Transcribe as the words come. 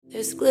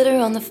There's glitter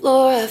on the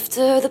floor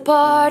after the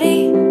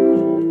party.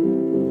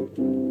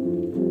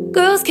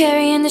 Girls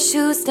carrying the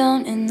shoes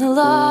down in the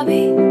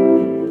lobby.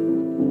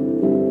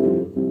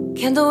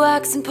 Candle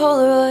wax and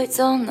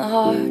Polaroids on the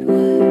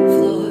hardwood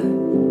floor.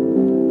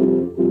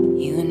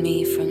 You and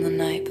me from the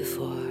night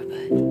before,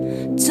 but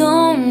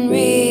don't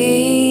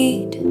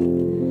read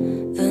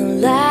the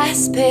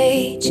last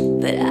page.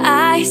 But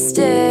I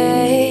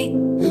stay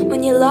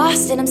when you're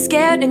lost and I'm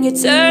scared and you're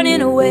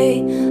turning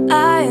away.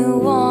 I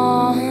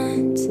want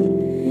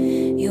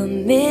your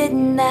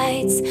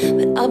midnights,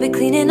 but I'll be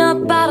cleaning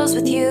up bottles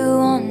with you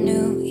on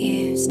New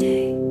Year's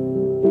Day.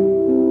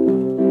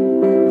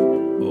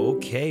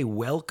 Okay,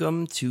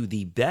 welcome to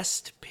the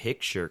Best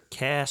Picture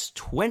Cast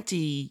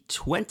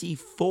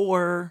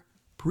 2024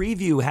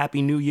 preview.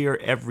 Happy New Year,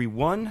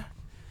 everyone.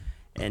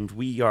 And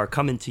we are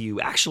coming to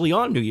you actually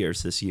on New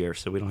Year's this year,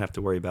 so we don't have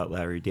to worry about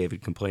Larry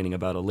David complaining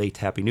about a late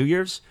Happy New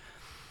Year's.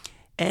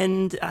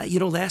 And,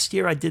 last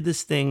year I did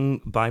this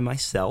thing by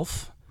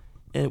myself,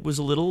 and it was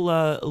a little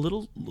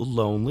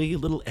lonely, a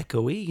little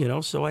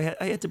echoey, so I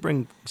had to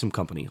bring some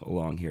company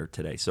along here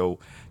today. So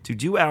to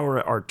do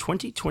our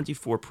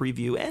 2024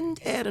 preview and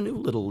add a new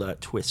little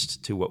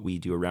twist to what we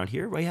do around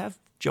here, I have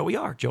Joey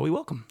R. Joey,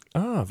 welcome.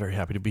 Very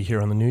happy to be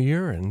here on the new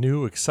year and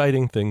new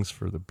exciting things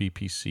for the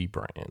BPC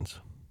brands.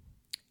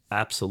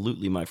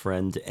 Absolutely, my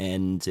friend,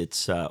 and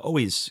it's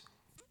always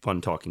fun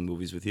talking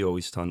movies with you,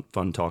 always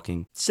fun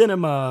talking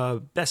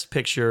cinema, best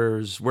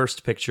pictures,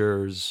 worst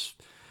pictures,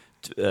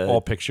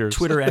 all pictures,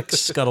 Twitter X,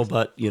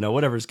 scuttlebutt,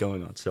 whatever's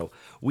going on. So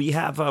we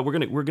have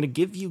we're gonna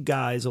give you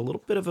guys a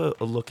little bit of a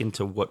look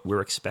into what we're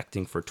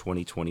expecting for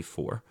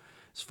 2024,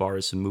 as far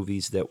as some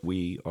movies that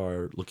we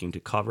are looking to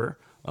cover,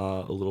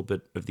 a little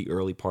bit of the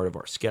early part of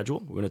our schedule.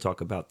 We're going to talk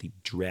about the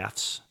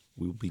drafts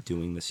we will be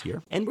doing this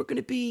year, and we're going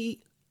to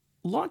be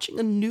launching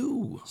a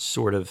new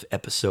sort of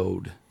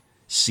episode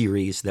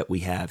series that we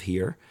have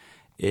here.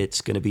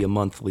 It's going to be a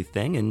monthly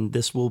thing, and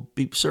this will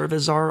serve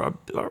as our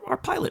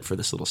pilot for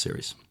this little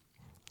series.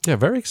 Yeah,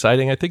 very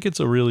exciting. I think it's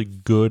a really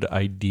good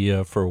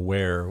idea for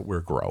where we're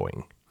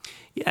growing.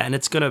 Yeah, and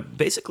it's going to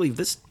basically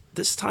this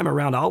time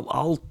around,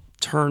 I'll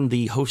turn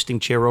the hosting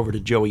chair over to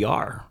Joey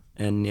R.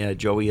 And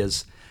Joey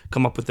has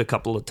come up with a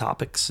couple of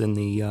topics in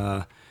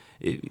the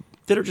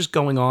that are just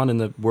going on in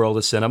the world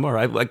of cinema. Or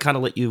I kind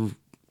of let you.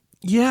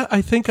 Yeah,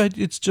 I think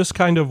it's just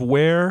kind of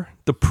where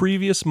the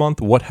previous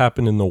month, what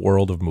happened in the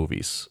world of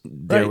movies.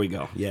 There we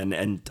go. Yeah,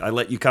 and I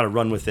let you kind of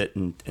run with it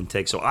and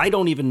take. So I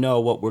don't even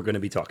know what we're going to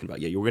be talking about.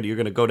 Yeah, you're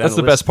going to go down. That's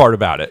the best part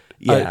about it.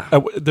 Yeah.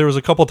 There was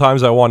a couple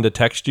times I wanted to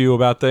text you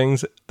about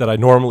things that I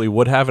normally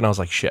would have, and I was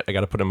like, shit, I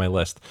got to put it in my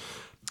list.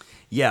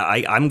 Yeah,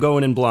 I'm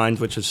going in blind,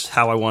 which is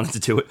how I wanted to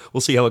do it. We'll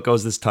see how it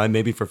goes this time.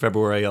 Maybe for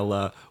February,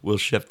 we'll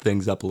shift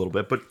things up a little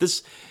bit. But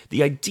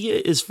the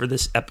idea is for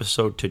this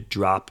episode to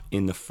drop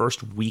in the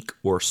first week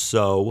or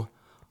so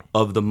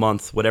of the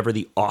month, whatever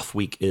the off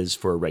week is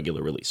for a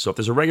regular release. So if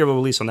there's a regular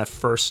release on that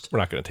first, we're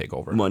not going to take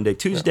over Monday,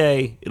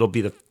 Tuesday, It'll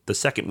be the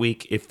second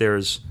week. If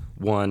there's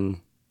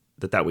one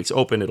that week's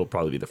open, it'll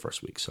probably be the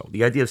first week. So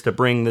the idea is to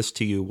bring this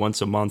to you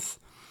once a month.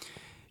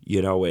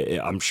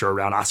 I'm sure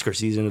around Oscar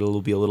season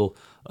it'll be a little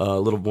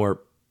more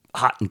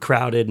hot and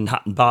crowded and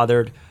hot and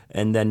bothered.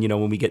 And then,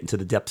 when we get into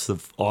the depths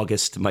of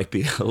August, it might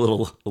be a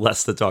little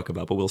less to talk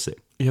about, but we'll see.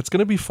 Yeah, it's going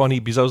to be funny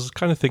because I was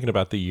kind of thinking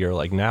about the year,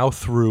 like now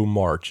through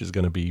March is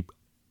going to be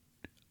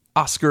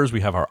Oscars.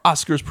 We have our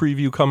Oscars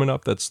preview coming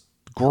up. That's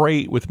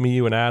great with me,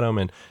 you, and Adam,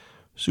 and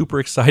super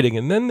exciting.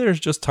 And then there's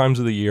just times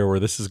of the year where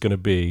this is going to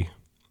be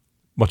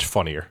much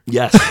funnier.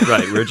 Yes,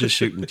 right. We're just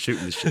shooting the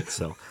shit.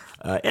 So,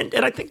 and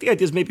I think the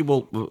idea is maybe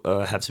we'll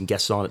have some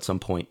guests on at some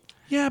point.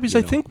 Yeah, because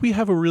I think we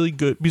have a really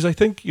good, because I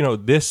think,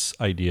 this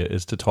idea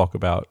is to talk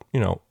about,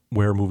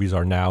 where movies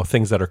are now,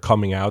 things that are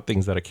coming out,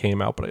 things that came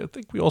out. But I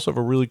think we also have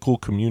a really cool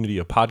community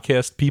of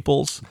podcast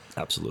peoples.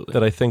 Absolutely.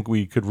 That I think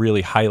we could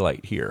really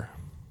highlight here.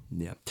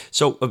 Yeah.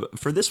 So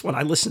for this one,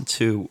 I listened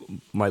to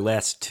my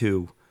last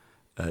two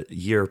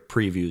year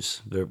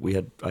previews.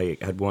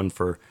 I had one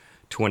for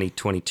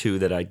 2022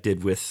 that I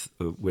did with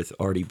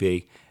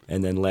RDB,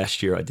 and then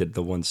last year I did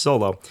the one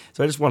solo.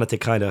 So I just wanted to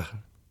kind of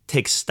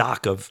take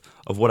stock of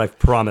what I've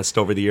promised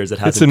over the years that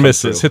hasn't come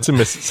through. Hits and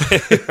misses.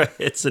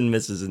 Hits and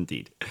misses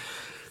indeed.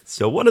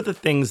 So one of the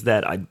things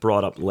that I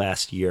brought up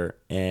last year,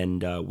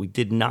 and we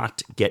did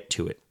not get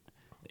to it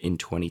in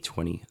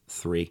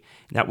 2023,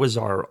 and that was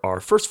our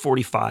first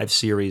 45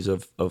 series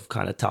of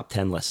kind of top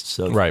 10 lists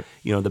of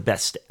the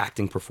best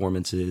acting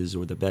performances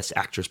or the best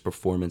actress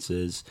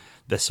performances,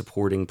 best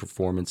supporting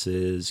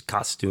performances,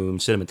 costume,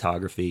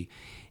 cinematography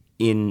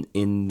in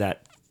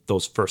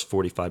those first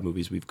 45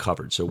 movies we've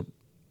covered. So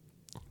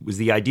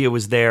the idea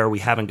was there. We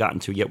haven't gotten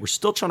to yet. We're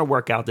still trying to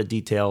work out the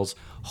details.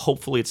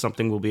 Hopefully it's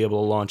something we'll be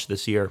able to launch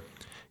this year.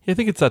 Yeah, I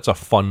think that's a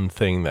fun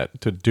thing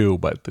to do,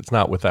 but it's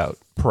not without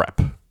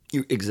prep.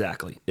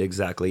 Exactly.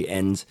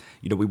 And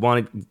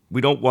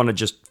we don't want to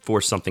just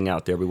force something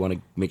out there. We want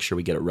to make sure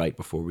we get it right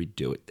before we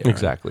do it there.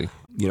 Exactly.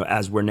 And,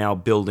 as we're now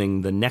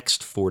building the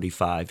next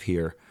 45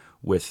 here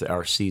with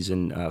our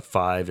season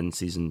 5 and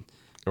season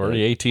We're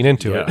already 18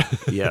 into Yeah,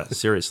 it. yeah,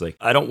 seriously.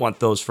 I don't want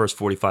those first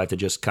 45 to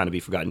just kind of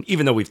be forgotten,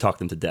 even though we've talked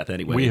them to death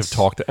anyway. We have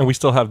talked, and we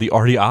still have the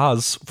Artie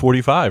Oz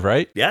 45,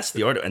 right? Yes,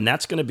 the order, and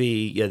that's going to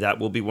be, that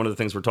will be one of the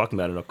things we're talking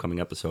about in an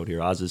upcoming episode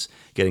here. Oz is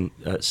getting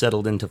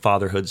settled into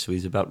fatherhood, so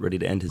he's about ready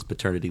to end his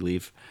paternity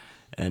leave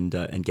and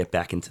get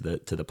back into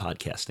the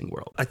podcasting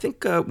world. I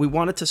think we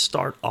wanted to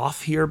start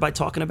off here by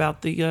talking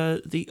about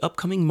the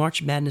upcoming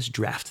March Madness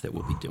draft that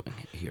we'll be doing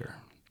here.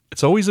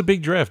 It's always a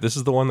big draft. This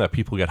is the one that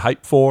people get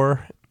hyped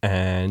for,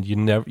 and you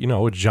never,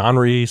 it's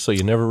genre, so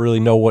you never really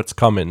know what's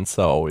coming.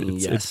 So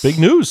it's big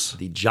news.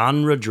 The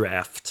genre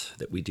draft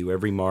that we do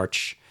every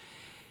March.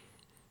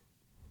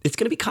 It's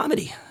going to be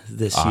comedy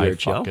this year,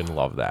 Joe. I fucking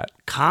love that.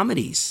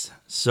 Comedies.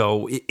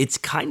 So it's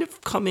kind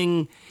of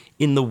coming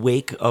in the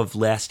wake of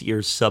last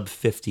year's Sub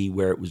 50,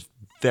 where it was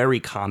very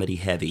comedy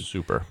heavy.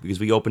 Super. Because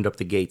we opened up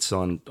the gates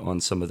on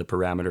some of the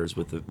parameters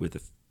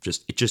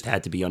it just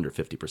had to be under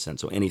 50%.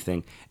 So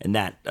anything, and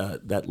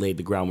that laid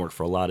the groundwork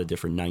for a lot of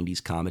different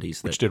 90s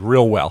comedies. Which did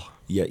real well.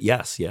 Yeah.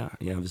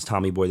 It was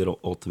Tommy Boy that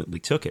ultimately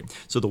took it.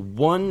 So the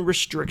one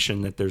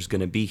restriction that there's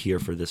going to be here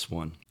for this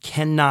one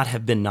cannot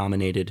have been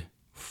nominated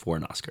for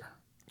an Oscar.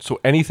 So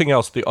anything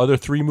else, the other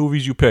 3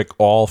 movies you pick,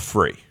 all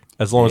free,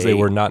 as long as they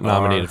were not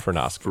nominated for an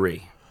Oscar.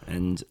 Free.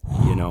 And,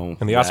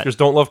 and the Oscars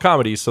don't love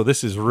comedies, so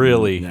this is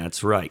really...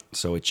 That's right.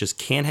 So it just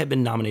can't have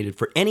been nominated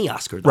for any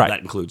Oscar. Right.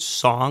 That includes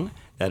song,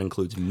 that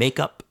includes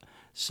makeup.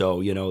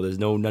 So, there's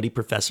no Nutty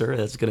Professor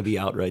that's going to be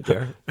out right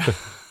there.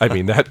 I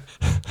mean, that...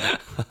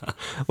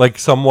 like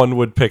someone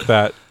would pick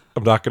that...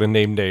 I'm not going to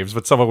name names,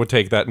 but someone would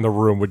take that in the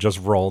room, would just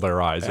roll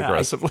their eyes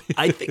aggressively.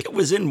 I think it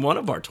was in one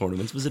of our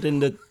tournaments. Was it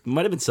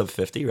might have been sub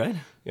 50, right?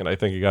 And I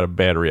think you got a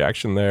bad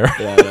reaction there.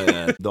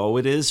 Yeah. Though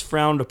it is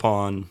frowned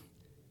upon,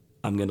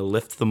 I'm going to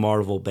lift the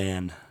Marvel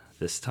ban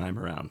this time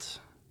around.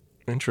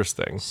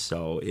 Interesting.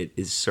 So it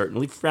is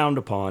certainly frowned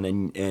upon,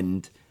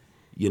 and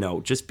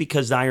just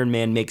because Iron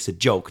Man makes a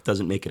joke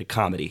doesn't make it a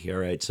comedy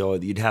here, right? So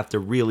you'd have to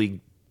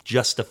really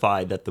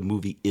justify that the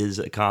movie is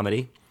a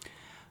comedy.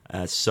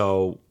 I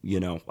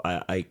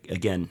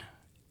again,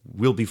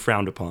 will be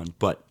frowned upon,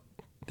 but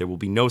there will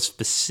be no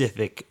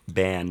specific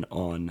ban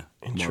on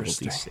Marvel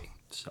DC.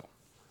 So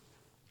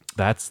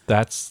that's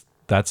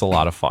a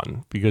lot of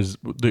fun, because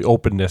the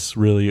openness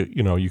really,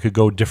 you could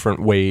go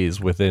different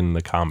ways within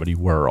the comedy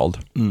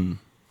world.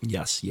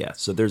 Yes, yeah.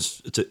 So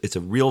it's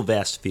a real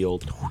vast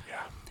field. Oh,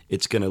 yeah.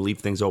 It's going to leave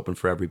things open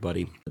for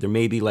everybody. There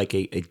may be like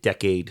a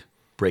decade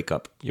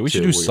breakup. Yeah, we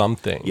should do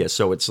something. Yeah,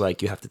 so it's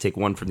like you have to take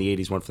one from the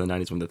 80s, one from the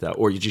 90s, one from that,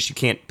 or you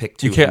can't pick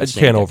two. You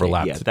can't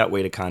overlap. Yeah, that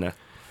way to kind of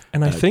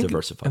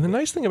diversify. And the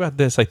nice thing about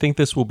this, I think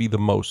this will be the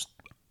most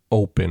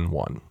open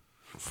one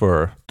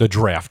for the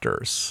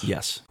drafters.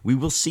 Yes, we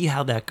will see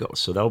how that goes.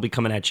 So that'll be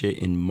coming at you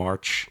in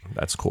March.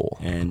 That's cool.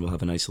 And we'll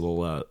have a nice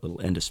little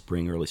end of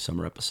spring, early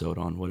summer episode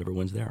on whatever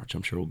wins there, which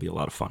I'm sure will be a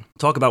lot of fun.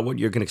 Talk about what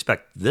you're going to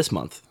expect this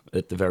month,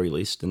 at the very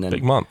least. And then,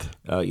 big month.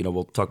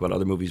 We'll talk about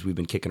other movies we've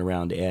been kicking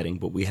around adding,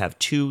 but we have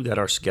 2 that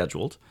are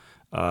scheduled.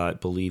 I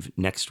believe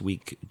next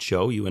week,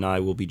 Joe, you and I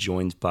will be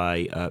joined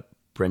by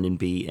Brendan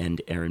B.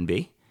 and Aaron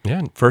B.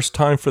 Yeah, first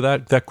time for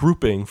that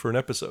grouping for an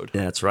episode.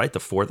 That's right. The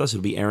 4th of us,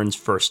 it'll be Erin's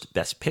first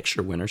Best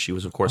Picture winner. She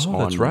was, of course, on.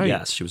 That's right.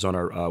 Yes, she was on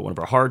our one of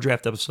our horror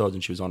draft episodes,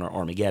 and she was on our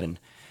Armageddon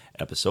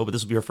episode. But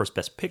this will be her first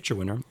Best Picture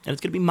winner, and it's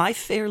going to be My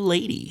Fair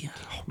Lady.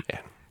 Oh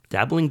man,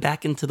 dabbling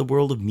back into the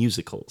world of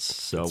musicals.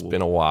 So it's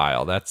been a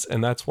while. That's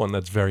one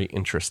that's very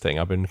interesting.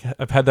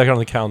 I've had that on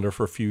the calendar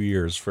for a few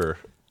years for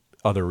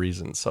other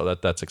reasons, so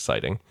that's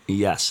exciting.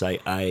 Yes,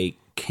 I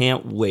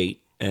can't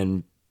wait.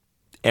 And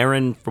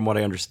Aaron, from what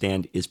I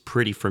understand, is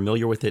pretty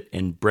familiar with it,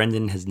 and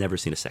Brendan has never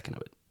seen a second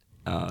of it.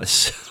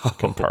 So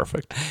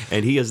perfect.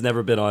 And he has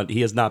not been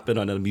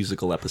on a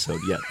musical episode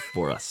yet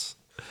for us.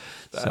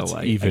 That's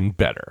even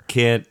better.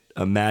 Can't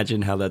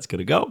imagine how that's going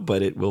to go,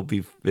 but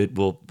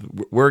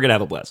we're going to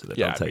have a blast with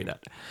it. I'll tell you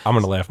that. I'm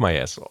going to laugh my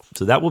ass off.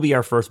 So that will be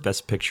our first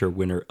Best Picture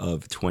winner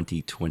of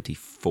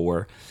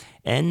 2024.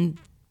 And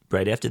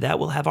right after that,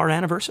 we'll have our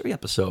anniversary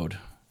episode.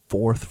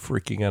 4th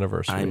freaking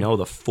anniversary. I know,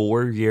 the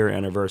 4-year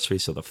anniversary.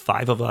 So the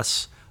 5 of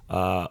us,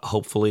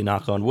 hopefully,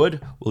 knock on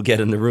wood, we'll get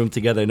in the room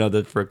together. I know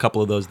that for a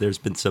couple of those, there's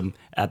been some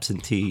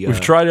absentee. We've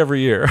tried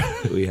every year.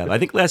 We have. I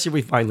think last year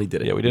we finally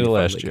did it. Yeah, we did it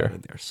last year.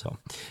 In there,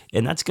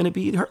 and that's going to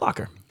be Hurt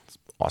Locker.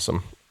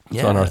 Awesome.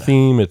 It's on our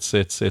theme.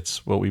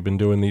 It's what we've been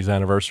doing these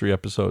anniversary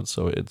episodes.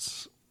 So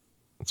it's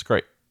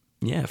great.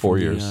 Yeah, 4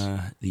 years.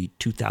 The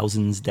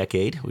 2000s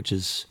decade, which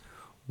is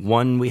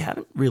one we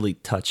haven't really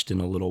touched in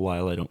a little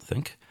while, I don't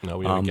think. No,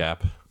 we had a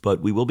gap.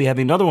 But we will be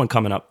having another one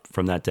coming up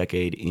from that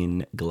decade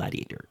in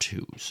Gladiator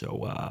 2.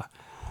 So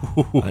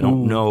I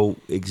don't know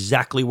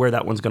exactly where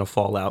that one's going to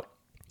fall out.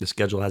 The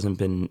schedule hasn't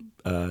been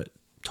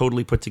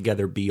totally put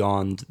together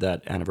beyond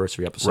that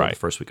anniversary episode, the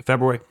first week of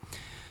February.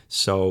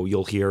 So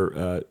you'll hear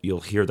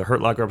the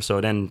Hurt Locker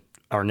episode and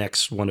our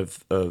next one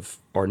of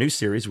our new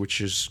series,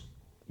 which is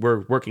our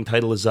working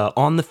title is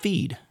On the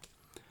Feed.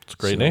 It's a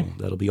great name.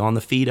 That'll be On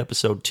the Feed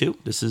episode 2.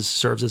 This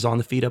serves as On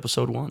the Feed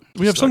episode 1.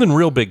 We have something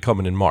real big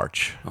coming in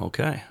March.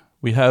 Okay.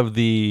 We have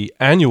the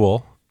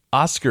annual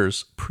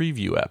Oscars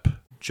preview ep.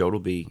 Joe will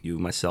be you,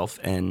 myself,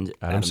 and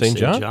Adam St.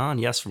 John.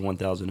 Yes, from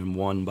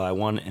 1001 by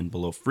 1 and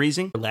Below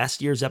Freezing.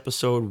 Last year's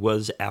episode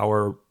was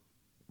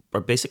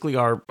basically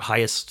our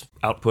highest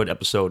output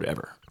episode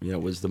ever. You know,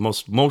 it was the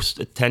most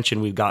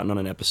attention we've gotten on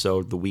an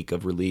episode the week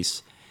of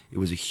release. It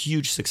was a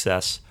huge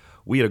success.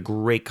 We had a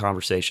great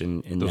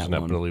conversation in that one. It was an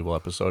unbelievable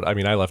episode. I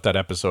mean, I left that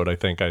episode, I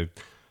think I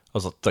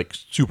was like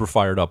super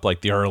fired up,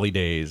 like the early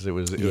days. It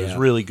was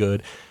really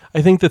good.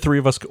 I think the three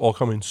of us all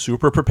come in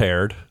super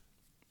prepared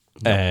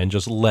and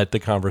just let the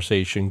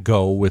conversation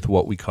go with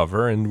what we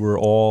cover. And we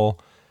all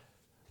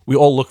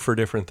look for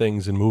different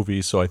things in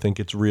movies. So I think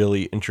it's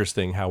really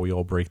interesting how we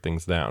all break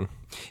things down.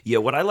 Yeah,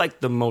 what I like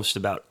the most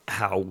about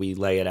how we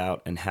lay it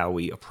out and how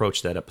we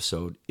approach that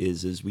episode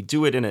is we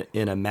do it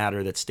in a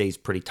matter that stays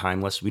pretty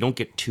timeless. We don't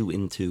get too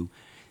into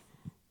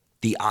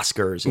the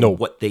Oscars and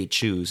what they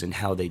choose and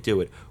how they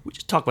do it. We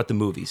just talk about the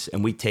movies,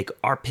 and we take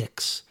our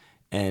picks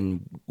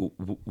and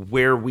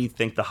where we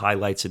think the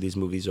highlights of these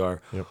movies are,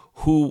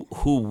 who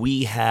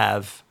we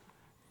have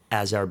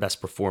as our best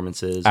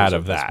performances out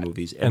of of best that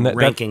movies, and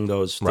ranking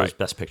those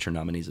best picture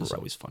nominees is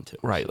always fun too.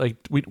 Right, like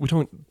we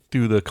don't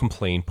do the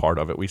complain part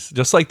of it. We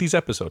just like these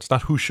episodes. It's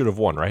not who should have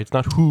won, right? It's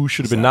not who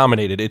should have been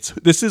nominated.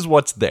 This is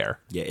what's there.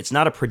 Yeah, it's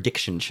not a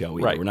prediction show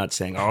either. Right. We're not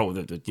saying,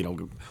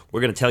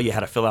 we're going to tell you how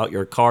to fill out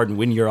your card and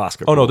win your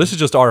Oscar. Oh no, this is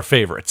just our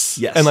favorites.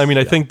 Yes, and I mean,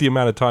 I think the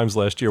amount of times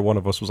last year one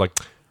of us was like,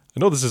 I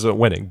know this isn't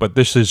winning, but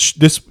this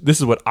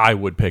is what I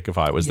would pick if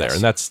I was there,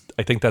 and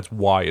I think that's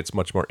why it's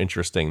much more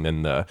interesting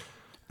than the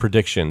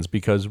predictions,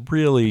 because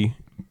really,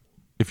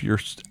 if you're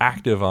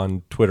active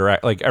on Twitter,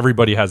 like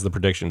everybody has the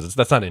predictions.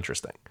 That's not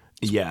interesting.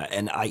 Yeah,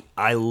 and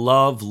I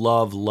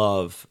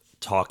love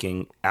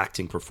talking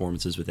acting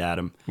performances with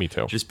Adam. Me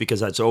too. Just because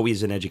that's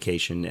always an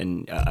education,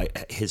 and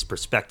his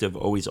perspective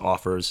always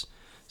offers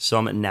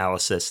some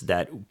analysis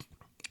that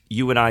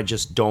you and I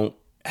just don't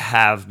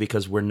have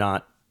because we're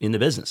not in the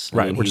business.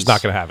 Right, we're just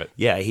not going to have it.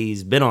 Yeah,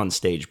 he's been on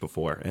stage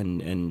before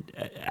and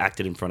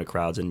acted in front of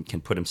crowds and can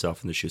put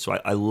himself in the shoes. So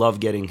I love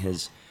getting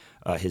his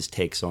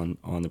takes on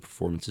the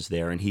performances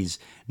there, and he's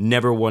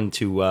never one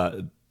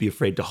to be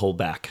afraid to hold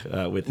back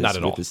with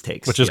his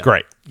takes, which is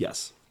great.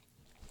 Yes.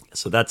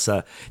 So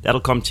that'll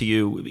come to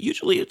you.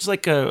 Usually, it's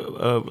like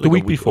a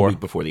week before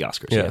the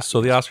Oscars. Yeah. So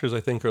the Oscars,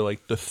 I think, are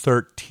like the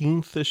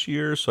 13th this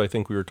year. So I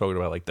think we were talking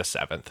about like the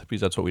 7th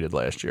because that's what we did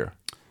last year.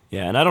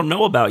 Yeah, and I don't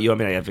know about you. I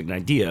mean, I have an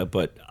idea,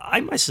 but I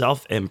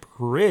myself am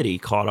pretty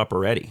caught up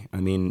already.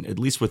 I mean, at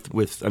least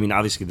with I mean,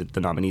 obviously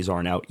the nominees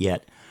aren't out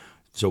yet,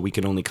 so we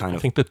can only kind of...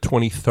 I think the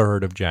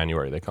 23rd of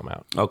January they come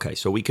out. Okay,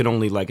 so we can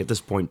only, like, at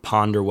this point,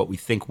 ponder what we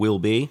think will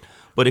be.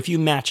 But if you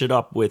match it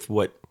up with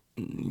what,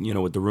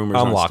 with the rumors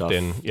I'm on locked stuff...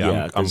 in.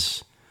 Yeah,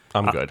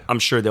 I'm good. I'm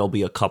sure there'll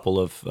be a couple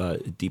of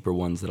deeper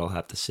ones that I'll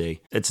have to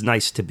see. It's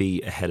nice to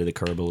be ahead of the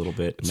curve a little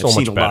bit. And I've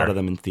seen a lot of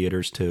them in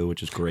theaters, too,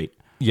 which is great.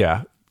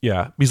 Yeah.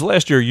 Yeah, because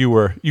last year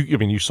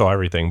you saw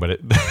everything,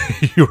 but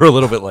you were a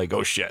little bit like,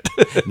 oh shit.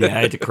 Yeah,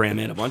 I had to cram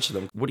in a bunch of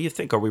them. What do you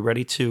think? Are we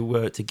ready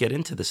to get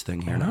into this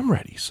thing here? And I'm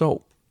ready.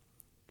 So,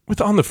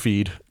 with On the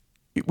Feed,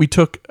 I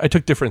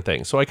took different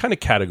things. So I kind of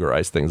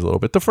categorized things a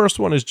little bit. The first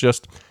one is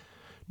just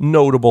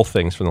notable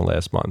things from the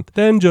last month.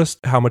 Then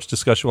just how much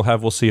discussion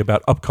we'll see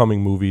about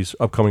upcoming movies,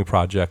 upcoming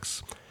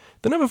projects.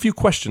 Then I have a few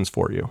questions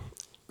for you.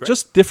 Great.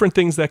 Just different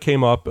things that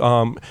came up.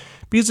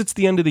 Because it's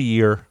the end of the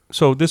year,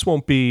 so this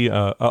won't be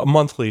a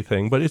monthly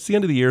thing, but it's the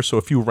end of the year, so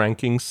a few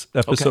rankings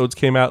episodes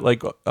came out,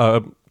 like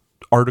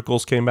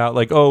articles came out,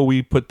 like, oh,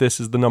 we put this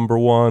as the number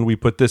one, we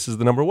put this as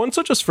the number one,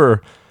 so just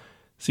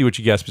see what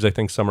you guess, because I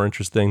think some are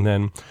interesting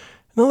then. And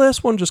the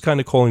last one, just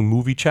kind of calling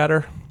movie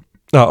chatter,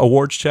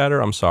 awards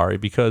chatter, I'm sorry,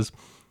 because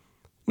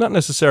not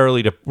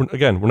necessarily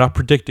we're not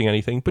predicting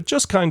anything, but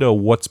just kind of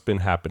what's been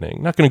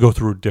happening. Not going to go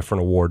through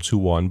different awards, who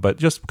won, but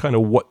just kind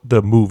of what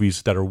the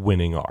movies that are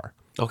winning are.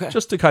 Okay.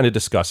 Just to kind of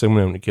discuss it,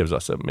 and it gives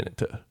us a minute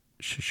to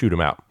shoot them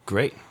out.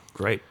 Great.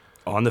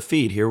 On the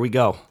feed, here we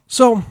go.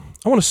 So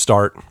I want to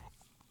start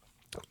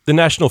the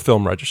National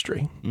Film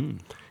Registry.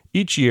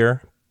 Each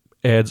year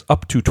adds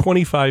up to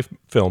 25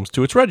 films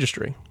to its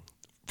registry.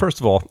 First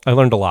of all, I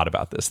learned a lot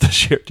about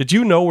this year. Did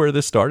you know where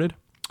this started?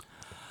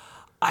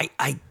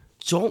 I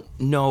don't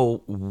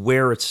know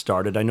where it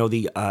started. I know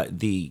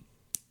the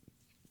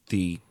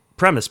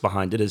premise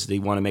behind it is they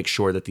want to make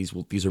sure that these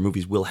are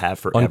movies we'll have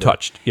forever.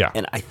 Untouched, yeah.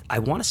 And I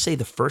want to say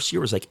the first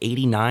year was like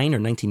 89 or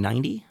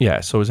 1990?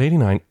 Yeah, so it was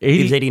 89.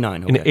 It was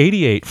 89, okay. In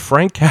 88,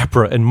 Frank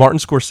Capra and Martin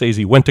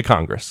Scorsese went to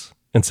Congress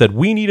and said,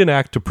 we need an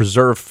act to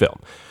preserve film.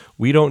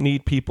 We don't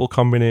need people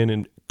coming in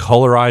and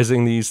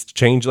colorizing these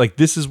change. Like,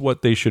 this is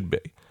what they should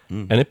be.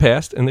 And it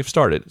passed, and they've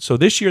started. So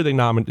this year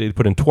they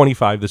put in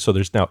 25, so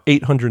there's now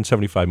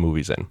 875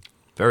 movies in.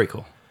 Very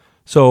cool.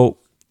 So...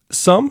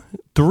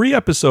 three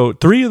of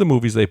the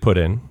movies they put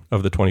in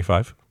of the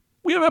 25,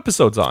 we have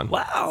episodes on.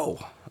 Wow.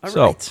 All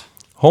so, right.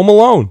 Home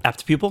Alone.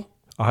 Apt Pupil?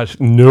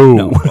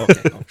 No.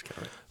 Okay.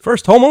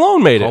 First, Home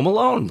Alone made it. Home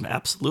Alone,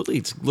 absolutely.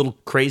 It's a little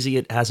crazy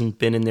it hasn't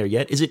been in there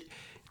yet.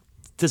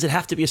 Does it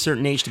have to be a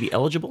certain age to be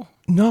eligible?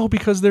 No,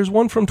 because there's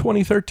one from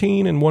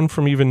 2013 and one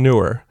from even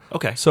newer.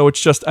 Okay. So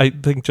it's just, I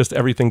think just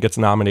everything gets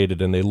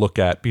nominated and they look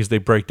at, because they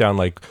break down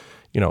like,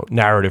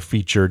 narrative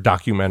feature,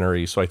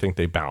 documentary. So I think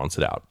they balance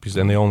it out because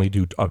then they only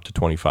do up to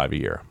 25 a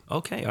year.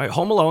 Okay. All right.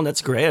 Home Alone,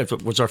 that's great.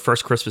 It was our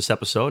first Christmas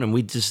episode, and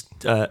we just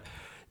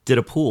did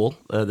a pool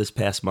this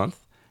past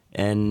month,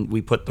 and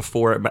we put the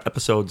 4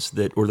 episodes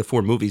the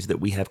 4 movies that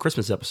we have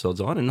Christmas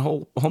episodes on, and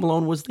Home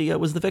Alone was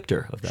the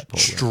victor of that poll.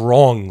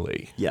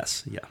 Strongly.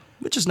 Yes. Yeah.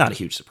 Which is not a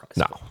huge surprise.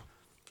 No.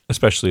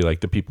 Especially like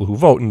the people who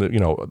vote and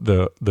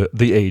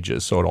the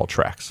ages, so it all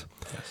tracks.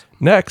 Yes.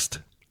 Next,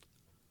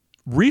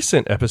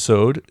 recent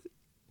episode,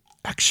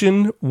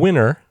 action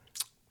winner,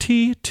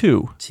 T2.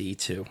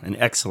 T2, an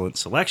excellent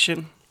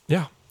selection.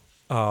 Yeah.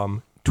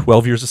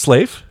 12 Years a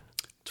Slave.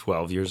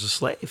 12 Years a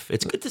Slave.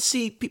 It's good to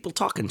see people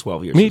talking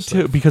 12 Years Me a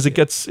Slave. too, because it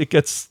gets,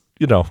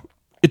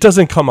 it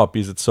doesn't come up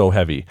because it's so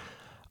heavy.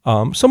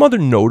 Some other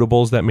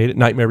notables that made it: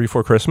 Nightmare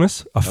Before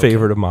Christmas, a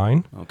favorite of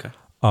mine. Okay.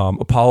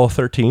 Apollo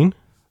 13.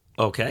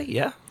 Okay,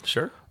 yeah,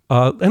 sure.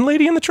 And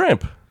Lady and the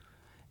Tramp.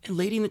 And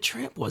Lady and the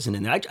Tramp wasn't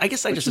in there. I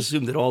guess I just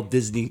assumed that all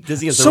Disney has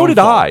their So own did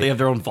vault. I. They have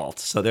their own vault.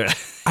 So they're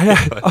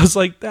I was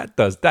like, that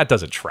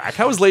doesn't track.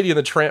 How is Lady and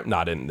the Tramp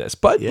not in this?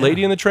 But Yeah.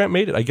 Lady and the Tramp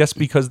made it. I guess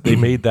because they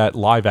made that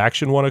live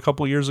action one a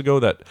couple years ago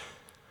that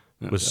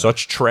was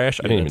such trash.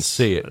 I didn't even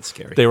see it. that's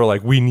scary. They were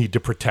like, we need to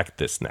protect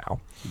this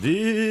now.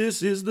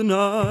 This is the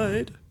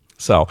night.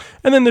 So,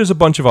 and then there's a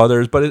bunch of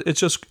others, but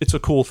it's a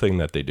cool thing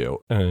that they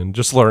do. And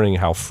just learning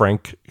how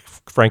Frank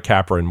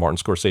Capra and Martin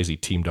Scorsese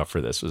teamed up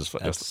for this was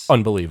just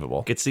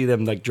unbelievable. Could see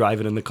them like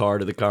driving in the car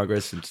to the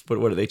Congress, and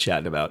what are they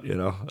chatting about?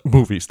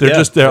 Movies.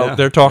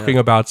 They're talking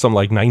about some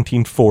like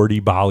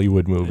 1940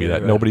 Bollywood movie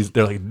that right.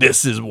 they're like,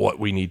 this is what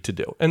we need to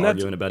do. And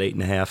that's, Arguing about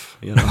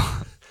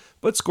 8.5.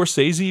 but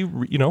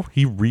Scorsese,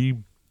 he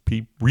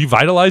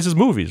revitalizes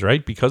movies,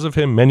 right? Because of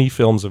him, many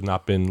films have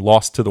not been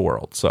lost to the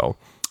world. So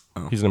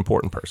he's an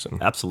important person.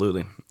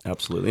 Absolutely.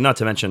 Not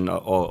to mention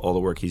all the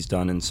work he's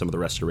done in some of the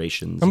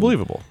restorations.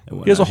 Unbelievable.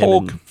 And He has a him whole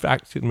and-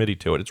 fact committee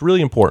to it. It's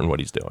really important what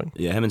he's doing.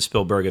 Yeah, him and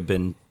Spielberg have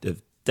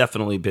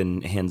definitely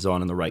been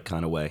hands-on in the right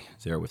kind of way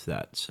there with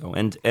that. So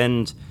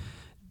and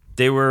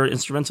they were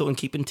instrumental in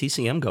keeping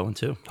TCM going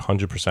too.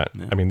 100%.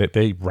 Yeah. I mean,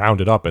 they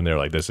rounded up and they're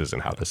like, this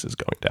isn't how this is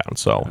going down.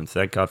 So And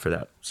thank God for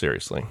that.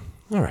 seriously.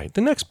 All right,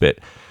 the next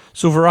bit.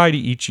 So Variety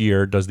each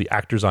year does the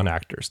Actors on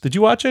Actors. Did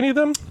you watch any of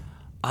them?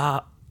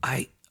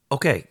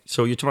 Okay,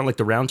 so you're talking about like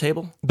the round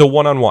table? The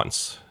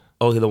one-on-ones.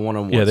 Oh, the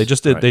one-on-ones. Yeah, they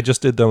just did. Right. They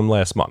just did them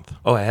last month.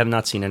 Oh, I have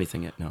not seen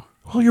anything yet. No.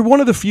 Well, you're one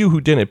of the few who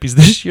didn't, because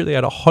this year they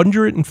had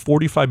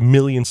 145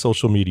 million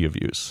social media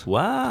views.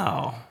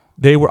 Wow.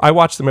 I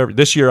watched them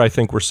this year. I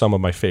think were some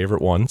of my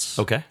favorite ones.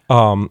 Okay.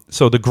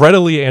 So the Greta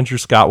Lee Andrew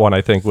Scott one,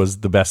 I think, was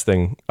the best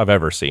thing I've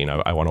ever seen.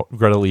 I want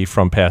Greta Lee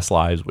from Past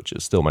Lives, which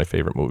is still my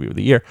favorite movie of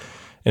the year.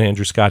 And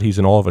Andrew Scott, he's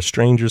in All of Us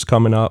Strangers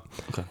coming up.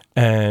 Okay.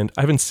 And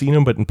I haven't seen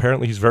him, but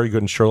apparently he's very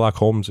good in Sherlock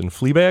Holmes and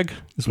Fleabag,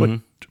 is what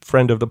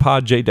friend of the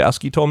pod, Jay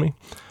Dowski, told me.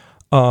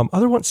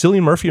 Other one,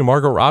 Cillian Murphy and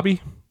Margot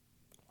Robbie.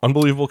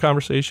 Unbelievable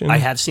conversation. I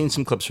have seen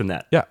some clips from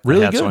that. Yeah,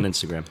 really I have good. on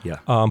Instagram. Yeah.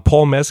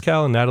 Paul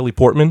Mescal and Natalie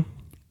Portman.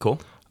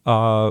 Cool.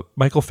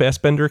 Michael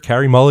Fassbender,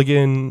 Carey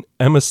Mulligan,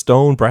 Emma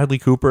Stone, Bradley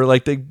Cooper.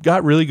 Like, they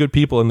got really good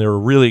people, and they were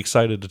really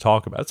excited to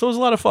talk about it. So it was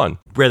a lot of fun.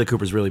 Bradley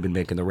Cooper's really been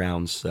making the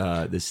rounds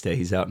this day.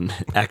 He's out and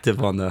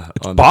active on the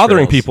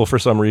Bothering trails. people for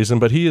some reason,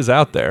 but he is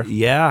out there.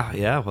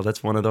 Yeah. Well,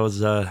 that's one of those.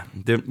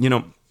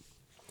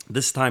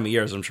 This time of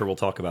year, as I'm sure we'll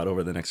talk about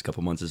over the next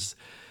couple months, is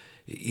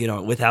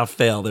without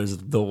fail, there's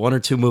the one or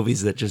two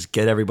movies that just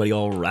get everybody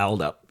all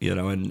riled up.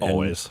 And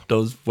Always.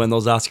 and when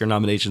those Oscar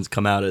nominations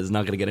come out, it's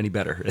not going to get any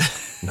better.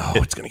 No,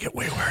 it's going to get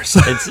way worse.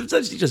 And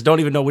sometimes you just don't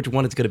even know which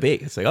one it's going to be.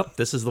 It's like, oh,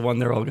 this is the one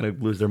they're all going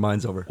to lose their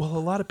minds over. Well, a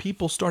lot of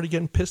people started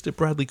getting pissed at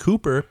Bradley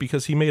Cooper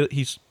because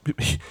he's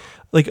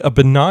like a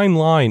benign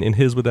line in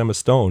his with Emma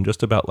Stone,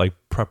 just about like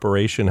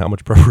preparation, how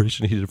much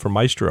preparation he did for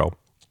Maestro.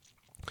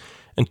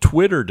 And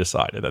Twitter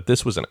decided that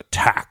this was an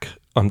attack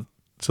on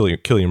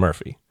Cillian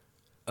Murphy.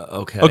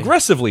 Okay.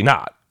 Aggressively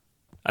not.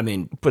 I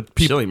mean, But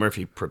Cillian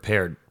Murphy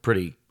prepared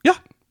pretty. Yeah,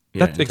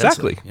 that's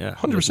intensely. exactly. Yeah,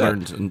 100%.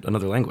 Learned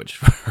another language.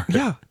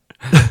 Yeah.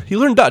 He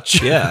learned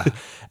Dutch. Yeah.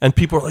 And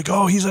people are like,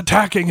 oh, he's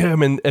attacking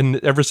him. And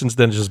ever since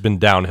then, it's just been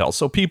downhill.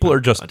 So people are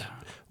just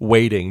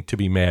waiting to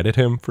be mad at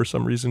him for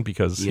some reason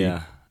because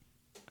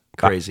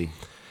Crazy.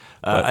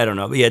 I don't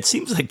know. But yeah, it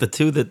seems like the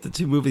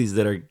two movies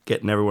that are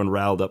getting everyone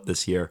riled up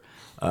this year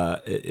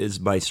is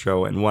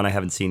Maestro, and one I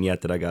haven't seen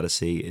yet that I got to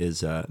see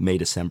is May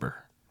December.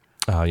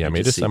 May just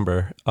see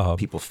December.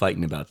 People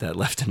fighting about that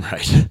left and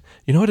right.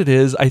 You know what it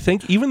is? I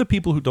think even the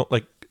people who don't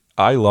like,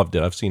 I loved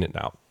it. I've seen it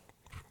now.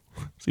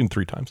 Seen it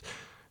 3 times.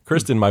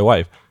 Kristen, my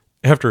wife,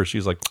 after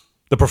she's like,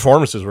 the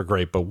performances were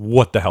great, but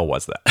what the hell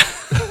was that?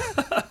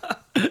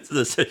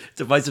 It's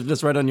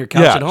divisiveness right on your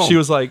couch at home. She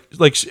was like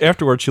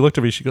afterwards, she looked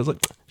at me. She goes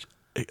like,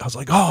 I was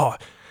like, oh,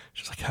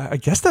 she's like, I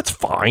guess that's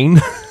fine.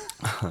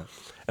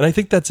 And And I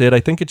think that's it.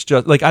 I think it's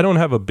just like I don't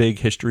have a big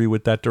history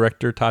with that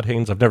director, Todd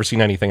Haynes. I've never seen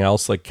anything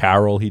else like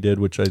Carol he did,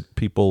 which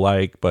people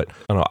like, but I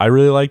don't know. I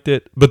really liked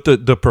it. But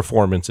the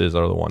performances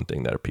are the one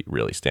thing that are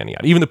really standing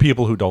out. Even the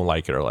people who don't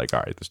like it are like,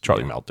 all right, this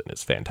Charlie Melton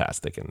is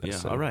fantastic in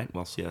this. Yeah, all right.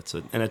 Well, yeah, it's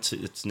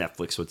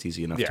Netflix, so it's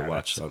easy enough to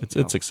watch. So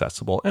it's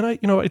accessible, and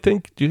I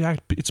think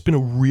it's been a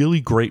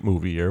really great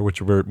movie year,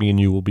 which me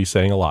and you will be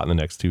saying a lot in the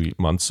next 2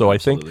 months. So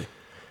absolutely. I think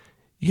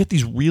you get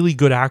these really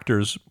good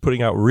actors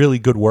putting out really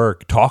good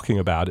work, talking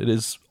about it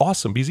is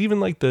awesome. Because even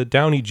like the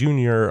Downey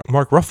Jr.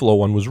 Mark Ruffalo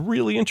one was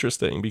really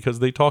interesting because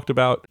they talked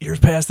about years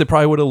past they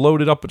probably would have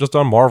loaded up just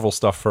on Marvel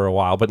stuff for a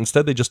while, but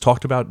instead they just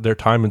talked about their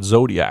time in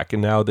Zodiac,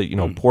 and now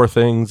that Poor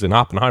Things and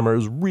Oppenheimer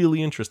is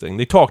really interesting.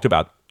 They talked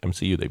about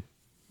MCU, they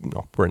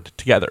weren't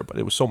together, but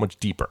it was so much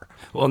deeper.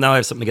 Well, now I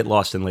have something to get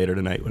lost in later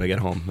tonight when I get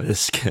home.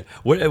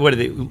 What are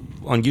they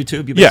on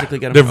YouTube? You basically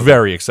get them. They're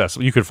very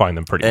accessible. You could find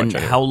them pretty much.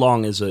 And how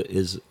long is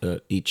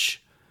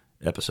each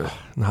episode?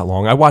 Not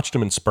long. I watched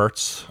them in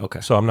spurts.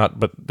 Okay, so I'm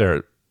not, but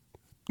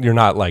we're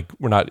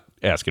not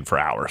asking for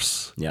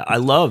hours. Yeah, I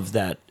love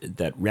that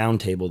round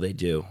table they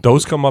do.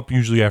 Those come up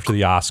usually after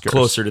the Oscars,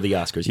 closer to the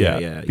Oscars.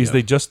 Yeah.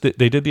 Because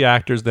they did the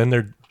actors, then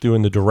they're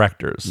doing the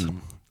directors.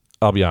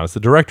 I'll be honest, the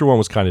director one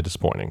was kind of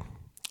disappointing.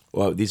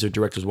 Well, these are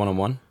directors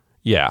one-on-one?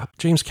 Yeah.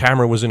 James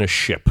Cameron was in a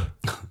ship.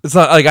 It's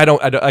not like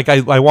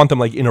I want them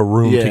like in a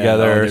room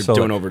together. They're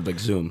doing over like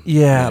Zoom.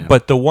 Yeah,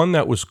 but the one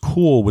that was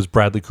cool was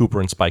Bradley Cooper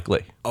and Spike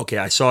Lee. Okay,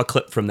 I saw a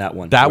clip from that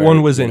one. That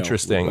one was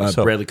interesting.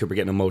 Bradley Cooper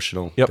getting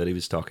emotional that he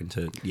was talking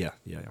to. Yeah.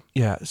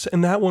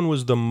 And that one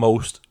was the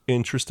most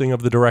interesting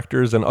of the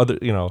directors, and other,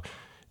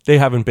 they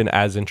haven't been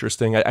as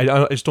interesting.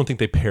 I just don't think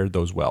they paired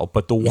those well.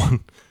 But the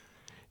one,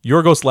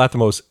 Yorgos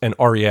Lanthimos and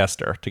Ari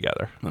Aster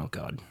together. Oh,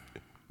 God.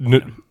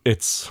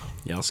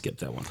 I'll skip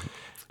that one.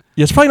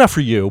 Yeah, it's probably not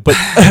for you, but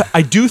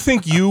I do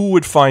think you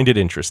would find it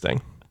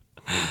interesting.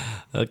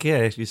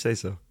 Okay, if you say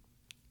so.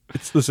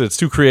 It's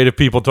two creative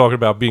people talking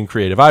about being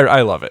creative. I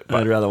love it.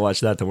 I'd rather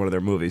watch that than one of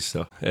their movies.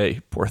 So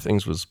hey, Poor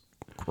Things was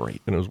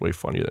great, and it was way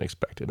funnier than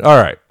expected.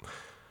 All right.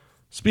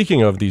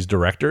 Speaking of these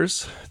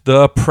directors,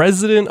 the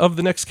president of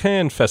the next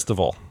Cannes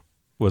Festival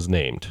was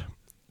named.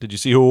 Did you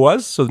see who it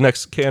was? So the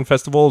next Cannes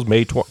Festival is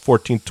May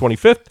 14th,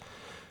 25th.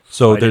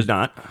 So I did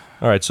not.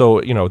 All right, so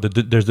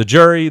there's the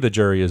jury. The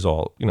jury is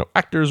all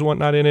actors and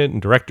whatnot in it,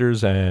 and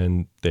directors,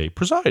 and they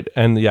preside.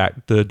 And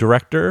the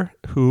director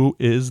who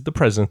is the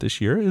president this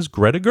year is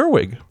Greta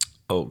Gerwig.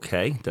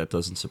 Okay, that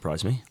doesn't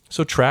surprise me.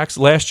 So tracks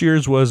last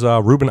year's was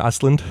Ruben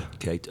Östlund.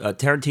 Okay,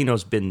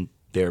 Tarantino's been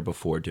there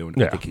before doing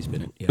it. Yeah. I think he's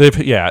been in.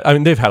 Yeah.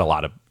 They've had a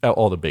lot of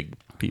all the big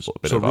people.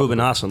 So Ruben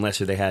Östlund last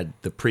year they had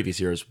the previous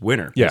year's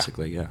winner.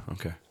 Basically, yeah.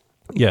 Okay.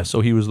 Yeah,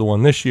 so he was the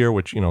one this year,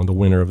 which, the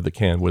winner of the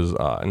Cannes was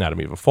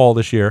Anatomy of a Fall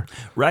this year.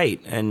 Right,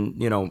 and,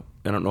 I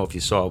don't know if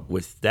you saw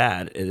with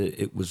that,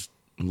 it was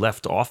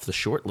left off the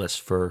short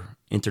list for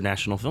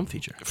International Film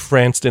Feature.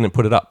 France didn't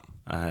put it up.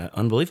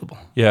 Unbelievable.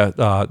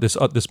 Yeah,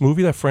 this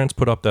movie that France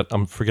put up that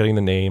I'm forgetting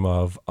the name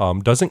of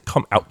doesn't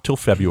come out till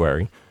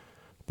February,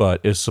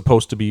 but is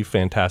supposed to be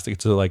fantastic.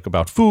 It's like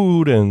about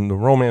food and the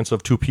romance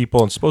of two people,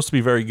 and it's supposed to be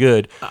very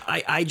good.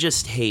 I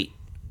just hate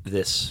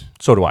this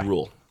so do I.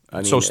 Rule. I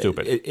mean, so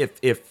stupid.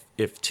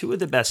 If two of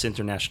the best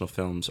international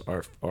films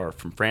are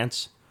from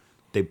France,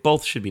 they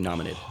both should be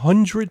nominated.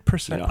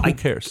 100%. Who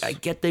cares? I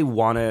get they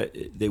wanna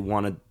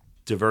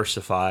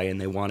diversify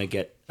and they want to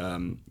get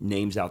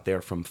names out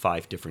there from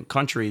 5 different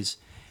countries,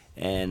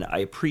 and I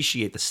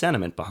appreciate the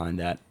sentiment behind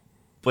that.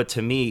 But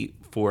to me,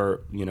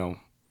 for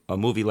a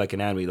movie like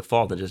Anatomy of the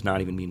Fall that does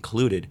not even be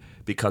included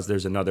because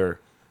there's another.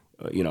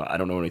 I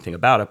don't know anything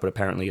about it, but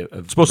apparently a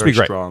supposed very to be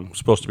great. Strong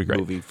supposed to be great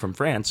movie from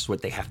France.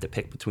 What they have to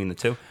pick between the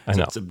two, I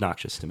know. It's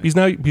obnoxious to me.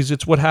 Because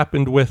it's what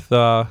happened with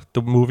the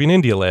movie in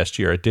India last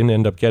year. It didn't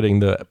end up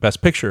getting the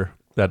Best Picture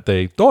that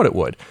they thought it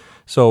would.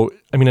 So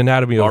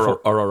Anatomy of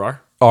RRR.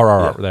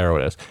 RRR. There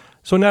it is.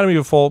 So Anatomy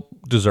of a Fall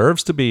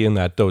deserves to be in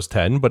those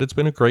 10, but it's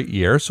been a great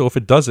year. So if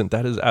it doesn't,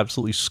 that is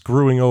absolutely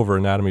screwing over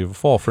Anatomy of a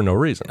Fall for no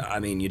reason. I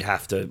mean, you'd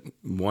have to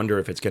wonder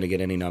if it's going to get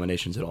any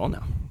nominations at all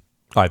now.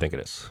 I think it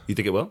is. You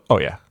think it will? Oh,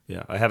 yeah.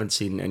 Yeah, I haven't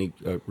seen any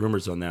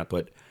rumors on that,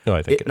 but no,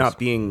 I think it not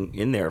being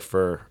in there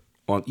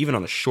even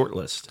on the short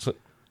list.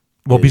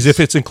 Because if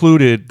it's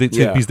included,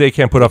 because they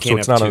can't put up, so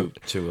it's not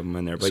two of them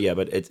in there. But yeah,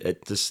 but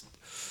it just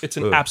it's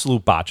an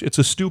absolute botch. It's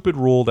a stupid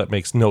rule that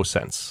makes no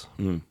sense.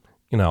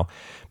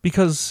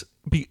 Because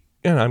I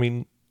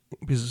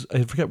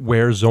forget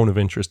where Zone of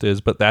Interest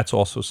is, but that's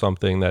also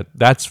something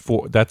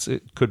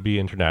it could be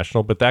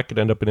international, but that could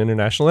end up in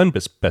international and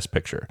best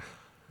picture.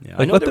 Yeah,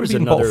 I know there was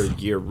another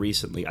year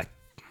recently. I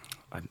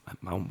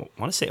want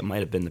to say it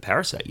might have been the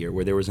Parasite year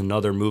where there was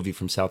another movie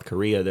from South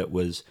Korea that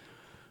was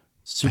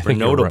super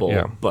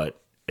notable, but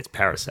it's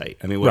Parasite.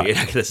 I mean,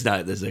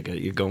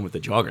 you're going with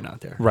the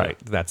juggernaut there. Right,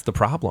 that's the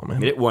problem. I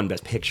mean, it won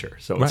Best Picture,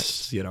 so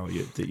it's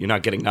you're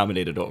not getting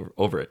nominated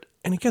over it.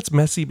 And it gets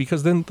messy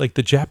because then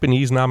the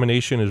Japanese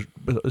nomination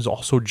is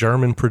also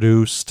German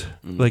produced.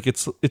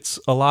 It's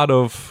a lot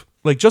of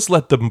just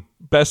let the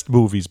best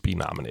movies be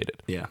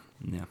nominated. Yeah,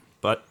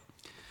 but.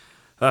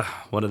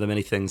 One of the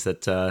many things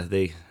that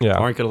they Yeah.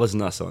 aren't going to listen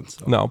to us on.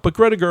 So. No, but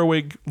Greta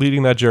Gerwig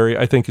leading that jury,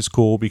 I think is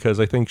cool because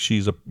I think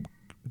she's a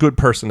good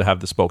person to have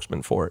the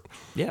spokesman for it.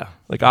 Yeah.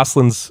 Like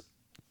Aslan's,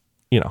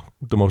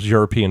 the most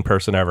European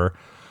person ever.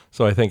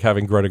 So I think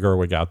having Greta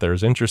Gerwig out there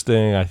is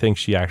interesting. I think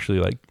she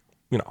actually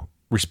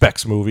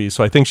respects movies.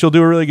 So I think she'll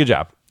do a really good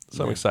job.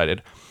 So I'm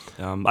excited.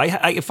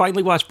 I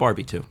finally watched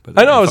Barbie too.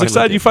 I know. I was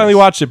excited you finally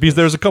watched it because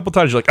there's a couple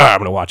times you're like, I'm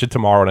going to watch it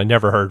tomorrow, and I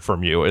never heard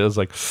from you. It was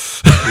like,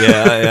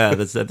 yeah.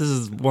 This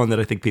is one that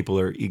I think people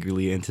are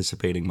eagerly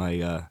anticipating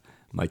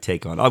my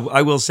take on.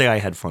 I will say I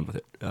had fun with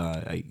it.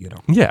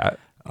 yeah,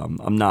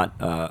 I'm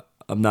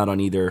not on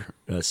either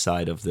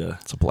side of the.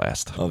 it's a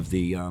blast of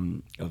the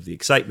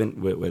excitement,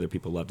 whether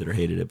people loved it or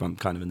hated it. I'm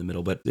kind of in the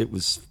middle, but it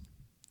was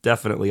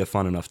definitely a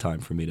fun enough time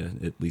for me to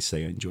at least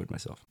say I enjoyed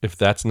myself. If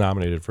that's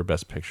nominated for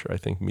Best Picture, I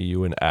think me,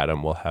 you, and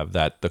Adam will have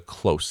that the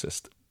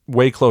closest,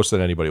 way closer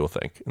than anybody will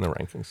think in the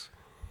rankings.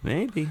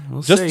 Maybe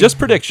we'll see. Just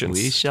predictions.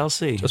 We shall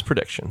see. Just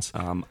predictions.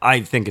 I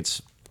think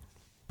it's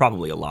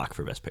probably a lock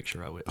for Best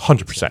Picture. I would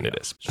 100% it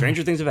is.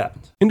 Stranger things have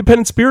happened.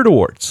 Independent Spirit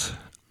Awards.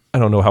 I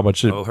don't know how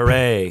much. Oh,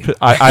 hooray!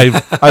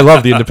 I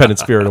love the Independent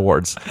Spirit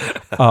Awards.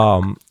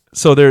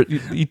 So they're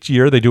each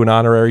year they do an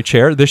honorary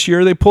chair. This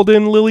year they pulled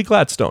in Lily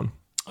Gladstone.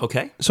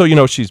 Okay. So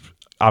she's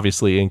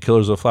obviously in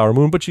Killers of the Flower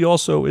Moon, but she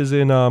also is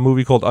in a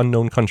movie called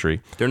Unknown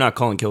Country. They're not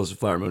calling Killers of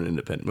the Flower Moon an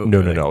independent movie.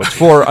 No, no. It's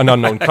for an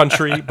unknown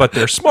country, but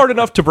they're smart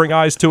enough to bring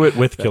eyes to it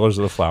with Killers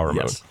of the Flower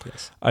Moon.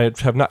 Yes. I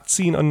have not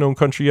seen Unknown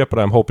Country yet, but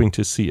I'm hoping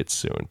to see it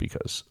soon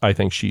because I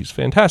think she's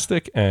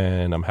fantastic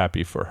and I'm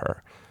happy for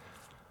her.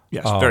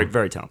 Yes, very,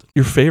 very talented.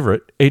 Your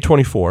favorite,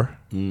 A24.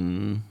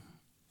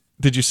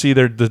 Did you see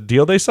the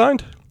deal they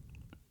signed?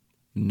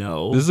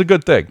 No. This is a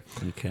good thing.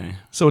 Okay.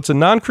 So it's a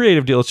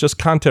non-creative deal. It's just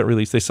content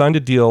release. They signed a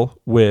deal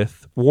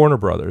with Warner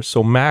Brothers.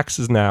 So Max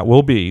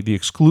will be the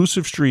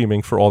exclusive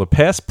streaming for all the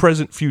past,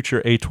 present,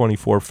 future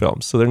A24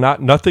 films. So they're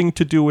nothing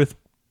to do with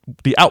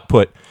the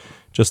output,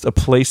 just a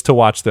place to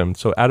watch them.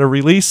 So at a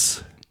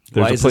release,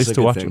 there's a place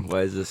to watch them.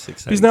 Why is this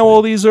exciting? Because now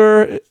all these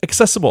are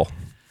accessible.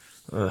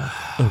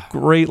 A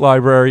great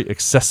library,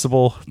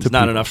 accessible. It's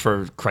not enough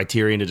for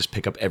Criterion to just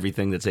pick up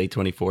everything that's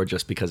A24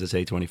 just because it's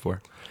A24.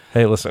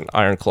 Hey, listen,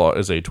 Iron Claw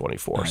is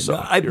A24.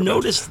 So I've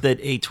noticed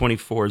that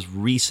A24's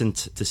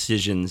recent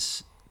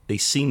decisions, they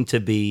seem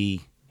to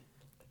be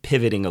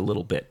pivoting a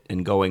little bit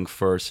and going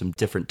for some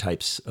different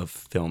types of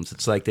films.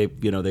 It's like they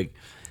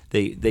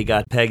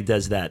got pegged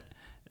as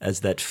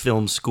that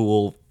film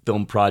school,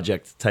 film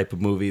project type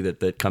of movie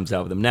that comes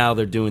out with them. Now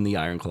they're doing the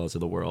Iron Claws of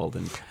the world,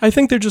 and I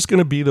think they're just going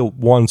to be the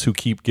ones who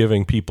keep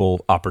giving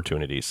people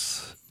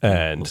opportunities.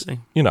 And, we'll see.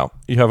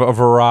 You have a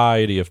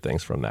variety of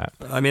things from that.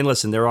 I mean,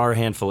 listen, there are a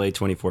handful of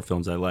A24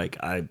 films I like.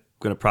 I'm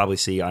going to probably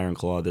see Iron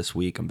Claw this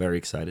week. I'm very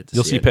excited to see it.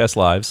 You'll see Past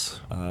Lives.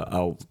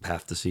 I'll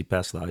have to see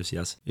Past Lives,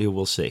 yes.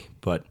 We'll see.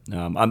 But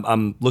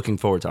I'm looking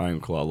forward to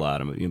Iron Claw a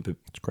lot. I'm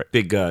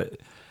a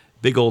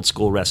big old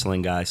school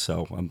wrestling guy,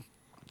 so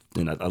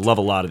I love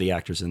a lot of the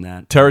actors in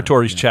that.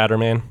 Territory's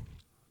Chatterman.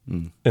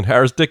 And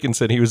Harris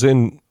Dickinson, he was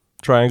in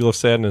Triangle of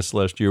Sadness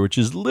last year, which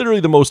is literally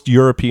the most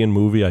European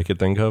movie I could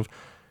think of.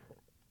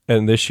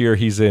 And this year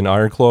he's in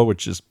Iron Claw,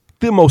 which is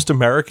the most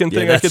American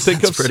thing I could think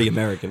of. That's pretty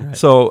American, right?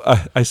 So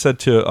I said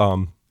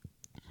to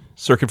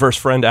Circuitverse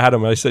friend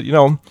Adam, I said,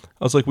 I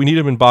was like, we need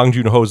him in Bong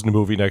Joon-ho's in the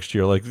movie next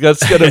year. Like,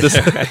 let's get him this.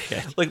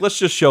 Like, let's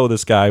just show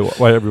this guy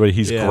why everybody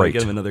he's great.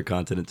 Get him another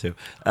continent too.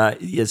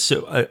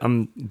 So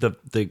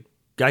the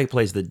guy who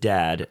plays the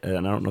dad,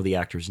 and I don't know the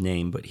actor's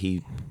name, but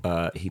he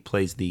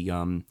plays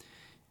the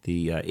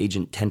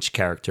Agent Tench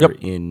character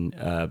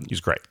in.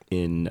 He's great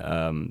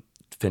in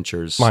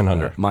Fincher's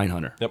Mindhunter.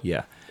 Mindhunter. Yep.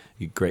 Yeah,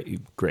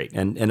 great.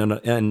 And on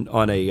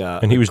a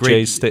and he was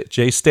Jay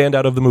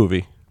standout of the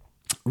movie.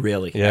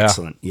 Really Yeah.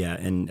 excellent. Yeah,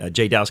 and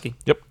Jay Dowski.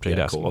 Yep, Jay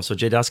Dowski. Cool. Also,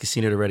 Jay Dowski's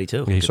seen it already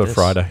too. Yeah, he saw it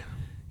Friday.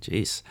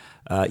 Jeez.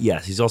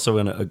 Yes, he's also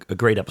in a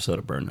great episode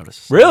of Burn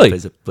Notice. Really?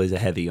 He plays a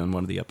heavy on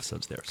one of the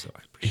episodes there. So I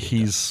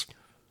appreciate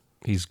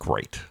He's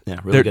great. Yeah,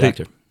 really good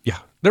actor. Yeah,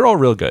 they're all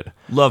real good.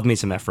 Love me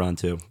some Efron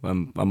too.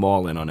 I'm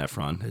all in on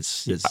Efron.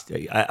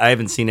 I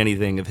haven't seen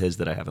anything of his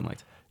that I haven't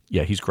liked.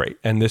 Yeah, he's great.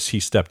 And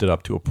he stepped it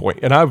up to a point.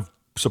 And I'm a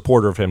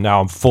supporter of him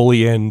now. I'm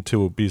fully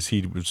into it because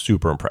he was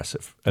super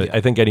impressive. Yeah. I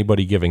think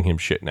anybody giving him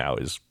shit now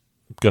is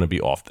going to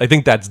be off. I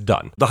think that's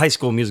done. The High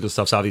School Musical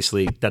stuff's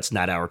obviously that's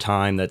not our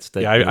time.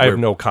 I have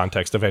no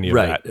context of any of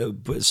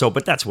that.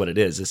 But that's what it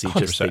is. He 100%.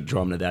 just they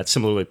draw him to that.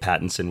 Similar with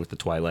Pattinson with the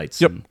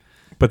Twilights. Yep.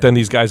 But then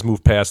these guys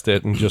move past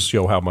it and just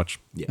show how much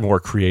more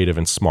creative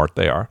and smart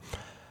they are.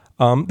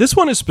 This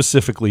one is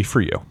specifically for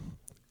you.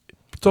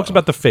 It talks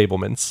about the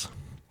Fablemans.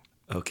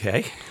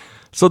 Okay.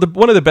 So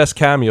one of the best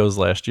cameos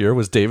last year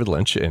was David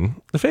Lynch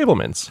in The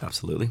Fablemans.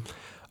 Absolutely.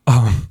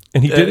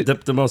 And he did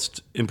the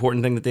most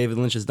important thing that David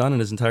Lynch has done in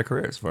his entire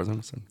career, as far as I'm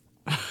concerned.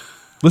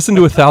 Listen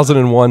to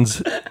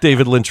 1001's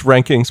David Lynch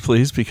rankings,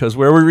 please, because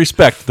where we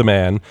respect the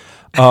man.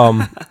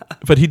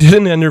 But he did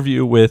an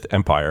interview with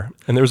Empire,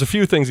 and there was a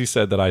few things he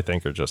said that I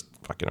think are just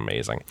fucking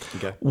amazing.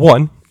 Okay.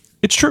 One,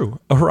 it's true.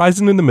 A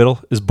Horizon in the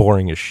Middle is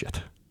boring as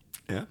shit.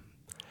 Yeah.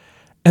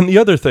 And the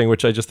other thing,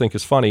 which I just think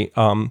is funny,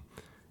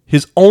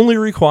 his only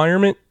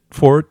requirement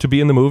to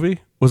be in the movie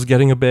was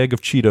getting a bag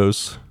of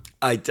Cheetos.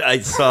 I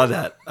saw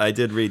that. I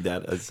did read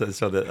that. I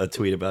saw a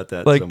tweet about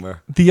that Like,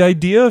 somewhere. the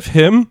idea of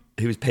him,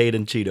 He was paid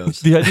in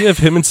Cheetos. the idea of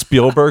him and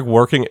Spielberg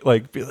working,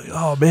 like, be like,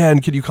 oh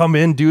man, can you come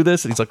in, do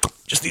this? And he's like,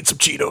 just need some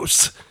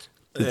Cheetos.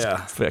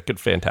 It's fucking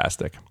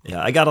fantastic.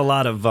 Yeah, I got a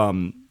lot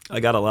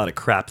of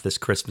crap this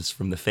Christmas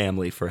from the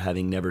family for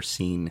having never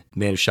seen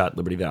Man Who Shot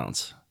Liberty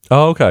Valance.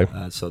 Oh, okay.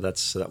 So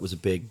that was a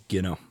big,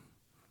 So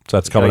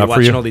that's coming you're up for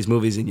watching you? all these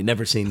movies and you've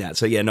never seen that.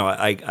 So yeah, no,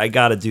 I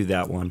got to do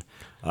that one.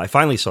 I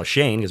finally saw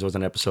Shane because it was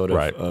an episode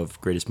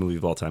of Greatest Movie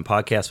of All Time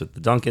podcast with the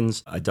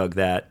Duncans. I dug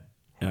that.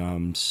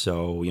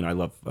 So I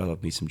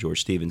love me some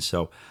George Stevens.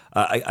 So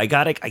I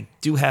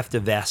do have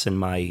to vasen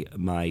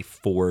my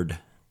Ford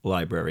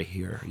library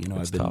here.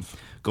 I've been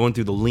going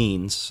through the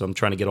Leans, so I'm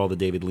trying to get all the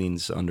David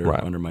Leans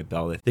under my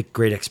belt. I think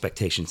Great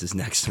Expectations is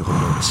next. I'm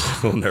a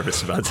little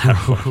nervous about that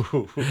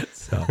one.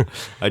 So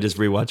I just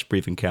rewatched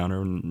Brief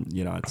Encounter, and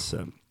it's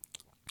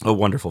a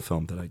wonderful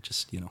film that I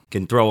just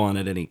can throw on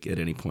at any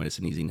point. It's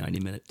an easy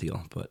 90-minute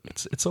deal, but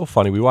It's so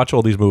funny. We watch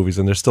all these movies,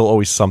 and there's still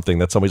always something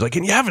that somebody's like,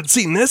 and you haven't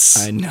seen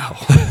this? I know.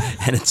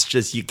 And it's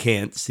just you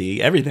can't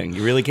see everything.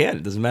 You really can't.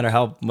 It doesn't matter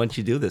how much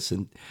you do this,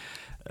 and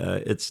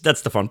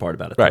that's the fun part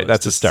about it. Right, though.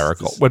 that's It's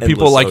hysterical. this When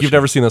people are endless like, you've ocean.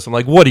 never seen this, I'm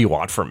like, what do you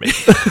want from me?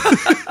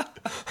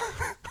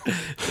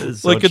 It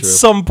is so Like, at true.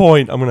 some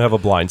point, I'm going to have a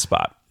blind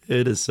spot.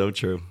 It is so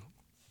true.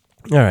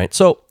 All right,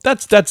 so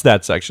that's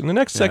that section. The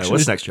next section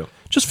what's is next, Joe?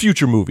 just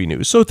future movie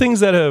news. So things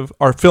that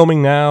are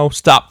filming now,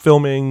 stop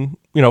filming,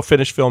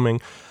 finish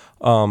filming.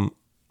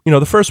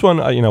 The first one,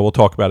 we'll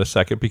talk about in a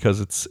second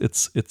because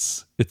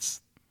it's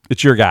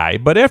your guy.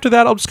 But after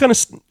that, I'll just kind of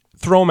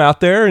throw them out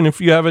there, and if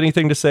you have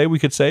anything to say, we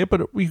could say it,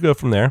 but we can go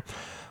from there.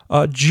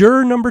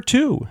 Juror number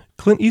 2,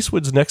 Clint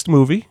Eastwood's next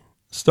movie,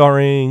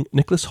 starring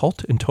Nicholas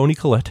Hoult and Toni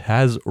Collette,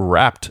 has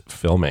wrapped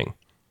filming.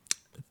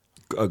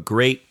 A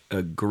great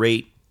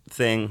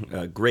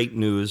thing, great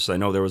news. I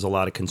know there was a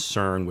lot of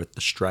concern with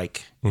the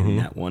strike in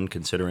that one,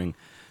 considering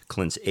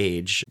Clint's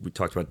age. We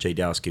talked about Jay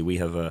Dowski. We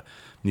have a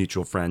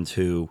mutual friend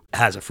who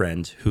has a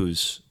friend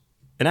who's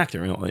an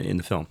actor in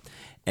the film.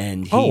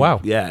 And Oh,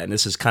 wow. Yeah, and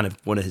this is kind of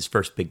one of his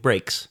first big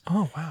breaks.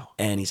 Oh, wow.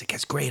 And he's like,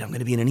 that's great. I'm going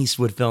to be in an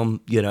Eastwood film,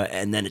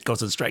 and then it goes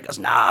to the strike. He goes,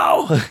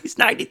 no, he's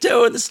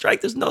 92 in the strike.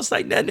 There's no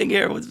sight ending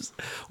here. What's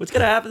going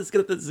to happen? It's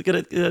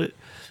going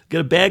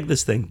to bag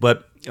this thing.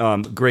 But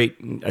great.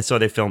 I saw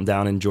they filmed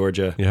down in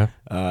Georgia. Yeah.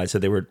 I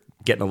said they were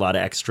getting a lot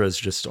of extras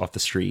just off the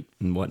street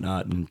and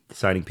whatnot and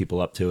signing people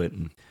up to it.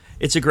 And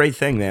it's a great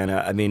thing, man.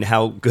 I mean,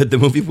 how good the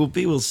movie will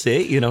be, we'll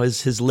see.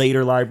 His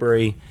later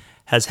library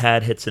has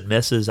had hits and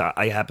misses.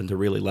 I happen to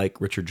really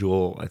like Richard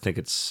Jewell. I think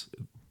it's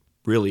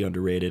really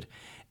underrated.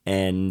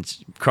 And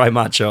Cry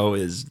Macho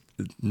is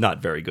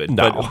not very good.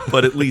 No.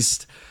 But at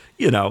least,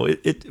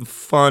 it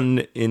fun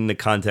in the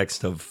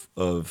context of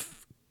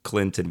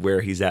Clint and where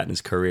he's at in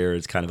his career.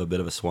 It's kind of a bit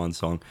of a swan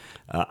song.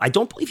 I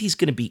don't believe he's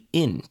going to be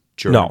in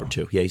Juror number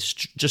 2. Yeah, he's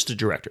just a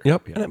director.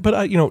 Yep. Yeah.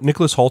 But,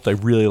 Nicholas Hoult, I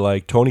really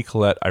like. Toni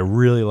Collette, I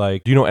really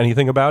like. Do you know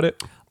anything about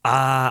it?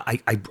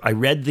 I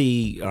read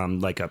the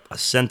like a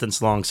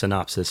sentence long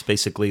synopsis.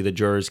 Basically, the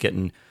jurors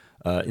getting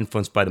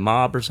influenced by the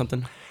mob or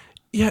something.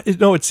 Yeah,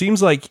 it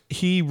seems like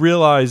he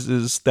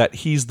realizes that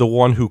he's the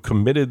one who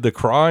committed the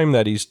crime.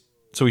 He's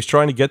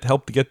trying to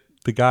help to get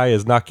the guy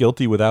as not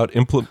guilty without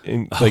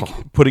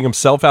putting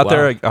himself out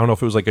there. I don't know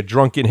if it was like a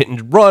drunken hit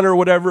and run or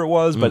whatever it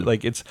was, but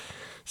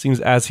seems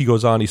as he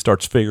goes on, he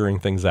starts figuring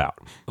things out.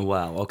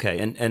 Wow. Okay.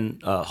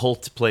 And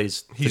Holt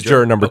plays. He's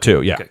juror number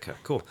 2. Yeah. Okay.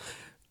 Cool.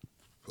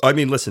 I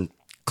mean, listen,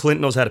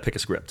 Clint knows how to pick a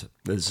script.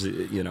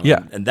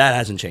 Yeah. and that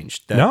hasn't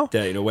changed. No.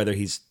 Whether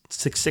he's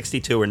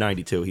 62 or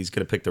 92, he's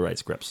going to pick the right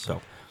scripts. So.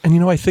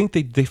 And I think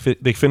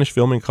they finished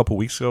filming a couple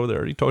weeks ago. They're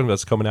already talking about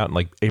it's coming out in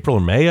like April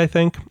or May, I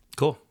think.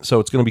 Cool. So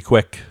it's going to be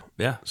quick.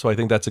 Yeah. So I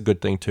think that's a good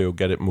thing too.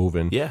 Get it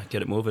moving. Yeah,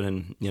 get it moving.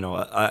 And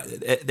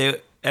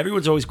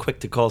everyone's always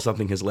quick to call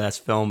something his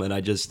last film, and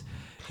I just,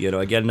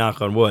 again,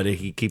 knock on wood,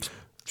 he keeps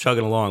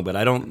chugging along. But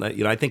I don't,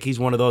 I think he's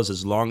one of those.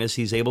 As long as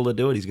he's able to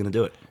do it, he's going to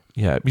do it.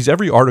 Yeah, because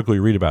every article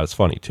you read about is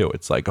funny too.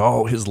 It's like,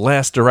 oh, his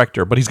last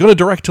director, but he's going to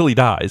direct till he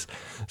dies.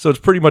 So it's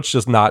pretty much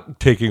just not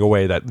taking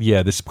away that,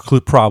 this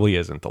probably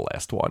isn't the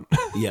last one.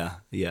 Yeah.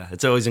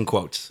 It's always in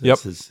quotes. Yep.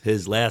 It's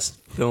his last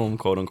film,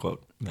 quote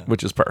unquote. Yeah.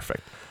 Which is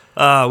perfect.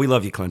 We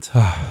love you, Clint.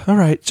 All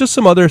right, just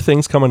some other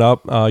things coming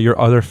up. Your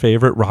other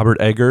favorite,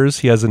 Robert Eggers.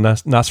 He has a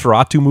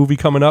Nosferatu movie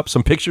coming up.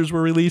 Some pictures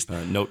were released.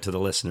 Note to the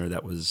listener,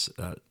 that was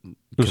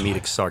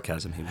comedic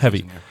sarcasm. He was Heavy.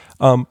 using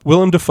there.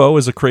 Willem Dafoe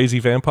is a crazy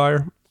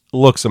vampire.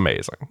 Looks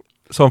amazing.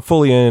 So I'm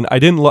fully in.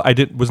 Did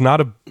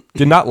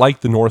not like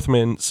The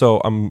Northman.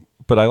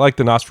 But I like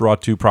the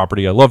Nosferatu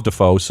property. I love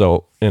Dafoe,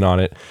 so in on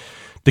it.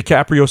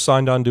 DiCaprio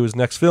signed on to his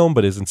next film,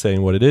 but isn't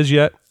saying what it is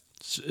yet.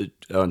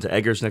 On to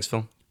Eggers' next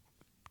film?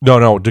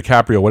 No,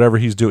 DiCaprio, whatever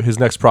he's doing, his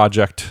next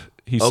project,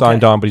 he's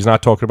signed on, but he's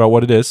not talking about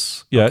what it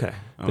is yet. Okay.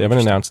 They haven't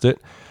announced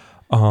it.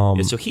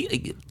 Yeah, so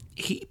he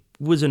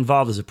was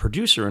involved as a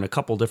producer in a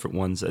couple different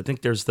ones. I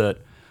think there's that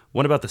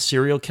one about the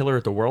serial killer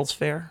at the World's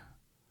Fair.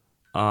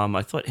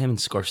 I thought him and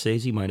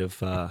Scorsese might have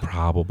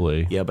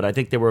Probably. yeah, but I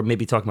think they were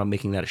maybe talking about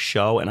making that a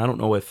show, and I don't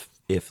know if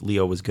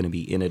Leo was going to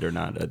be in it or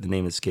not. The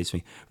name escapes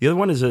me. The other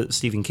one is a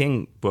Stephen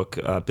King book,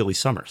 Billy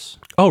Summers.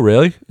 Oh,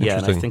 really? Yeah,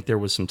 and I think there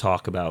was some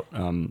talk about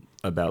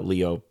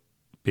Leo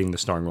being the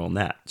starring role in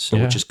that. So,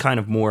 Yeah. which is kind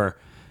of more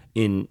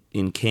in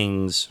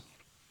King's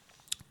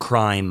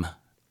crime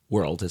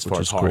world as far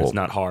as is horror. cool. It's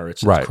not horror;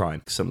 it's Right.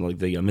 crime. Something like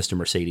the Mr.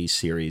 Mercedes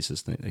series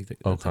is that Okay.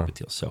 type of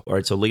deal. So, all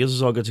right, so Leo's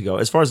is all good to go.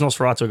 As far as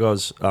Nosferatu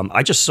goes,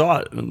 I just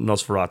saw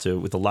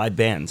Nosferatu with a live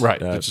band. Right,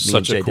 which is me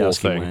and such a Jay cool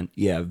Dowski thing. went.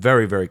 Yeah,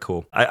 very very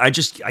cool. I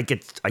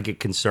get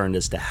concerned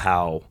as to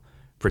how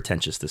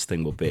pretentious this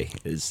thing will be.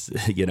 Is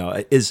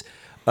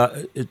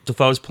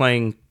Defoe's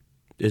playing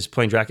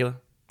Dracula?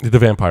 The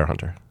Vampire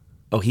Hunter.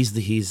 Oh, he's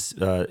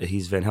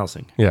Van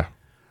Helsing. Yeah.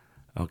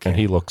 Okay, And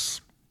he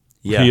looks...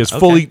 yeah, he is okay.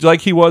 fully...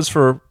 Like he was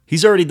for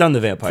He's already done the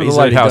vampire. the He's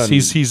already Lighthouse. done-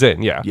 He's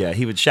in, yeah. Yeah,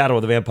 he would Shadow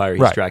of the Vampire.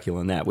 He's Right. Dracula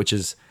in that, which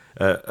is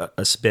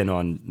a spin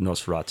on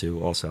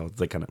Nosferatu. Also, it's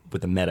like kind of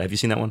with the meta. Have you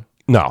seen that one?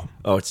 No.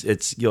 Oh,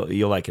 it's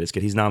you'll like it. It's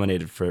good. He's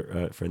nominated for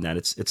that.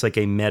 It's like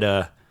a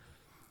meta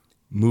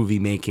movie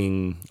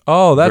making.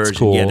 Oh, that's version.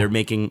 cool. Yeah,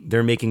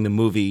 they're making the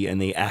movie, and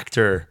the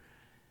actor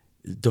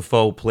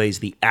Defoe plays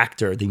the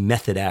actor, the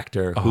method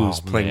actor who's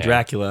playing man.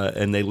 Dracula,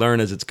 and they learn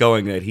as it's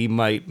going that he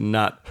might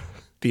not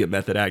be a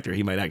method actor.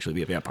 He might actually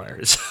be a vampire.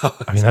 So,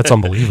 I mean, that's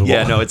unbelievable.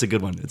 yeah, no, it's a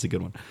good one. It's a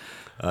good one.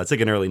 It's like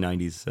an early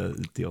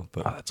 '90s deal.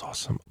 But Oh, that's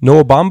awesome.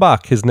 Noah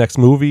Baumbach, his next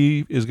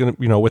movie is going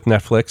to, with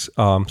Netflix,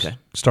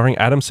 starring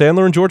Adam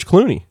Sandler and George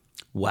Clooney.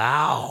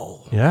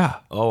 wow. Yeah.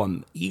 Oh,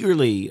 I'm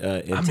eagerly.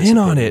 I'm in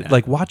on it. that.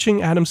 Like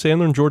watching Adam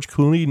Sandler and George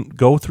Clooney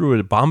go through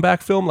a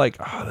Baumbach film, I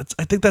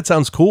think that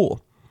sounds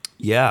cool.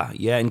 Yeah,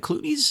 and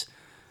Clooney's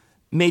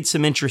made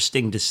some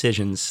interesting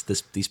decisions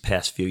these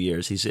past few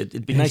years.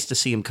 It'd be nice to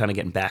see him kind of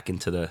getting back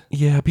into the.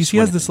 Yeah, because he swing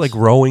has of this things.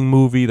 rowing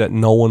movie that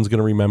no one's going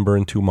to remember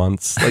in 2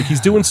 months. Like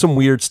he's doing some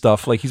weird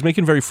stuff. Like he's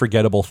making very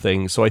forgettable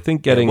things. So I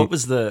think getting What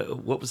was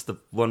the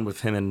one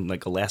with him in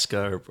like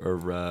Alaska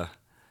or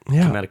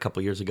Yeah. came out a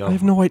couple years ago? I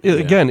have no idea.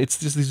 Yeah. Again, it's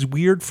just these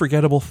weird,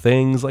 forgettable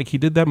things. Like he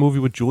did that movie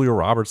with Julia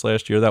Roberts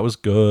last year. That was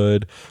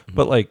good,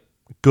 but like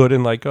good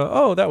and like,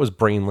 oh, that was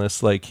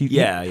brainless. Like he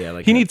like he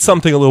that. needs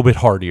something a little bit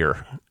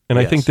heartier. And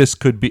I think Yes. this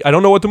could be. I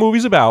don't know what the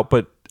movie's about,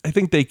 but I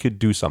think they could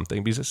do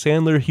something because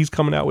Sandler, he's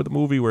coming out with a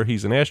movie where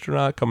he's an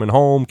astronaut coming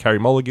home. Carrie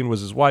Mulligan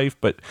was his wife,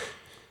 but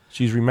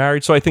she's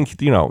remarried. So I think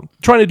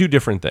trying to do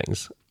different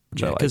things.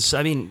 Which I like. Because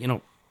I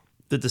mean,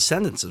 The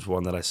Descendants is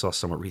one that I saw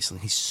somewhat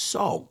recently. He's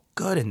so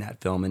good in that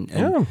film, and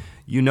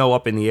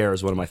Up in the Air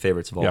is one of my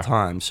favorites of all Yeah.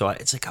 time. So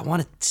it's like I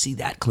want to see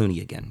that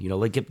Clooney again.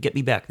 Like get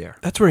me back there.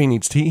 That's where he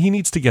needs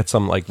to get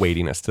some like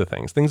weightiness to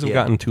things. Things have Yeah.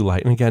 gotten too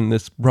light. And again,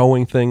 this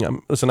rowing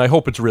thing. Listen, I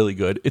hope it's really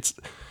good. It's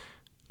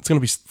going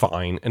to be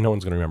fine, and no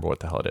one's going to remember what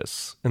the hell it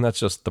is, and that's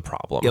just the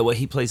problem. Yeah, well,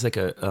 he plays like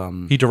a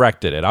He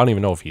directed it. I don't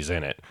even know if he's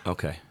in it.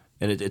 okay,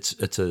 and it's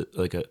a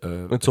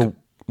It's a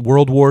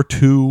World War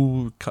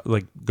II,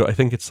 I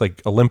think it's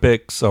like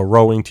Olympics. A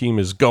rowing team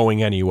is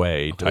going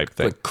anyway type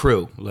thing. like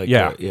crew. Like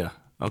Yeah. yeah.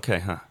 Okay,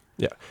 huh?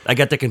 Yeah. I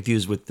got that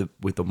confused with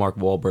the Mark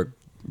Wahlberg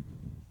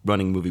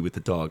running movie with the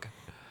dog.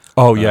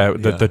 Oh yeah,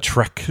 the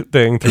Trek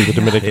thing through the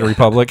Dominican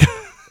Republic.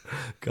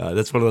 God,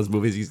 that's one of those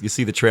movies. You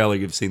see the trailer,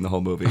 you've seen the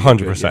whole movie.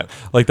 100%.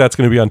 Like that's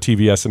going to be on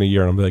TBS in a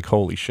year, and I'm like,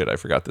 holy shit, I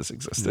forgot this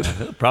existed.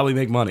 Yeah. It'll probably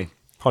make money.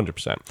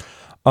 100%.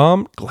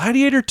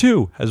 Gladiator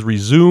 2 has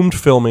resumed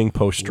filming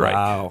post-strike.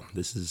 Wow,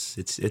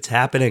 it's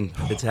happening.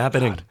 It's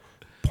happening.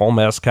 Paul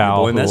Mescal, Your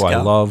boy who I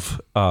Mescal.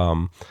 love.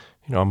 I'm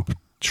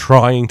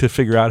trying to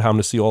figure out how I'm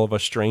going to see All of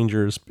Us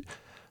Strangers,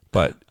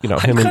 but him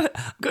I'm and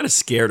kind of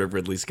scared of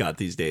Ridley Scott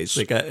these days.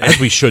 Like, as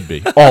we should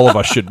be. All of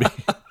us should be.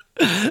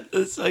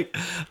 it's like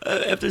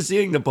after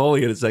seeing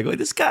Napoleon, it's like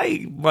this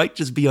guy might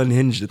just be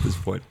unhinged at this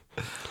point.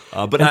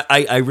 But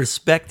I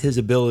respect his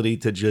ability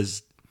to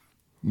just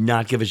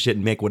not give a shit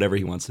and make whatever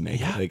he wants to make.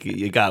 Yeah. Like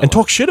you got And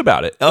talk shit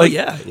about it. Oh, Like-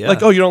 yeah.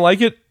 Like, oh, you don't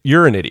like it?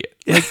 You're an idiot.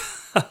 Like,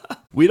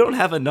 We don't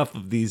have enough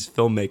of these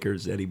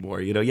filmmakers anymore.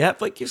 You have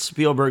like your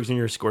Spielbergs and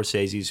your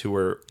Scorseses who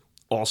are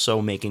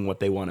also making what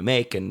they want to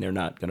make, and they're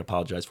not going to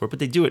apologize for it. But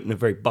they do it in a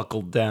very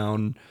buckled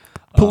down,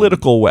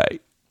 political way.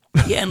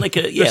 yeah, and like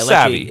a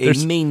savvy. a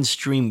They're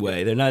mainstream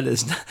way. They're not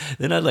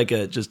like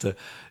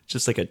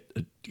just like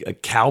a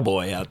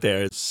cowboy out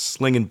there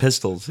slinging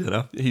pistols.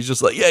 He's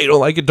just like, yeah, you don't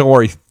like it? Don't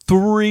worry.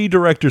 3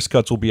 director's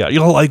cuts will be out. You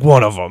don't like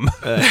one of them.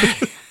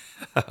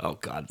 Oh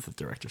God, the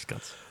director's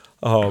cuts.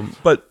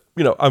 But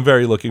I'm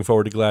very looking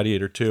forward to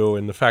Gladiator 2,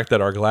 and the fact that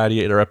our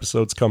Gladiator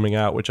episode's coming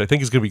out, which I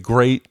think is going to be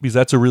great because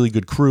that's a really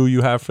good crew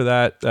you have for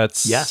that.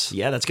 That's Yes,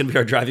 yeah, that's going to be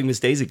our Driving Miss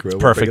Daisy crew.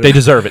 perfect. They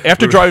deserve it.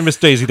 After Driving Miss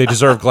Daisy, they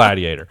deserve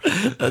Gladiator.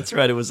 That's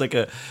right. It was like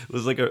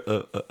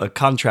a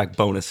contract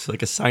bonus,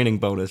 like a signing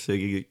bonus.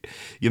 You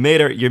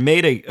made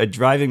a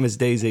Driving Miss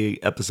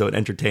Daisy episode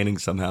entertaining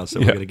somehow, so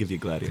we're going to give you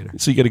Gladiator.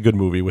 So you get a good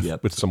movie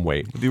with some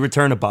weight. The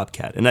Return of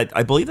Bobcat, and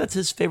I believe that's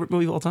his favorite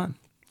movie of all time.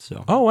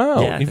 So. Oh,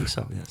 wow. Yeah, I think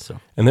so. Yeah, so.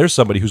 And there's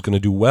somebody who's going to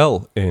do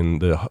well in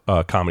the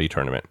comedy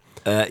tournament.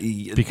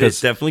 Because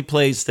it definitely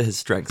plays to his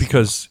strengths.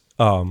 Because,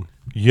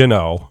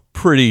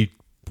 pretty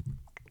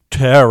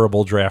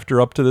terrible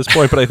drafter up to this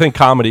point, but I think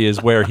comedy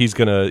is where he's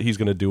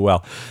gonna do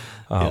well.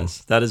 Yes,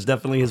 that is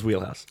definitely his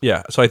wheelhouse.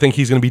 Yeah, so I think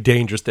he's going to be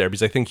dangerous there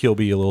because I think he'll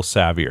be a little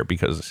savvier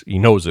because he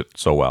knows it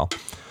so well.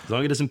 As long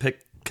as he doesn't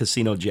pick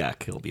Casino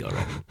Jack, he'll be all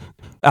right.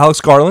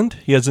 Alex Garland,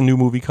 he has a new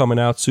movie coming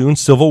out soon,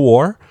 Civil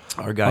War.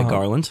 Our guy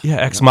Garland. Yeah,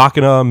 Ex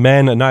Machina,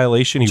 Men,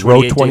 Annihilation. He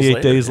wrote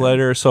 28 Days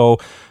Later. So,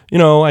 I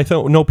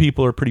know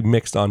people are pretty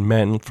mixed on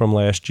Men from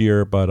last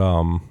year, but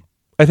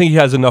I think he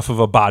has enough of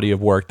a body of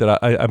work that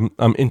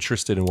I'm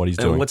interested in what he's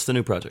doing. What's the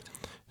new project?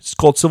 It's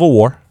called Civil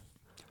War.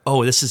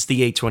 Oh, this is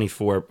the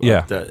A24.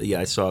 Yeah.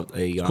 I saw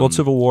a... called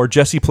Civil War.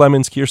 Jesse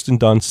Plemons, Kirsten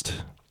Dunst.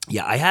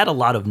 Yeah, I had a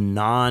lot of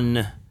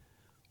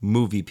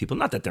non-movie people.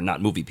 Not that they're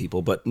not movie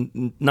people, but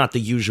not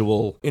the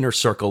usual inner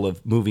circle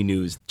of movie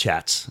news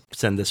chats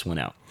send this one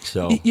out.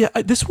 So yeah,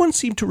 this one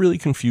seemed to really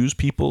confuse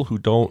people who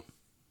don't,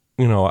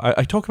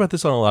 I talk about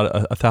this on a lot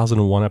of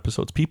 1001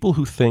 episodes. People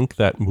who think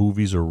that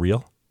movies are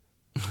real.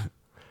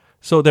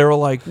 So they were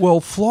like,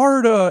 well,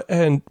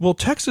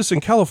 Texas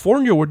and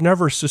California would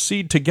never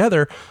secede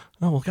together.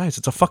 Oh, well, guys,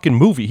 it's a fucking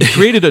movie. He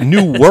created a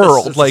new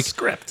world. It's a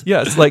script.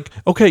 Yeah, it's like,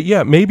 okay,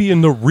 yeah, maybe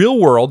in the real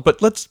world,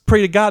 but let's pray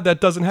to God that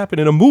doesn't happen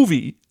in a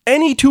movie.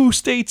 Any two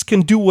states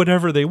can do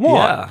whatever they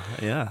want.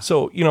 Yeah.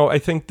 So, I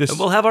think this... And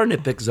we'll have our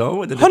nitpick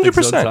zone, the nitpick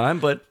 100%. Zone time,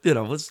 but,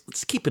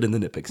 let's keep it in the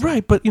nitpick zone.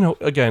 Right, but,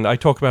 again, I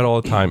talk about it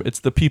all the time. It's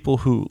the people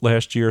who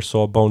last year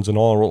saw Bones and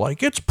All and were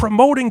like, it's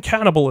promoting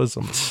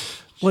cannibalism.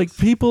 Like,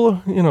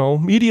 people,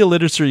 media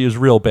literacy is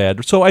real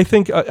bad. So I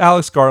think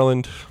Alex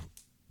Garland...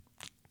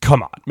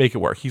 Come on, make it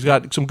work. He's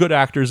got some good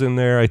actors in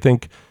there, I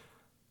think.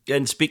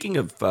 And speaking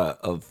of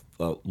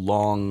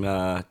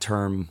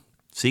long-term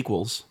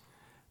sequels,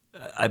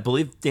 I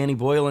believe Danny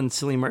Boyle and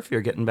Cillian Murphy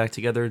are getting back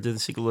together to do the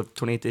sequel of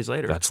 28 Days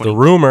Later. That's the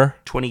rumor.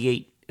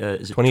 28.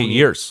 Is it 28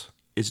 years?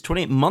 Is it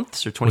 28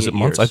 months or 28 was it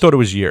months? years? I thought it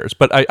was years,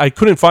 but I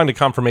couldn't find a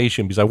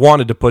confirmation because I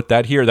wanted to put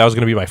that here. That was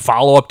going to be my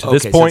follow-up to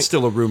this point. So it's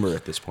still a rumor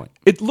at this point.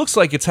 It looks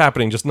like it's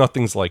happening, just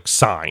nothing's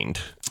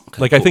signed.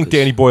 Okay, I think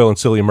Danny Boyle and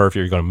Cillian Murphy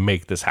are going to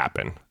make this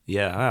happen.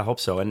 Yeah, I hope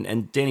so.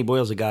 And Danny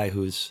Boyle's a guy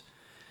who's,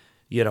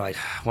 I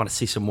want to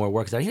see some more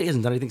work. He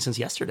hasn't done anything since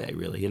yesterday,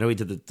 really. He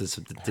did the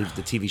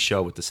TV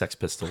show with the Sex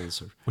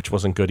Pistols. Which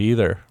wasn't good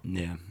either.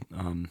 Yeah.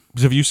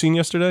 Have you seen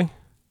Yesterday?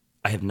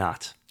 I have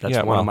not. That's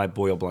one of my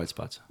Boyle blind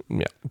spots.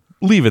 Yeah.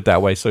 Leave it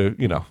that way so,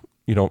 you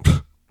don't...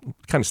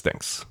 It kind of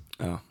stinks.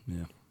 Oh,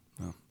 yeah.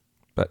 Oh.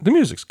 But the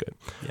music's good.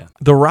 Yeah.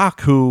 The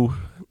Rock, who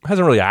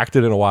hasn't really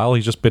acted in a while,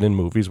 he's just been in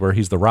movies where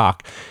he's The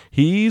Rock.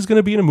 He's going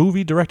to be in a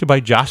movie directed by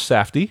Josh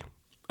Safdie.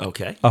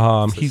 Okay.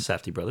 He's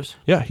Safdie brothers.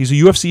 Yeah, he's a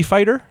UFC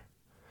fighter.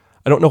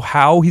 I don't know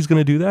how he's going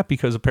to do that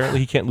because apparently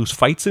he can't lose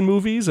fights in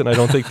movies, and I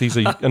don't think he's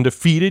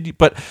undefeated.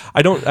 But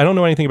I don't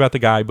know anything about the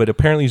guy. But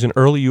apparently he's an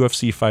early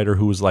UFC fighter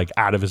who was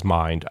out of his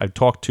mind. I've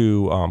talked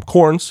to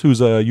Corns,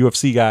 who's a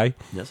UFC guy.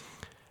 Yes.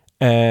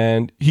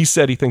 And he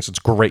said he thinks it's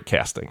great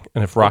casting,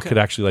 and if Rock could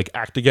actually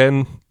act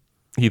again,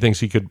 he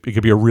thinks it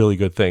could be a really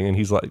good thing. And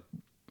he's like,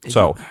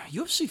 so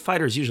UFC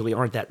fighters usually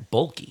aren't that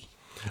bulky.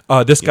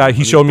 This guy,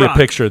 he showed me a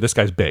picture. This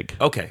guy's big.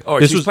 Okay. Oh,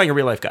 so he's playing a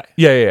real life guy.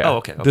 Yeah. Oh,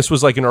 okay. This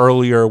was an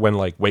earlier when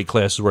weight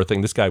classes were a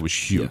thing. This guy was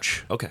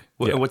huge. Yeah. Okay.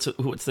 What's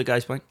the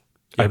guy's playing?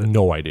 I have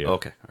no idea.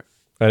 Okay.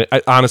 All right.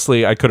 I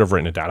honestly, I could have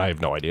written it down. I have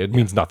no idea. It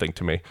means nothing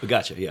to me.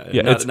 Gotcha.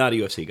 Yeah. Not a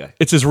UFC guy.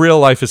 It's as real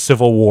life as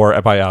Civil War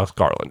by Alex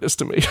Garland is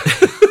to me.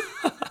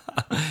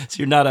 So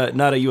you're not a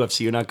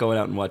UFC. You're not going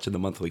out and watching the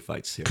monthly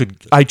fights here.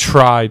 I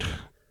tried.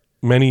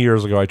 Many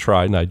years ago, I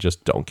tried, and I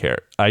just don't care.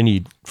 I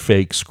need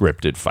fake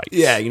scripted fights.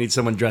 Yeah, you need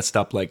someone dressed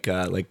up like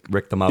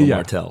Rick the Model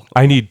Martel.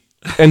 I need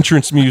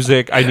entrance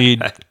music. I need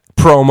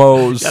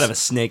promos. You gotta have a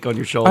snake on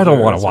your shoulder. I don't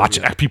want to watch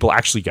people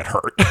actually get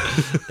hurt.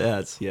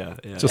 Yeah.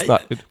 Just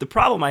not. The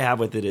problem I have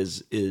with it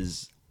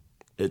is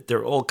that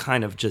they're all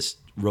kind of just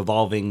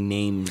revolving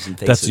names and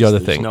faces. That's the other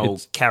thing. No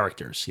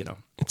characters,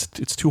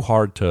 It's too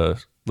hard to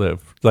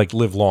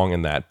live long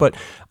in that. But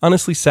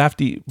honestly,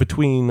 Safdie,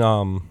 between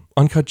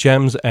Uncut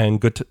Gems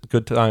and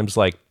Good Times,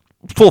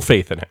 full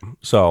faith in him.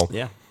 So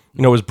yeah,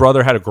 his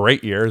brother had a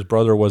great year. His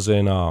brother was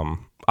in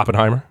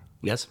Oppenheimer.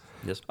 Yes.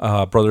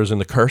 Brother's in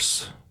The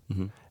Curse.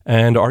 Mm-hmm.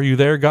 And Are You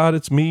There, God?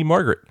 It's Me,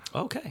 Margaret.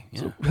 Okay,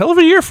 yeah. So, hell of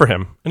a year for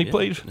him. And he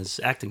played his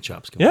acting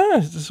chops.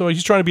 Yeah, so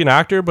he's trying to be an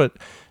actor, but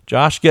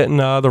Josh getting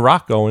The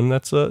Rock going,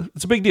 it's a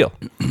big deal.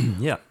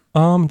 Yeah.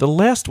 The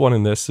last one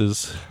in this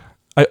is,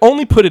 I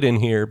only put it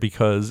in here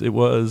because it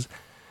was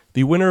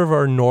the winner of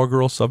our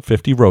inaugural Sub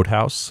 50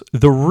 Roadhouse.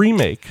 The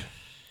remake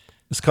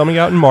is coming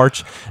out in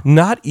March,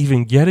 not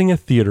even getting a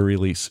theater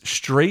release,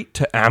 straight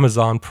to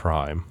Amazon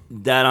Prime.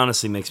 That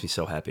honestly makes me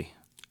so happy.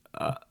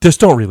 Just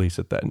don't release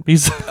it then.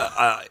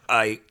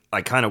 I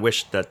kind of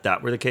wish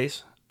that were the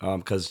case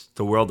because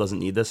the world doesn't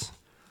need this.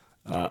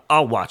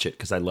 I'll watch it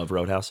because I love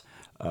Roadhouse.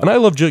 And I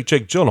love Jake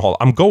Gyllenhaal.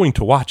 I'm going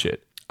to watch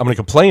it. I'm going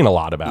to complain a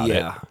lot about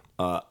it.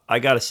 I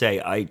got to say,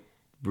 I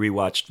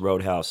rewatched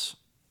Roadhouse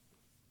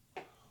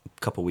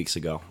couple weeks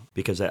ago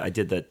because I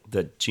did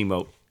the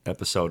Gmote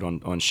episode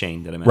on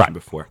Shane that I mentioned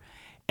before.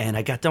 And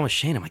I got done with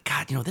Shane. I'm like,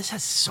 God, this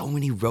has so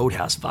many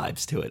Roadhouse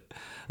vibes to it.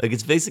 Like,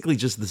 it's basically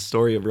just the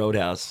story of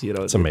Roadhouse,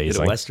 It's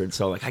amazing. In a Western.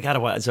 So, like, I got to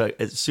watch. So,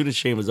 as soon as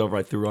Shane was over,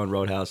 I threw on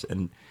Roadhouse.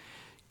 And,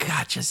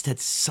 God, just had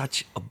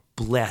such a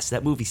blast.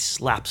 That movie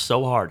slaps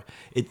so hard.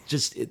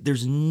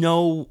 There's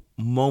no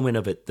moment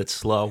of it that's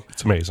slow.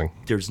 It's amazing.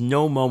 There's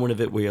no moment of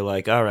it where you're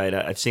like, all right,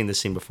 I've seen this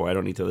scene before. I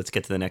don't need to. Let's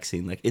get to the next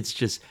scene. Like, it's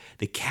just,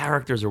 the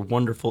characters are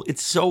wonderful.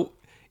 It's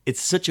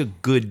such a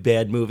good,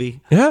 bad movie.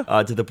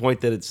 Yeah. To the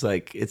point that it's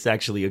like, it's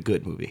actually a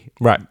good movie.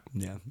 Right.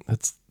 Yeah.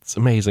 It's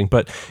amazing.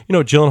 But,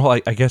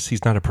 Gyllenhaal, I guess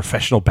he's not a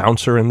professional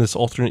bouncer in this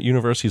alternate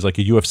universe. He's like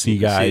a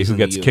UFC guy who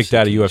gets kicked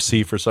out of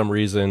UFC for some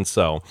reason.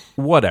 So,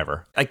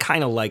 whatever. I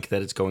kind of like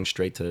that it's going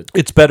straight to...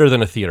 It's better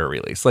than a theater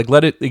release. Like,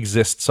 let it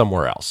exist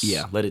somewhere else.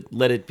 Yeah,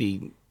 let it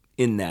be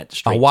in that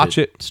straight I'll watch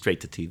it.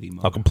 Straight to TV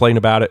mode. I'll complain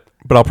about it,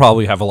 but I'll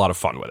probably have a lot of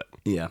fun with it.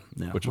 Yeah.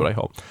 Which is what I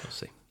hope. We'll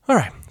see. All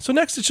right. So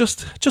next is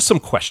just some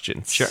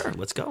questions. Sure.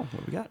 Let's go. What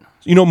do we got?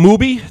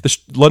 Mubi,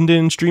 the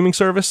London streaming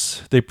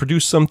service, they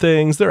produce some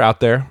things. They're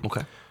out there.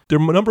 Okay. Their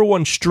number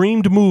one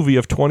streamed movie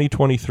of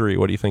 2023.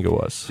 What do you think it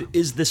was?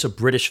 Is this a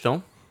British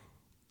film?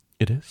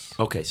 It is.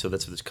 Okay, so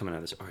that's what's coming out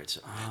of this. All right.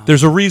 So,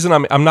 there's a reason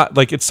I'm not,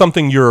 like, it's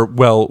something you're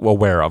well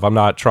aware of. I'm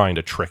not trying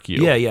to trick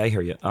you. Yeah, I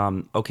hear you.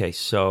 Okay,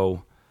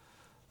 so,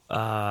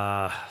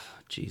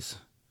 geez.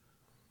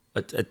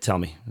 Tell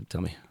me.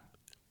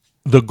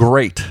 The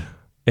Great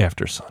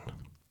After Sun.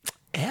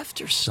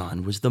 After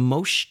Sun was the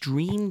most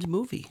streamed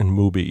movie. And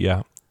Mubi,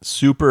 yeah.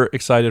 Super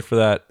excited for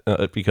that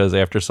because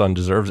After Sun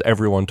deserves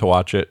everyone to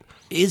watch it.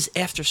 Is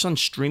After Sun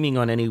streaming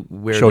on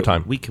anywhere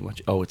Showtime? We can watch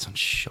it? Oh, it's on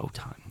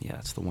Showtime. Yeah,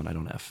 it's the one I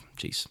don't have.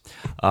 Jeez.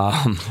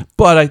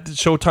 But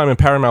Showtime and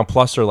Paramount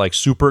Plus are like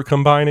super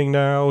combining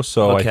now,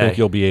 so Okay. I think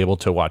you'll be able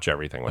to watch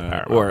everything with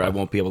Paramount. Or I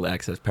won't be able to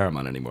access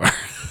Paramount anymore.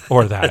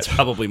 Or that. That's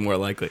probably more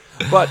likely.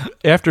 But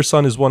After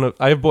Sun is one of...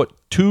 I have bought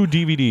 2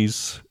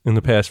 DVDs in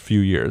the past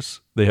few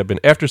years. They have been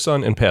After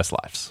Sun and Past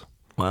Lives.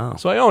 Wow.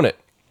 So I own it.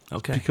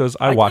 Okay. Because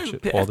I watch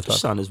it all the After time.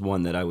 Sun is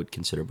one that I would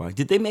consider buying.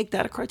 Did they make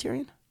that a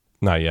Criterion?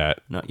 Not yet.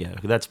 Not yet.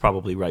 That's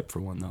probably ripe for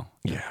one, though.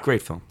 Yeah.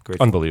 Great film. Great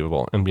film.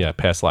 Unbelievable. And yeah,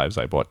 Past Lives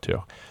I bought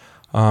too.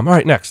 All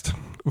right, next.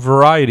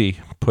 Variety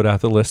put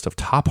out the list of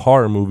top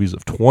horror movies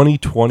of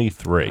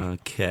 2023.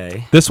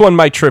 Okay. This one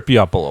might trip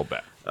you up a little bit.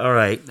 All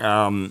right.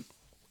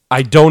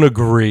 I don't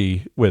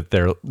agree with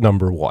their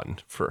number one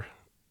for...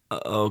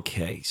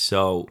 Okay.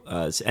 So,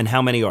 and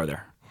how many are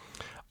there?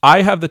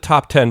 I have the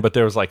top 10, but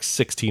there was like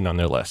 16 on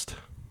their list.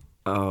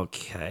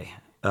 Okay.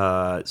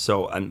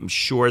 So I'm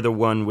sure the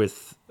one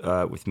with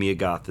Mia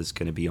Goth is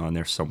going to be on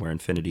there somewhere.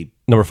 Infinity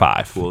Number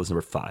 5. Pool is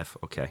number 5.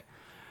 Okay.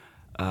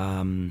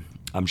 I'm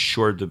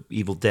sure the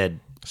Evil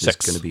Dead is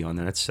 6. going to be on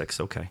there. That's 6.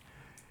 Okay.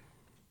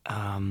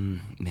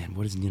 Man,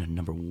 what is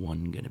number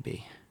 1 going to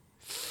be?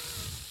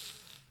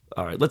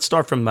 All right, let's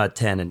start from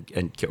 10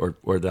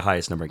 or the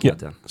highest number and count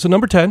down. So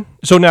number 10.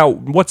 So now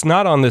what's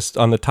not on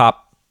the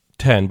top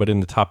 10, but in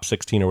the top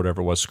 16 or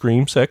whatever was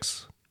Scream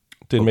 6.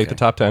 Didn't make the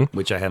top 10.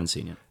 Which I haven't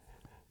seen yet.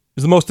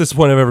 It's the most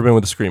disappointed I've ever been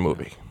with a Scream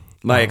movie.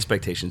 My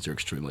expectations are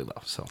extremely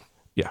low. So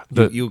Yeah.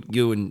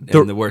 you and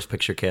the worst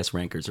picture cast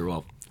rankers are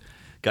all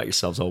got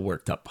yourselves all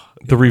worked up.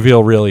 The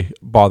reveal really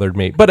bothered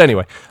me. But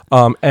anyway,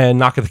 and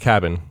Knock at the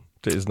Cabin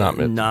is not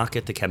Knock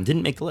at the Cabin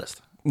didn't make the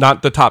list.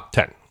 not the top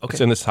 10. Okay.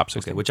 It's in this top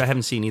 16. Okay, which I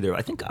haven't seen either.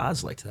 I think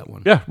Oz liked that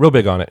one. Yeah, real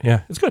big on it.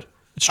 Yeah, it's good.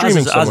 It's streaming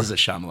Oz somewhere. is a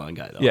Shyamalan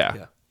guy, though.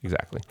 Yeah,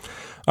 exactly.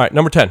 All right,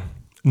 number 10.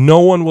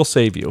 No One Will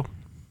Save You.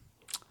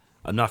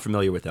 I'm not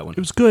familiar with that one. It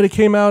was good. It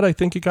came out, I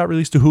think it got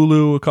released to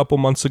Hulu a couple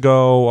months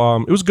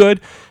ago. It was good.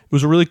 It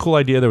was a really cool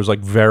idea. There was like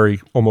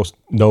almost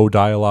no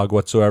dialogue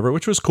whatsoever,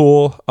 which was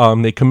cool.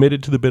 They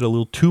committed to the bit a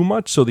little too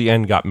much, so the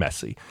end got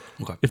messy.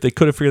 Okay. If they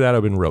could have figured that out,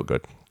 it would have been real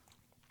good.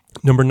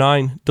 Number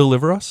 9,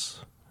 Deliver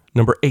Us.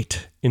 Number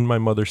 8, In My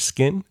Mother's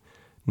Skin.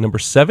 Number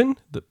 7,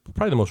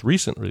 probably the most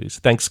recent release,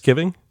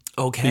 Thanksgiving.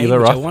 Okay,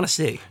 which I want to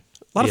see.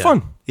 A lot of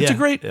fun. It's a Yeah,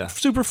 great, yeah.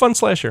 super fun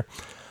slasher.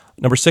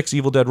 Number 6,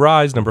 Evil Dead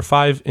Rise. Number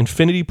 5,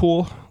 Infinity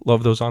Pool.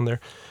 Love those on there.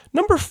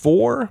 Number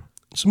 4,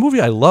 it's a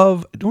movie I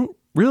love. I don't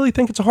really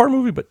think it's a horror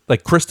movie, but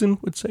like Kristen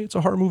would say it's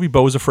a horror movie.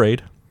 Beau is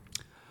Afraid.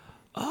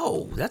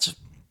 Oh,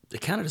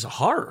 it counted as a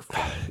horror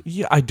film.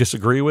 Yeah, I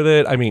disagree with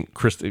it. I mean,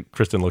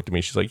 Kristen looked at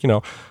me. She's like,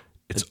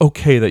 it's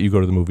okay that you go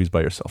to the movies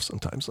by yourself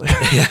sometimes.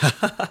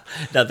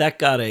 Now that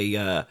got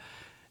a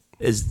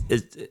is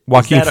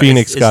Joaquin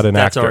Phoenix got an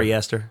that's actor. Ari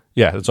Aster.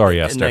 Yeah, that's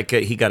Ari Aster. And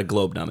he got a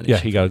Globe nomination. Yeah,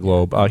 he got a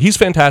Globe. He's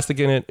fantastic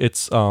in it.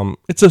 It's a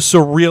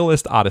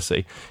surrealist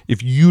odyssey.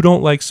 If you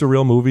don't like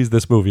surreal movies,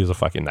 this movie is a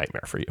fucking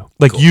nightmare for you.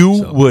 Like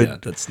Yeah,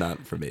 that's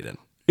not for me then.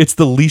 It's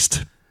the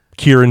least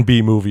Kieran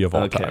B movie of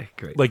all Okay, time.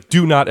 great. Like,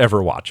 do not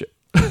ever watch it.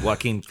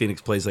 Joaquin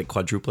Phoenix plays like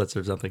quadruplets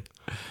or something.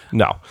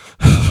 No,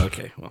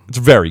 Okay, well, it's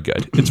very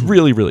good. It's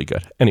really, really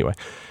good. Anyway,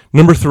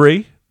 number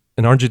 3,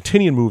 an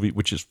Argentinian movie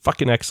which is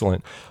fucking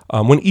excellent.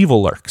 When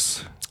Evil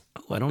Lurks.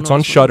 I don't know. It's on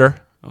this one.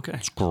 Shudder. Okay.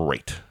 It's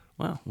great.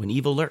 Wow. When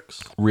Evil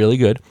Lurks. Really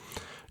good.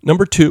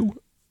 Number 2,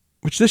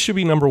 which this should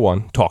be number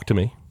 1, Talk to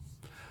Me.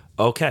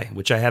 Okay,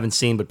 which I haven't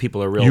seen, but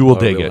people are real. You will are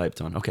dig real it.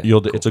 Hyped on. Okay,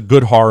 It's a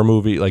good horror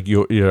movie. Like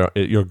you're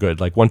good.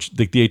 Like once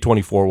the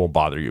A24 won't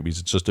bother you because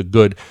it's just a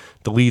good.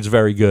 The lead's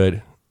very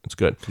good. It's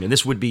good. And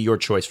this would be your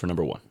choice for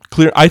number 1.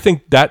 Clear. I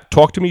think that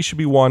Talk to Me should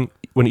be 1.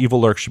 When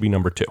Evil Lurks should be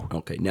number 2.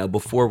 Okay, now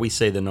before we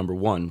say the number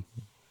 1,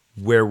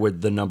 where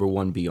would the number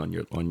 1 be on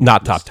your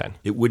Not list? top 10.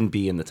 It wouldn't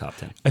be in the top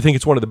 10. I think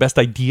it's one of the best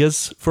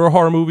ideas for a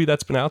horror movie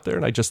that's been out there,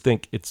 and I just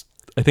think it's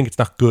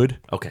not good.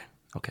 Okay.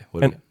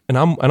 What do you And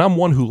I'm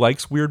one who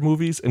likes weird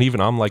movies, and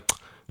even I'm like,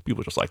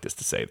 people just like this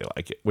to say they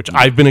like it, which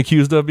I've been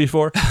accused of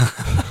before.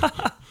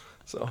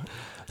 So,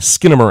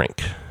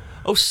 Skinamarink.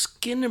 Oh,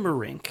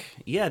 Skinamarink.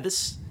 Yeah,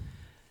 this.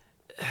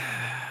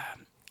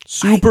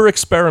 Super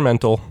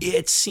experimental.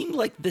 It seemed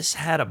like this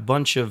had a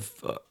bunch of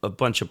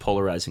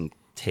polarizing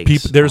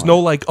takes. There's on no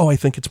it. like, oh, I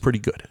think it's pretty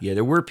good. Yeah,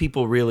 there were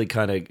people really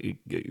kind of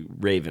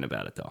raving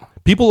about it though.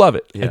 People love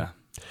it. Yeah.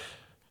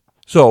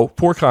 So,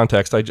 for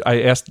context,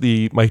 I asked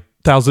my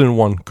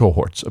 1001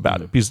 cohorts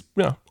about it because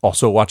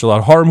also watch a lot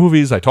of horror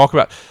movies. I talk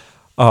about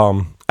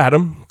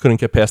Adam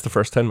couldn't get past the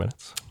first 10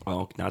 minutes.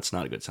 Oh, that's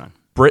not a good sign.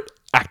 Britt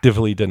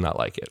actively did not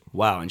like it.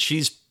 Wow, and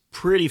she's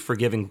pretty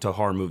forgiving to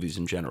horror movies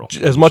in general.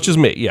 As much as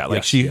me, yeah.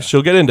 Like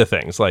she'll get into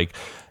things like,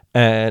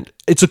 and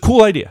it's a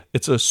cool idea.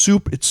 It's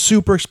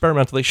super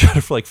experimental. They shot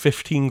it for like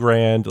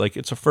 $15,000. Like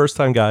it's a first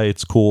time guy.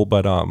 It's cool,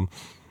 but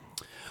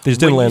they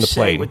just didn't land the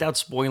plane. Without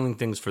spoiling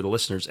things for the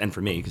listeners and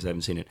for me because I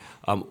haven't seen it.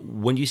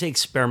 When you say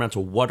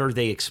experimental, what are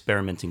they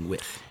experimenting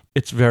with?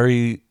 It's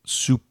very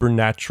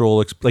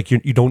supernatural. Like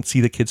you don't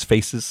see the kids'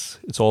 faces.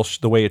 It's all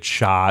the way it's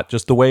shot,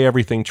 just the way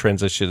everything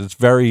transitions.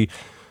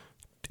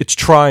 It's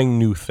trying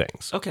new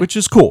things, which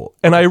is cool,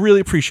 and I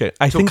really appreciate it.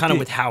 I think kind of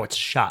with how it's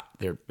shot,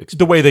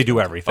 the way they do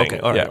everything. Okay,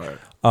 all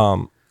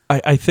right.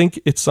 I think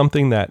it's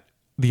something that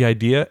the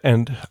idea,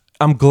 and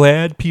I'm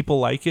glad people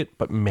like it,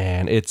 but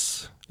man,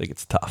 it's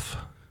tough.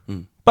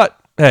 But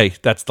hey,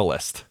 that's the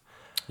list.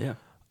 Yeah.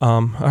 All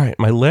right,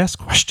 my last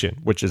question,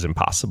 which is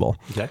impossible.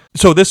 Okay.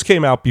 So this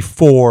came out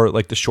before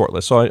like the short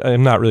list, so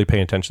I'm not really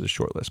paying attention to the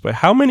short list. But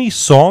how many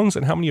songs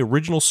and how many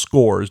original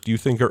scores do you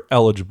think are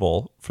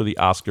eligible for the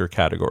Oscar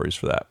categories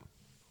for that?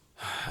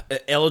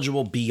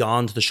 Eligible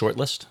beyond the short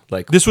list?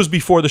 Like This was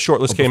before the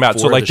short list came out,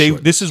 so like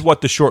this is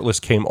what the short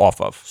list came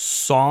off of.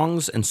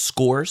 songs and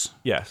scores?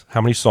 Yes. How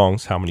many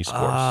songs? How many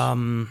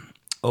scores?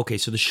 Okay,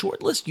 so the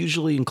short list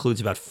usually includes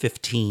about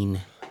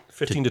 15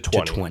 15 to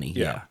 20. 20,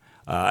 yeah.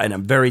 And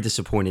I'm very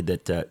disappointed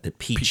that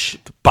Peach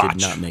Botch.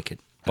 did not make it.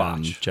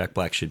 Botch. Jack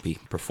Black should be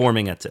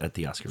performing at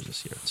the Oscars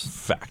this year. It's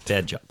Fact.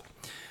 bad job.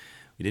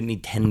 We didn't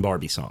need 10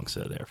 Barbie songs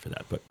there for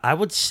that. But I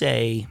would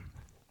say,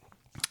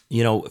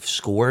 if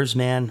scores,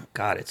 man,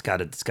 God, it's got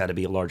to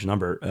be a large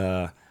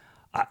number.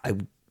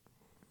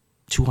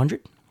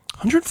 200?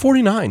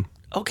 149.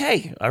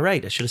 Okay, all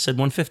right. I should have said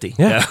 150.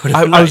 Yeah.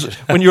 I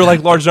When you were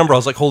like large number, I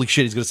was like, holy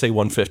shit, he's going to say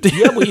 150.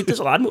 Yeah, well, there's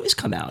a lot of movies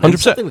come out. 100%.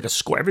 Something like a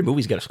score. Every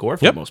movie's got a score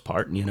for the most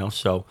part,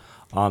 So,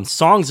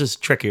 songs is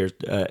trickier.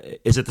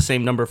 Is it the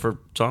same number for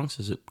songs?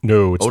 Is it?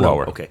 No, it's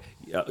lower. No. Okay,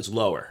 yeah, it's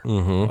lower.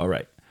 Mm-hmm. All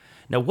right.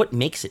 Now, what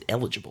makes it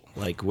eligible?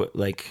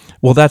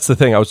 Well, that's the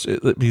thing.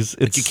 Because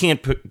it's you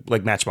can't put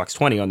like Matchbox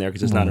 20 on there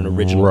because it's not an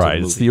original. right.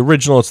 To the It's movie. the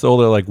original. It's the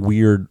other like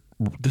weird.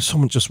 There's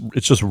someone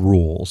it's just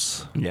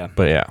rules. Yeah.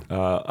 But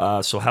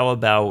yeah. So how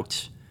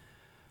about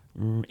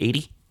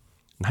 80?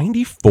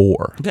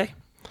 94. Okay.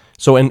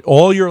 So and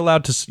all you're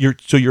allowed to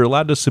you're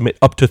allowed to submit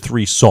up to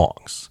 3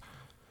 songs.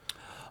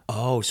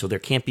 Oh, so there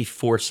can't be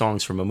 4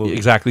 songs from a movie.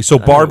 Exactly. So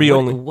Barbie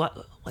only.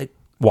 What?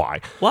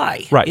 Why?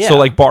 Why? Right. Yeah. So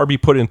like Barbie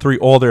put in 3.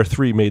 All their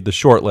 3 made the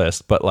short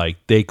list, but like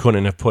they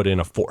couldn't have put in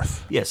a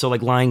 4th. Yeah. So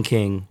like Lion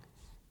King.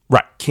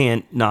 Right.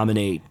 Can't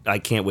nominate I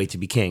Can't Wait to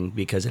Be King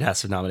because it has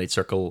to nominate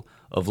Circle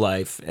of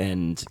Life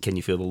and Can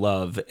You Feel the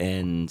Love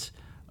and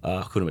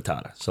Hakuna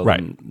Matata. So right.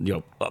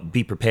 Then,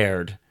 be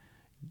prepared.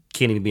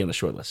 Can't even be on the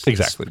short list.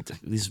 Exactly.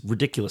 These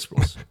ridiculous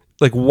rules.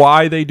 Like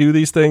why they do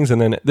these things, and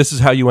then this is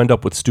how you end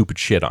up with stupid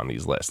shit on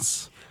these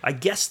lists. I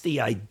guess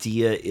the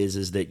idea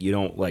is that you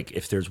don't like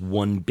if there's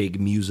one big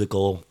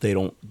musical,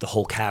 the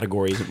whole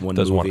category isn't one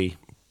movie.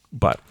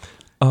 But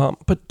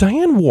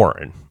Diane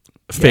Warren,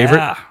 favorite.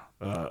 Yeah.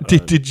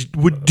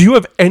 Do you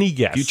have any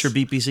guess? Future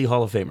BPC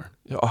Hall of Famer.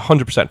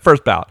 100%.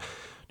 First ballot.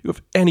 Do you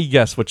have any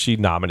guess what she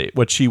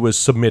was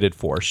submitted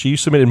for? She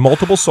submitted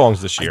multiple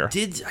songs this year.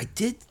 I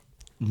did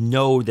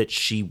know that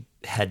she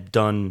had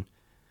done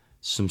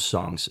some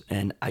songs,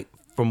 and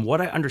from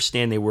what I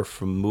understand, they were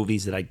from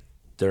movies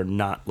they're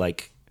not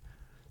like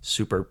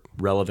super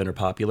relevant or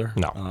popular.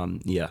 No.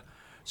 Yeah.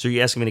 So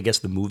you're asking me to guess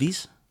the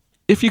movies?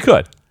 If you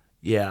could.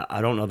 Yeah,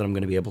 I don't know that I'm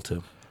going to be able to.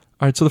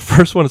 All right, so the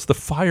first one is The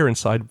Fire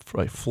Inside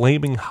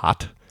Flaming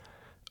Hot,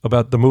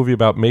 about the movie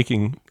about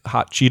making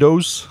hot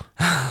Cheetos.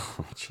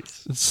 Oh, jeez.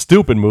 It's a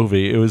stupid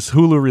movie. It was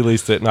Hulu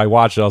released it, and I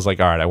watched it. I was like,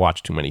 all right, I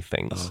watched too many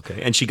things.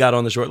 Okay, and she got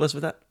on the short list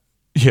with that?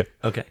 Yeah.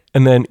 Okay.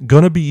 And then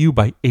Gonna Be You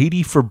by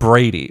 80 for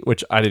Brady,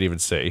 which I didn't even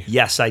see.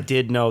 Yes, I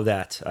did know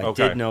that. I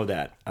Okay. did know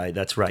that.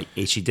 That's right.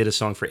 She did a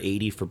song for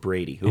 80 for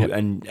Brady, who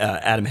and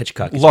Adam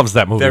Hitchcock is Loves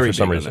that movie very for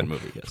some big on reason. That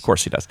movie, yes. Of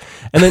course he does.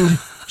 And then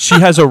she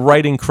has a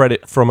writing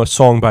credit from a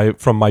song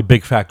from My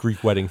Big Fat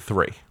Greek Wedding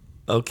 3.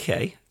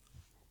 Okay.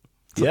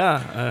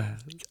 Yeah.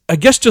 I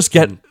guess just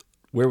get...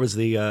 Where was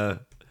the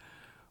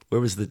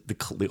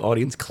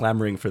audience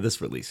clamoring for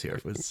this release here?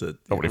 It was,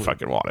 Nobody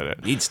fucking wanted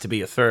it. needs to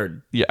be a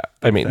third. Yeah.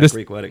 I mean, Fat this...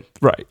 Greek Wedding.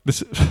 Right.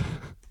 This...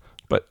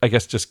 But I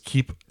guess just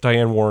keep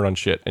Diane Warren on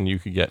shit and you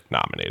could get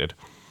nominated.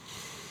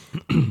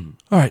 All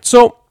right.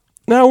 So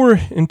now we're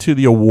into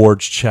the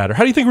awards chatter.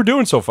 How do you think we're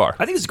doing so far?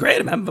 I think it's great.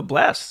 I'm having a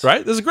blast.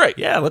 Right? This is great.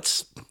 Yeah.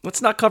 Let's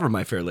not cover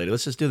My Fair Lady.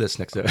 Let's just do this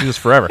next time. Do this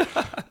forever.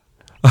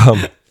 All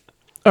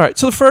right.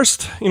 So the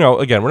first,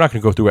 again, we're not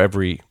going to go through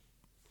every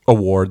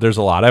award. There's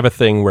a lot. I have a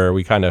thing where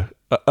we kind of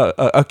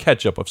a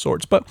catch up of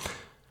sorts, but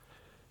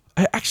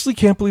I actually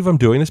can't believe I'm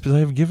doing this because I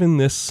have given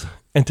this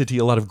entity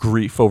a lot of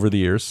grief over the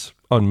years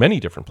on many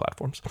different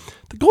platforms.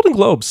 The Golden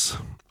Globes.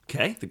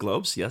 Okay, the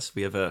Globes. Yes,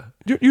 we have a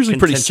Usually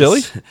pretty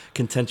silly.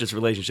 contentious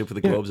relationship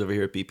with the Globes over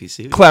here at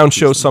BPC. Clown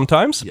shows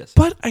sometimes. Yes.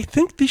 But I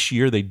think this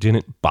year they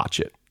didn't botch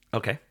it.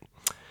 Okay.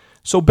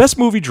 So best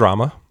movie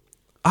drama,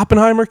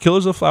 Oppenheimer,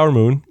 Killers of the Flower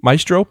Moon,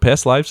 Maestro,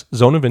 Past Lives,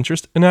 Zone of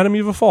Interest, Anatomy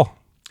of a Fall.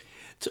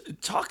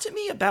 Talk to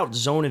me about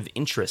Zone of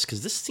Interest,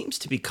 because this seems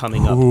to be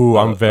coming up. Ooh,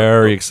 I'm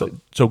very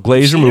excited. So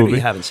Glazer seen it or movie.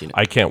 you haven't seen it?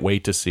 I can't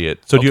wait to see it.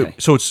 So Okay.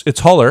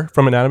 it's Huller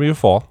from Anatomy of a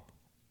Fall.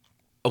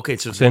 Okay,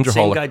 so Sandra the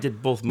same Huller. guy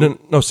did both movies.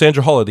 No,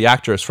 Sandra Huller, the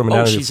actress from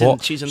Anatomy of a Fall.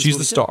 she's in this the movie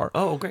too? star.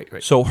 Oh,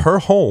 great. So her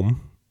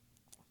home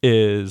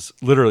is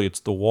literally, it's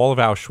the wall of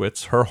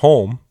Auschwitz, her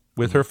home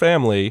with her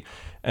family,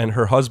 and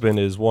her husband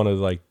is one of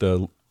like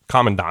the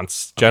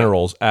commandants,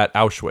 generals at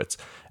Auschwitz.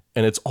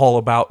 And it's all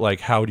about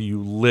like, how do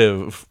you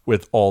live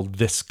with all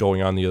this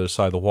going on the other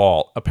side of the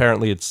wall?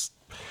 Apparently it's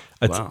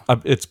Wow.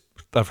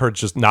 I've heard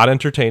just not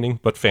entertaining,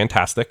 but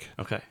fantastic.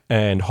 Okay.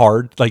 And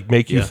hard, like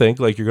make you Yeah. think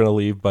like you're going to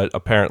leave, but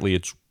apparently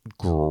it's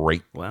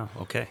great. Wow.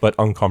 Okay. But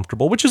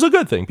uncomfortable, which is a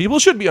good thing. People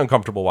should be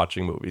uncomfortable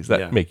watching movies that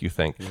Yeah. make you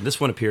think.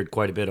 This one appeared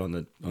quite a bit on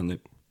the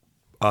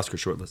Oscar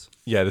shortlist.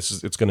 Yeah,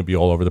 it's going to be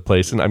all over the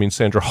place. And I mean,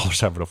 Sandra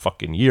Huller's having a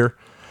fucking year.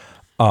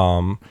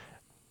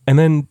 And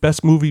then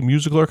best movie,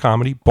 musical or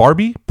comedy: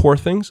 Barbie, Poor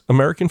Things,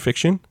 American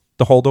Fiction,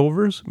 The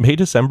Holdovers, May,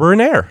 December,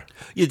 and Air.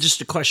 Yeah,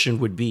 just a question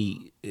would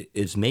be: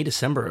 is May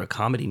December a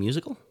comedy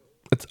musical?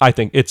 I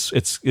think it's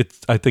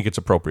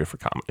appropriate for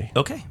comedy.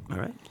 Okay. All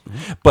right.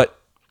 But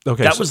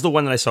okay, That was the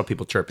one that I saw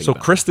people chirping so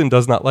about. Kristen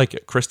does not like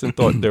it. Kristen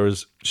thought there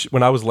was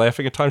when I was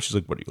laughing at times. She's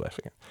like, "What are you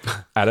laughing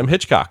at?" Adam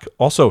Hitchcock,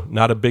 also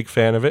not a big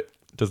fan of it.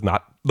 Does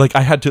not like.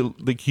 I had to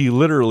like. He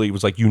literally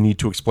was like, "You need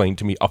to explain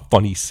to me a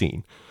funny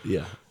scene."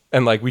 Yeah.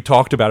 And like we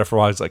talked about it for a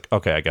while. I was like,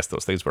 okay, I guess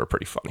those things were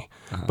pretty funny.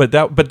 But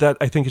that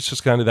I think it's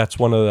just kind of that's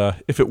one of the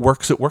if it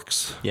works, it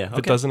works. Yeah, If it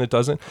okay. doesn't, it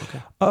doesn't.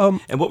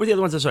 And what were the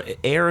other ones? Sorry,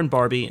 Air and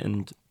Barbie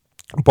and.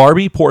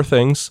 Barbie, Poor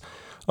Things,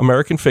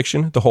 American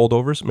Fiction, The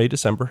Holdovers, May,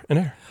 December, and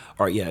Air.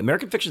 All right, yeah,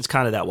 American Fiction's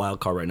kind of that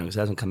wild card right now because it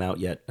hasn't come out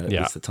yet at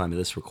Yeah. least the time of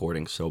this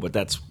recording. So, but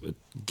that's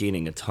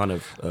gaining a ton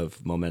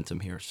of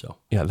momentum here. So,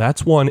 Yeah,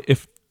 that's one.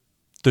 If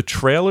the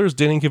trailers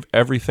didn't give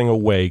everything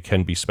away,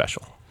 can be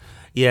special.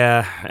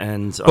 yeah,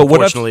 and what I've-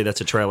 unfortunately, that's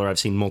a trailer I've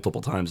seen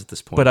multiple times at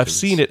this point. But I've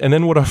seen it, and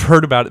then what I've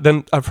heard about it,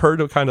 then I've heard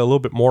kind of a little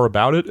bit more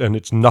about it, and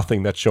it's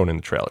nothing that's shown in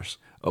the trailers.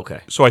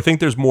 Okay, So I think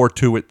there's more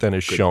to it than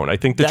is shown. I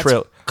think the that's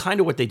trailer. kind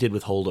of what they did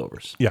with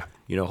Holdovers. Yeah.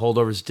 You know,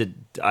 Holdovers did.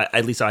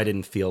 At least I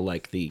didn't feel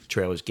like the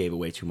trailers gave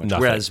away too much.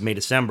 Nothing. Whereas May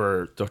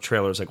December, the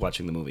trailer is like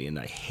watching the movie, and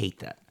I hate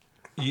that.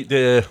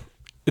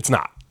 It's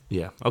not.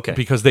 Yeah. Okay.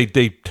 Because they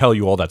tell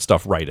you all that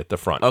stuff right at the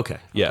front. Okay.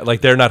 Yeah,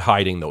 like they're not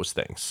hiding those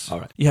things. All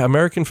right. Yeah,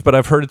 American, but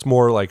I've heard it's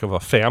more like of a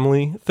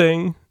family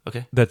thing.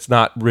 Okay. That's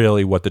not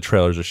really what the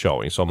trailers are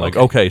showing. So I'm like,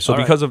 Okay. okay, so All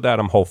right. because of that,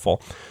 I'm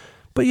hopeful.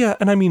 But yeah,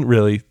 and I mean,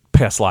 really,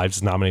 Past Lives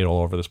is nominated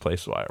all over this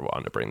place, so I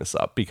wanted to bring this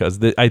up because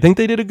I think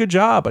they did a good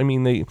job. I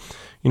mean,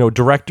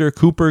 director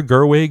Cooper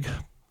Gerwig,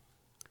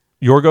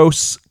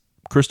 Yorgos,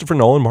 Christopher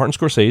Nolan, Martin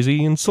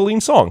Scorsese, and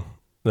Celine Song.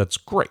 That's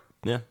great.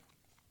 Yeah.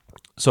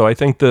 So I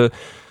think the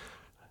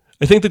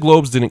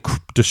Globes didn't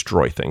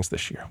destroy things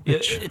this year.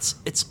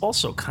 It's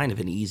also kind of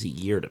an easy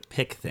year to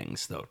pick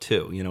things, though,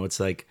 too. You know, it's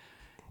like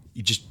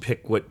you just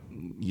pick what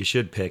you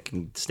should pick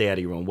and stay out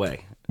of your own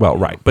way. Well,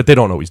 right, but they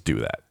don't always do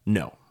that.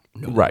 No,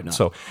 Right. not.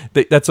 So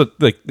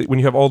when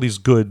you have all these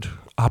good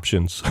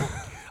options.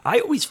 I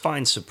always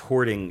find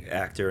supporting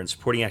actor and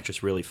supporting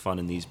actress really fun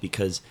in these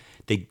because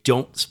they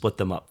don't split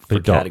them up for They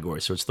don't.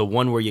 categories. So it's the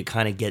one where you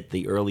kind of get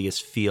the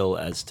earliest feel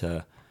as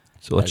to.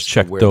 So let's as to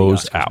check where the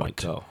those Oscars out. might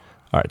go. All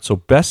right. So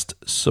best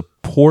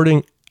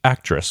supporting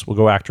actress. We'll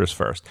go actress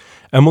first.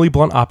 Emily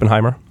Blunt,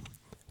 Oppenheimer.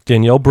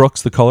 Danielle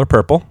Brooks, The Color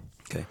Purple.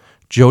 Okay.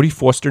 Jodie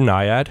Foster,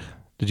 Nyad.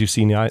 Did you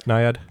see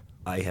Nyad?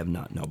 I have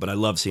not, no, but I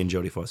love seeing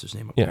Jodie Foster's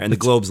name up Yeah, there. And the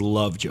Globes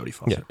love Jodie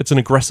Foster. Yeah. It's an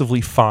aggressively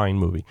fine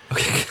movie.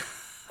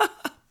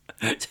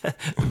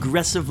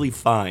 Aggressively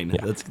fine.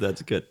 That's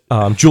good.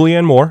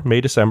 Julianne Moore,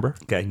 May, December.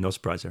 Okay, no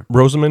surprise there.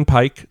 Rosamund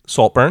Pike,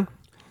 Saltburn.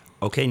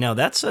 Okay, now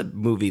that's a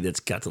movie that's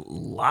got a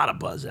lot of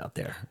buzz out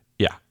there.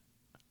 Yeah.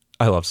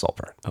 I love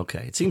Saltburn.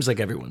 Okay, it seems like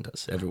everyone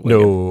does. Everyone.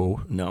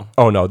 No. No?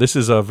 Oh, no. This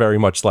is a very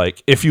much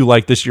like, if you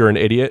like this, you're an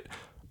idiot,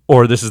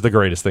 or this is the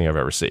greatest thing I've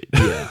ever seen.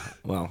 Yeah.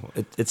 Well,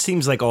 it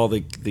seems like all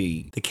the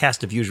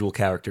cast of usual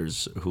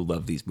characters who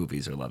love these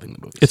movies are loving the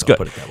movie. It's so good. I'll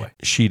put it that way.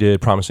 She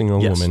did Promising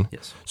Young Yes, Woman.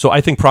 yes. So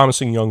I think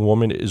Promising Young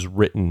Woman is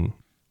written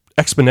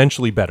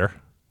exponentially better,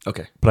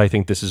 Okay. but I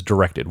think this is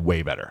directed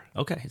way better.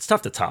 Okay. It's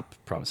tough to top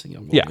Promising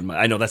Young Woman. Yeah.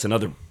 I know that's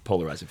another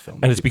polarizing film.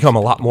 And it's become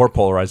a lot more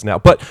polarized now.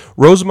 But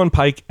Rosamund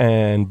Pike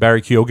and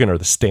Barry Keoghan are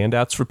the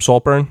standouts for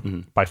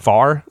Saltburn by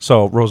far.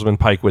 So Rosamund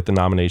Pike with the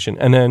nomination.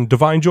 And then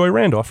Divine Joy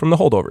Randolph from The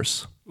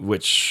Holdovers.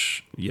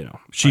 Which,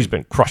 She's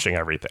been crushing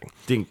everything.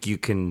 think you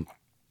can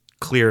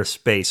clear a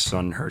space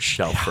on her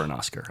shelf for an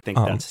Oscar. I think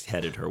that's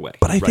headed her way.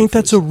 But I think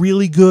that's a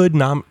really good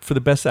nom for the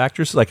Best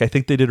Actress. Like, I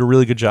think they did a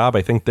really good job.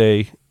 I think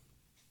they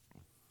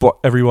brought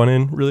everyone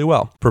in really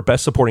well. For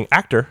Best Supporting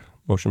Actor,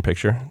 motion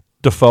picture,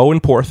 Defoe in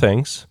Poor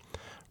Things,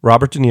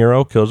 Robert De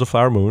Niro, Killers of the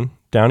Flower Moon,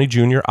 Downey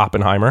Jr.,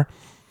 Oppenheimer,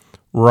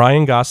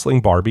 Ryan Gosling,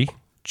 Barbie,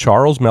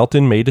 Charles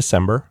Melton, May,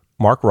 December,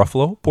 Mark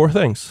Ruffalo, Poor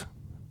Things.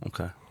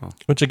 Okay. Well,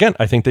 Which, again,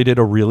 I think they did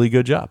a really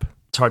good job.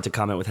 it's hard to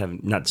comment with having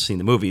not seen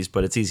the movies,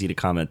 but it's easy to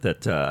comment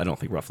that I don't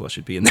think Ruffalo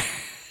should be in there.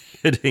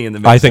 In the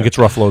mix I think there. it's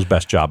Ruffalo's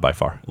best job by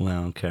far.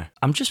 Well, okay.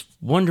 I'm just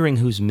wondering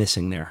who's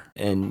missing there.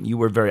 And you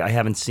were I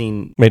haven't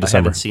seen May,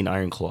 December. I haven't seen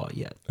Iron Claw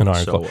yet. An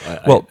Iron so Claw.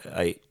 Well,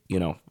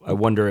 Well, I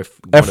wonder if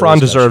one of Efron those guys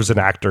deserves an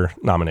actor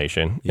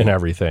nomination in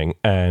everything.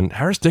 And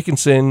Harris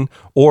Dickinson,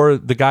 or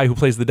the guy who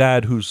plays the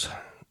dad,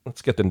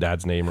 let's get the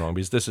dad's name wrong,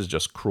 because this is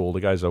just cruel.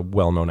 The guy's a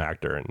well-known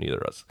actor, and neither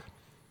of us.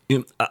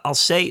 I'll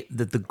say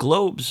that the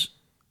Globes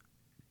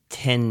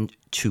tend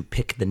to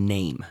pick the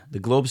name. The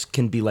Globes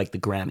can be like the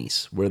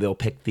Grammys, where they'll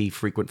pick the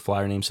frequent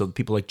flyer name. So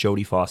people like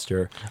Jodie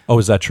Foster. Oh,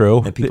 is that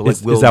true? And people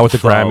is, like Will is that what the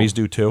Dafoe. Grammys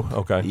do too?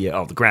 Okay.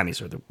 Yeah, the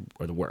Grammys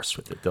are the worst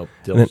with it. They'll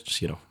then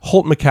just,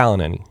 Holt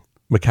McCallany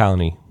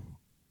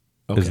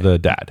is the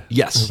dad.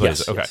 Yes,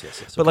 yes, Okay.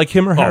 yes. But like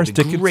him or Harris It'd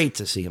be Dickinson. great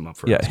to see him up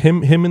for Yeah, Oscar.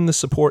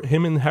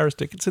 him and Harris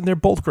Dickinson, they're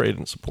both great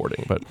in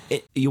supporting. But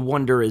You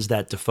wonder, is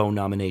that Defoe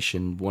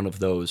nomination one of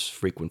those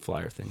frequent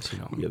flyer things? The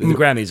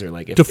Grammys are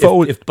like, if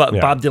Defoe- Bob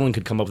yeah. Dylan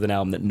could come up with an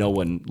album that no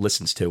one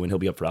listens to, and he'll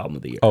be up for album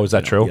of the year. Oh, is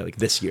that true? Yeah, like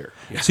this year.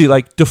 Yeah. see,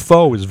 like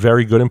Defoe is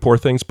very good in Poor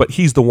Things, but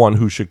he's the one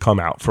who should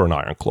come out for an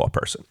Iron Claw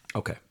person.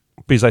 Okay.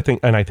 Because I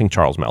think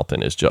Charles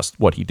Melton is just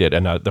what he did,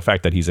 and the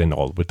fact that he's in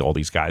with all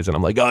these guys, and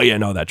I'm like, oh yeah,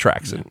 no, that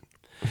tracks, and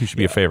he should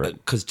be a favorite.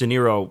 Because De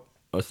Niro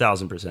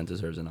 1,000%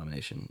 deserves a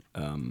nomination.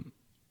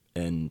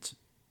 And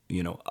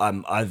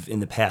I've in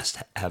the past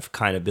have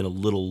kind of been a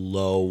little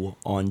low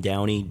on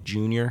Downey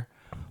Jr.,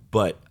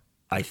 but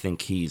I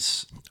think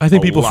he's. I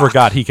think a people lock.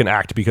 forgot he can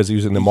act because he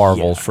was in the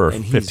Marvels for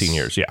and he's 15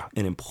 years. Yeah,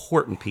 an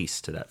important piece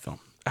to that film.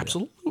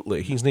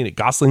 absolutely, he's needed.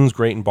 Gosling's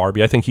great in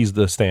Barbie. I think he's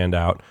the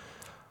standout.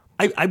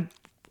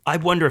 I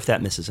wonder if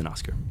that misses an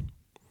Oscar.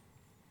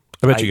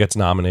 I bet you gets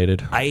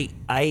nominated.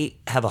 I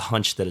have a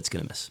hunch that it's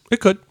going to miss. It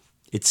could.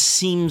 It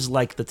seems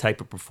like the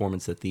type of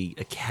performance that the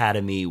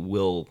Academy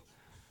will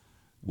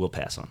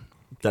pass on.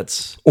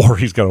 That's Or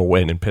he's going to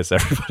win and piss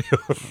everybody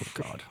off.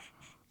 God.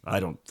 I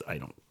don't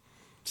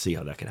see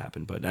how that could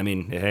happen. But I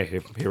mean,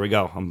 hey, here we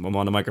go. I'm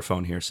on the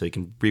microphone here, so you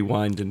can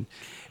rewind in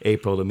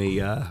April to me.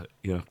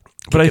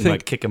 But I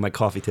think kicking my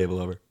coffee table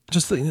over.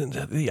 just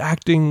the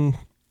acting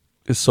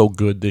is so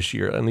good this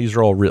year, and these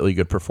are all really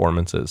good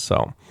performances.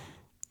 So,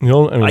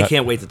 I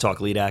can't wait to talk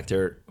lead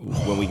actor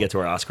when we get to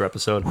our Oscar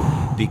episode,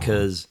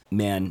 because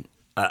man,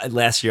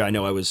 last year I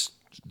know I was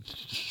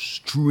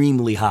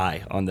extremely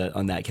high on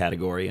that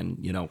category, and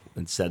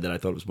and said that I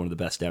thought it was one of the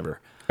best ever.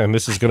 And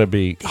this is going to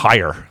be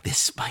higher.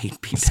 This might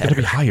be It's going to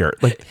better. be higher.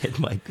 Like, It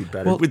might be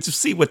better. We'll just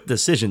see what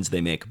decisions they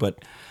make, but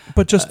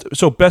just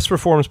so best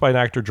performance by an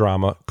actor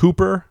drama: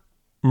 Cooper,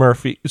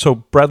 Murphy. So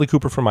Bradley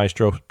Cooper for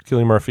Maestro,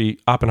 Cillian Murphy,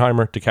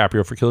 Oppenheimer,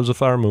 DiCaprio for Killers of the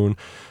Flower Moon,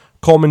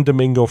 Coleman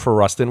Domingo for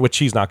Rustin, which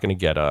he's not going to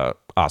get a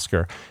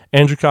Oscar.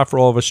 Andrew Scott for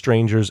All of Us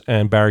Strangers,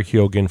 and Barry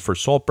Keoghan for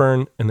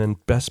Saltburn. And then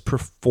best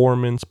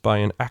performance by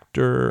an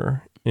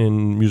actor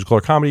in musical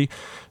or comedy: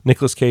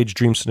 Nicolas Cage,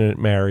 Dream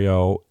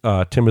Scenario,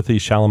 Timothy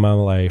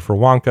Chalamet for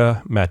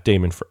Wonka, Matt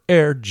Damon for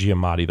Air,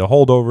 Giamatti, The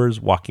Holdovers,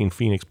 Joaquin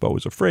Phoenix, Beau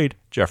is Afraid,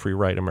 Jeffrey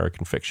Wright,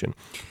 American Fiction.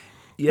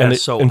 yeah.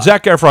 And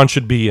Zac Efron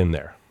should be in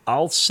there.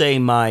 I'll say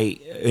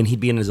and he'd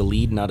be in as a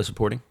lead, not a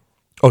supporting.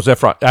 Oh,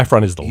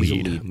 Efron is the He's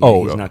lead. a lead. Yeah,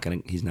 Oh, he's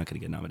not gonna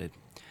get nominated.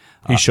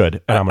 he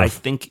should. And I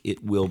think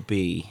it will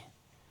be.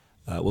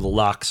 The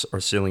locks are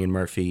Cillian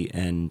Murphy,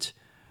 and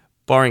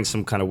barring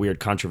some kind of weird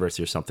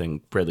controversy or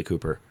something, Bradley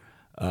Cooper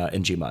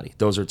and Giamatti.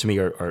 Those are to me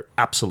are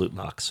absolute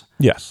locks.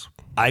 yes.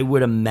 I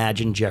would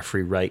imagine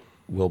Jeffrey Wright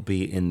will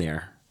be in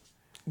there,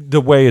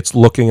 The way it's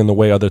looking and the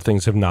way other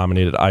things have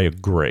nominated, I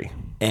agree.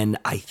 and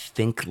I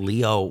think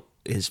Leo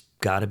is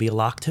got to be a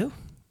lock too.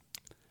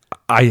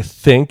 I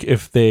think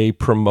if they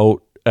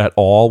promote at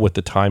all with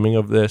the timing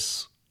of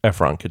this,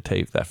 Efron could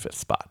take that 5th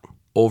spot.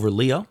 Over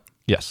Leo.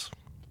 Yes.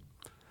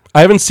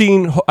 I haven't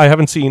seen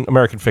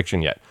American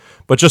Fiction yet,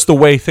 but just the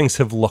way things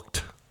have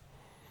looked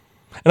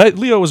And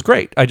Leo was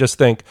great. I just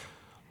think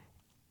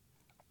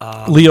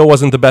Leo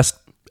wasn't the best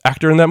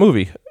actor in that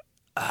movie.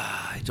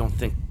 I don't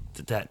think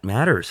that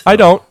matters. I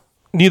don't.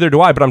 Neither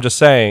do I, but I'm just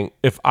saying,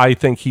 if I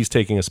think he's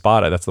taking a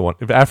spot, that's the one.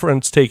 If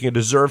Efron's taking a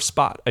deserved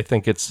spot, I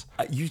think it's...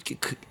 You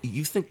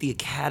think the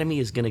Academy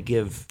is going to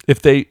give I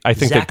think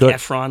Zac they're good.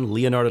 Efron,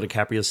 Leonardo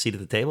DiCaprio's seat at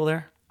the table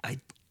there?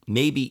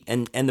 Maybe,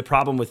 and the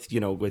problem with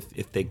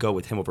if they go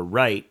with him over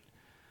Wright,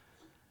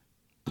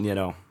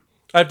 I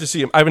have to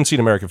see him. I haven't seen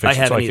American Fiction.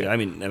 I haven't so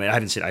either. I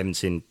haven't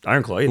seen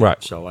Iron Claw either.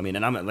 Right. So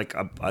and I'm like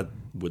I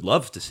would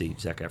love to see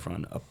Zac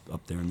Efron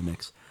up there in the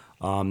mix.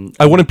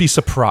 I wouldn't be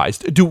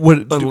surprised.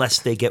 Unless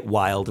they get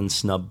wild and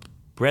snub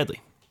Bradley,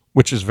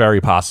 which is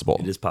very possible.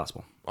 It is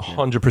possible.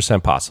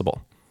 100%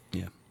 possible.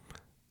 Yeah.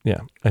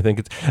 Yeah, I think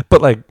it's...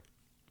 But,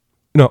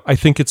 I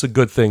think it's a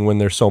good thing when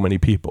there's so many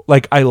people.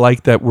 I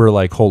like that we're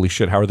like, holy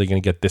shit, how are they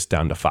going to get this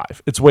down to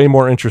 5? It's way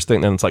more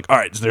interesting than it's like, all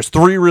right, there's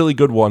 3 really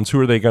good ones. Who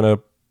are they going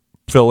to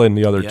fill in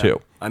the other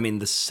 2? I mean,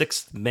 the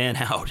 6th man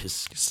out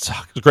is... It's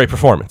a great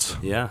performance.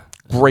 Yeah.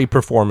 Great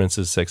performance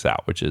is 6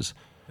 out, which is...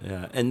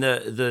 Yeah, and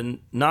the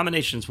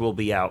nominations will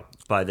be out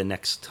by the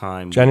next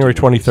time. January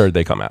 23rd,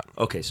 they come out.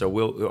 Okay, so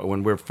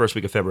when we're first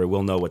week of February,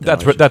 we'll know what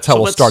that's how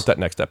we'll start that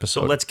next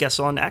episode. So let's guess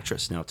on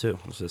actress now too.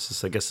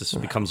 I guess this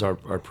becomes our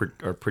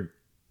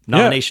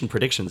nomination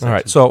predictions. All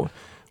right. So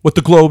what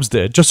the Globes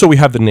did, just so we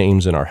have the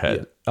names in our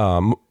head: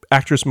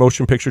 actress,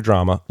 motion picture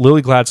drama,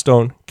 Lily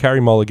Gladstone, Carey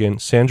Mulligan,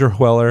 Sandra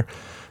Hüller.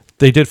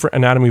 They did for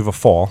Anatomy of a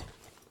Fall.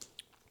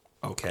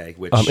 Okay,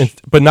 which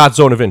but not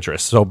Zone of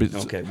Interest. So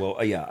okay,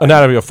 well, yeah,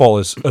 Anatomy of a Fall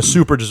is a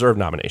super deserved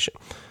nomination.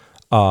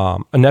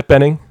 Annette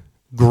Bening,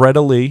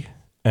 Greta Lee,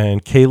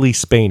 and Kaylee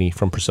Spaney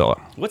from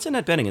Priscilla. What's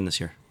Annette Bening in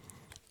this year?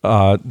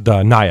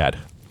 The Naiad,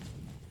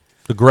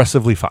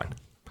 Aggressively Fine.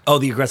 Oh,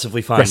 the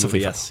Aggressively Fine.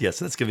 Aggressively movie. Yes.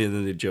 That's gonna be the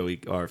new Joey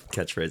R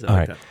catchphrase. All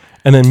right, that.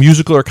 And then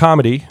musical or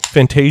comedy: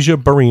 Fantasia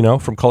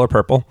Barrino from Color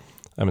Purple.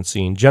 I haven't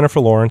seen Jennifer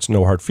Lawrence,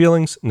 No Hard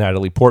Feelings.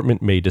 Natalie Portman,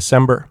 May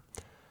December.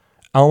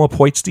 Alma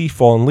Poitsty,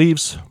 Fallen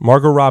Leaves,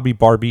 Margot Robbie,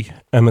 Barbie,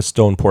 Emma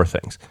Stone, Poor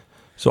Things.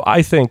 So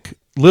I think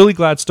Lily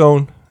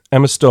Gladstone,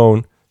 Emma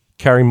Stone,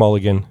 Carey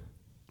Mulligan.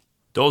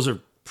 Those are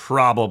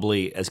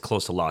probably as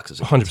close to locks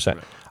as it 100%.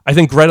 Right? I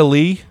think Greta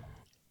Lee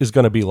is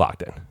going to be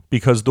locked in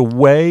because the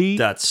way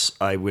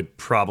I would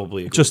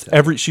probably agree just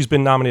with that. she's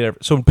been nominated.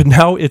 So, but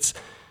now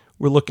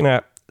we're looking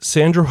at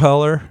Sandra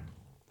Hüller,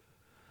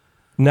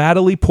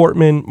 Natalie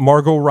Portman,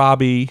 Margot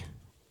Robbie,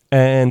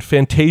 and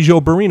Fantasia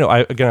Barrino.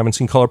 I haven't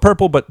seen Color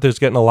Purple, but there's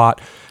getting a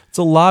lot. It's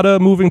a lot of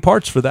moving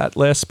parts for that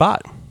last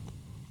spot.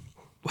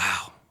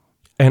 Wow.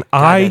 And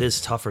God, that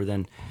is tougher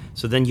than.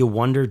 So then you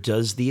wonder,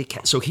 does the...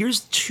 So here's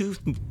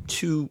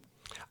two...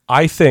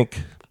 I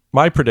think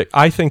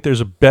there's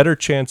a better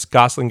chance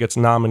Gosling gets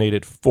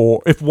nominated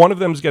for... If one of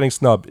them is getting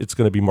snubbed, it's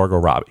going to be Margot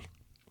Robbie.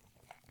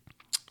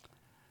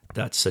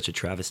 That's such a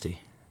travesty.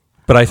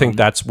 But I think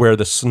that's where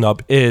the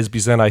snub is,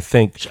 because then I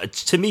think...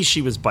 To me,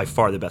 she was by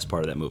far the best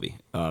part of that movie.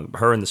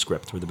 Her and the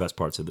script were the best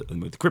parts of the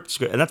movie. The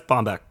script, and that's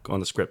Baumbach on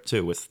the script,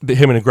 too. With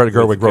him and Greta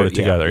Gerwig wrote it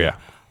together, yeah.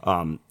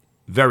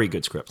 Very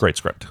good script. Great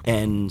script.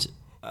 And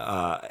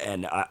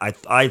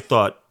I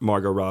thought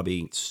Margot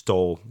Robbie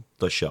stole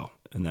the show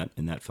in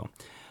that film.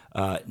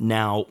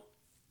 Now,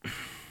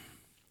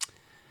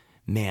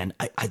 man,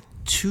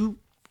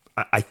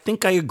 I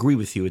think I agree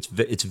with you.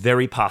 It's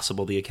very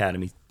possible the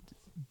Academy...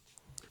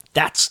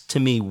 That's, to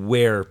me,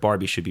 where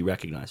Barbie should be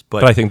recognized.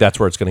 But I think that's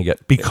where it's going to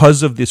get.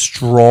 Because of the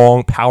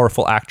strong,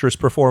 powerful actress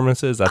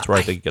performances, that's where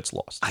I think it gets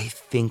lost. I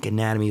think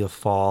Anatomy of a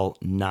Fall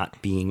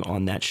not being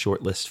on that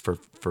short list for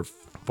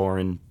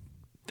foreign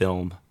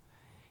film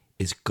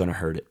is going to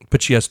hurt it.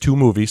 But she has 2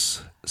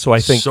 movies, so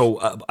I think...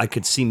 So I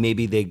could see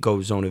maybe they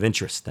go Zone of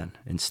Interest then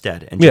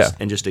instead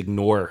and just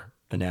ignore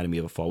Anatomy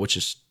of a Fall, which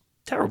is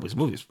terrible. This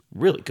movie is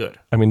really good.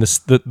 I mean,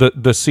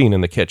 the scene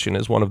in the kitchen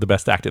is one of the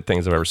best acted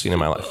things I've ever seen in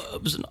my life.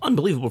 It was an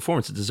unbelievable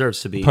performance. It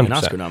deserves to be 100%. an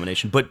Oscar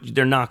nomination, but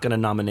they're not going to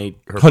nominate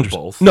her for 100%.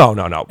 both.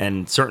 No.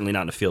 And certainly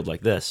not in a field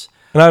like this.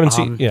 And I haven't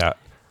seen... Yeah.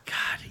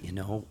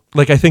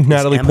 God, I think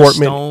Natalie Emma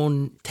Portman...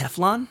 Stone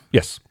Teflon?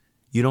 Yes.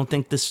 You don't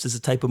think this is a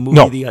type of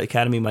movie the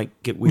Academy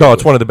might get weird No,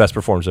 it's with? one of the best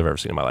performances I've ever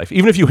seen in my life.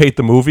 Even if you hate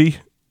the movie,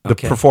 the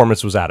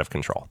performance was out of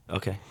control.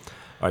 Okay.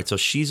 All right, so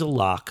she's a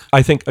lock.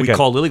 I think, we again...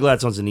 call Lily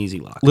Gladstone's an easy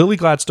lock. Lily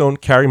Gladstone,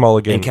 Carey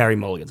Mulligan... And Carey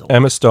Mulligan's a lock.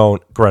 Emma Stone,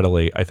 Greta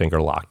Lee, I think,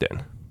 are locked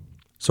in.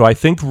 So I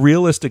think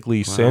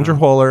realistically, Sandra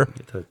Hüller...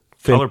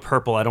 Color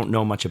Purple, I don't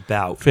know much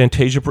about.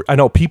 Fantasia... I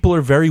know, people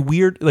are very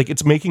weird.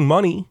 It's making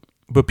money,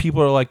 but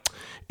people are like,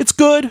 it's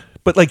good.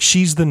 But,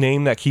 she's the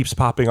name that keeps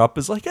popping up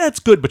as it's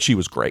good, but she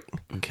was great.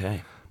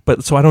 Okay.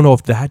 But, so I don't know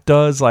if that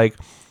does, I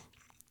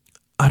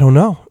don't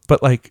know.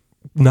 But,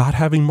 not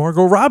having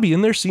Margot Robbie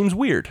in there seems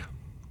weird.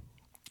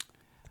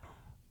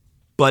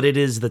 But it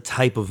is the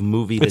type of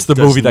movie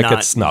that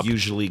gets snubbed.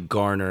 Usually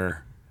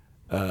garner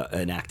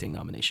an acting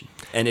nomination,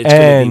 and it's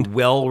going to be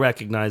well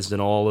recognized in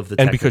all of the.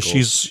 And because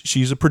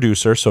she's a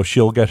producer, so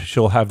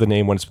she'll have the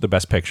name when it's the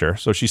best picture.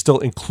 So she's still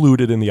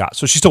included in the.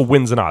 So she still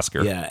wins an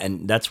Oscar. Yeah,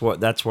 and that's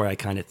where I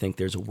kind of think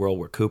there's a world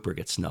where Cooper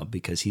gets snubbed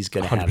because he's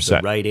going to have 100%. the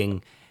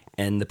writing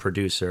and the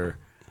producer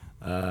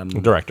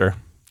Director.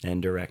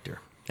 and director.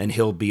 And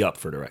he'll be up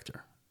for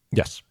director.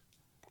 Yes.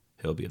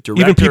 He'll be up.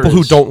 Even people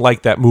who don't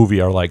like that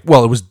movie are like,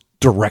 well, it was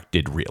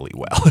directed really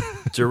well.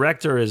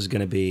 Director is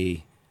going to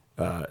be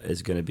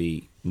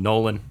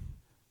Nolan,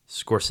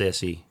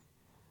 Scorsese,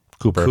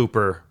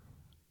 Cooper,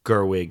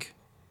 Gerwig,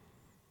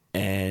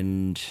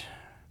 and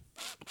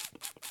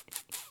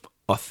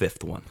a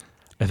fifth one.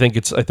 I think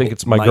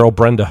it's my girl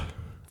Brenda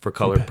For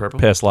Colored Purple?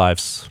 Past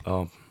Lives.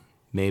 Oh,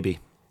 maybe.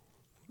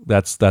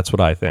 That's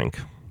what I think.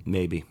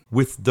 Maybe.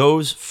 With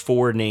those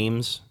four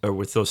names, or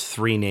with those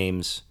three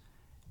names,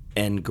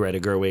 and Greta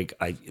Gerwig,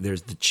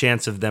 there's the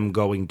chance of them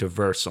going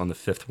diverse on the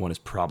fifth one is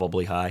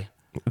probably high.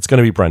 It's going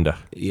to be Brenda.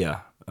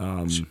 Yeah.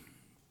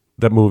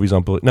 That movie's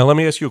unbelievable. Now, let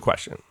me ask you a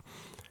question.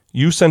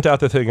 You sent out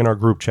the thing in our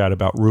group chat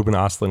about Ruben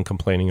Östlund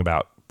complaining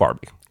about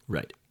Barbie.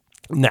 Right.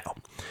 Now,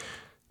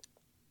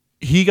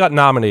 he got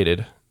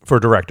nominated for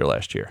director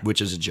last year.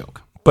 Which is a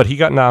joke. But he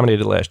got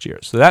nominated last year.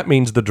 So that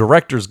means the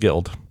Directors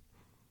Guild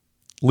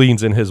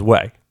leans in his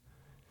way.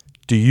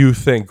 Do you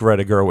think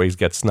Greta Gerwig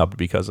gets snubbed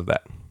because of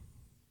that?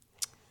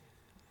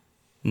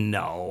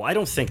 No, I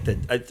don't think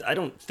that. I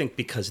don't think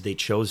because they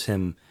chose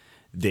him,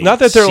 they Not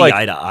that they're see like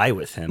eye to eye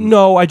with him.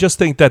 No, I just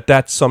think that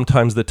that's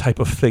sometimes the type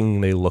of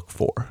thing they look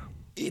for.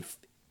 If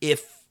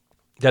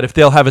That if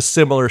they'll have a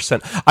similar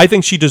sense, I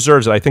think she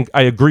deserves it. I think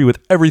I agree with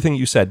everything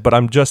you said, but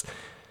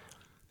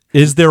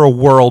is there a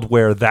world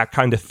where that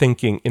kind of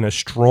thinking in a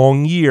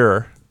strong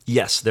year?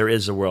 Yes, there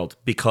is a world,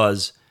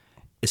 because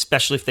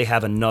especially if they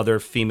have another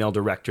female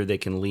director they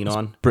can lean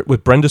on.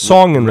 With Brenda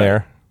Song in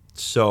there.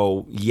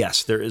 So,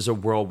 yes, there is a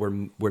world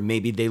where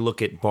maybe they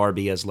look at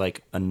Barbie as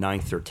like a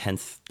 9th or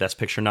 10th Best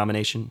Picture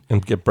nomination.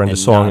 And get Brenda and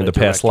Song not into a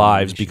Past director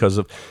Lives nomination. because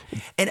of...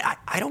 And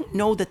I don't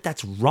know that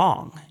that's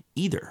wrong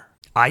either.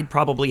 I'd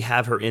probably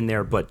have her in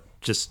there, but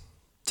just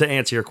to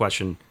answer your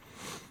question,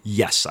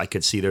 yes, I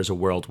could see there's a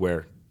world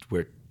where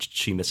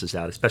she misses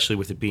out, especially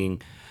with it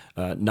being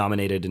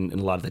nominated in a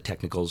lot of the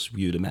technicals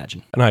you'd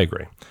imagine. And I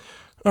agree.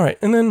 All right,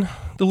 and then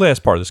the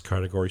last part of this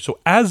category. So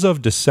as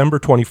of December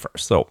 21st,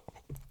 so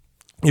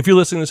if you're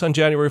listening to this on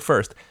January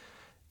 1st,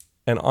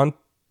 and on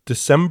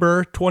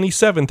December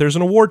 27th, there's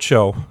an award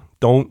show.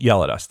 Don't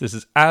yell at us. This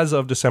is as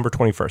of December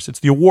 21st. It's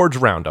the awards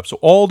roundup. So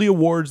all the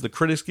awards, the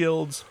Critics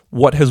Guilds,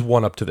 what has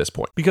won up to this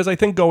point. Because I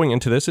think going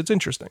into this, it's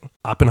interesting.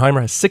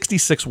 Oppenheimer has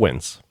 66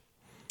 wins.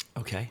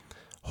 Okay.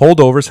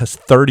 Holdovers has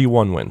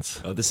 31 wins.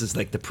 Oh, this is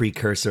like the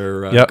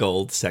precursor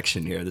gold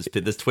section here.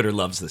 This Twitter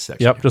loves this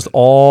section. Yep, here. just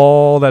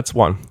all that's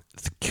won.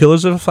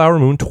 Killers of the Flower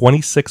Moon,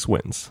 26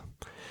 wins.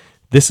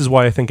 This is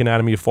why I think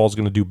Anatomy of Fall is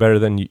going to do better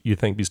than you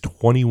think. These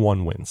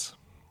 21 wins.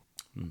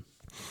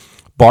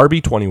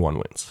 Barbie, 21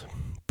 wins.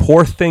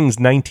 Poor Things,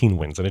 19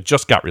 wins, and it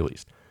just got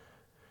released.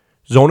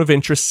 Zone of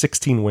Interest,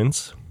 16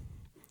 wins.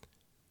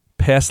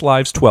 Past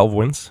Lives, 12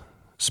 wins.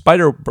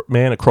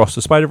 Spider-Man Across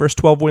the Spider-Verse,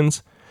 12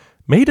 wins.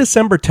 May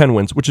December, 10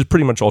 wins, which is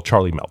pretty much all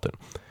Charlie Melton.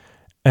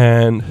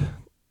 And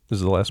this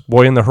is the last.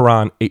 Boy in the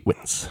Heron, 8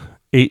 wins.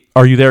 8.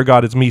 Are You There,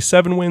 God? It's Me,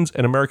 7 wins.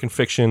 And American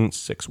Fiction,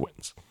 6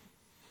 wins.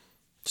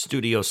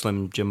 Studio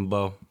Slim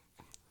Jimbo.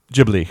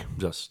 Ghibli.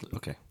 Just,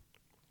 okay.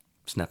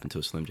 Snap into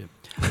a Slim Jim.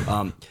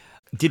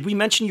 Did we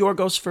mention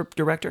Yorgos for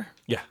director?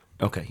 Yeah.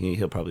 Okay,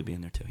 he'll probably be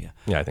in there too, yeah.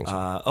 Yeah, I think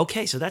so.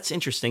 Okay, so that's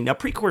interesting. Now,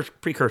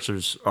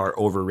 precursors are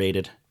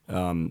overrated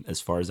as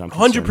far as I'm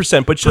concerned.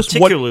 100%, but just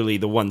particularly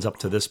the ones up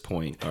to this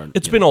point.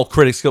 It's been all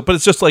Critics Guild, but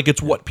it's just like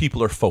it's what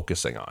people are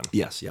focusing on.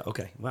 Yes, yeah,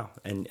 okay, wow.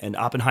 And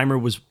Oppenheimer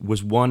was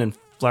 1 and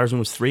Flowersman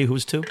was 3. Who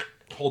was 2?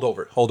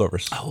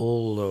 Holdovers.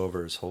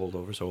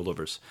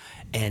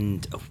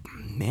 And,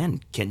 man,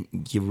 can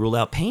you rule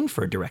out Payne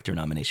for a director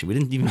nomination? We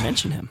didn't even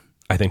mention him.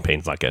 I think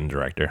Payne's not getting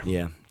director.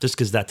 Yeah, just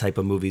because that type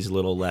of movie's a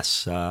little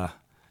less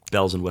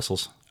bells and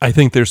whistles.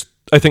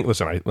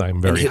 Listen,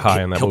 I'm very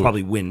high on that He'll movie.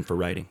 probably win for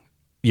writing.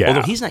 Yeah.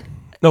 Although he's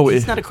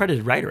not a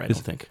credited writer, I don't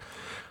think.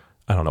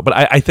 I don't know, but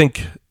I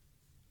think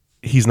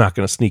he's not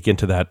going to sneak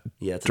into that.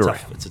 Yeah, it's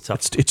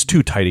tough. It's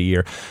too tight a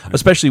year.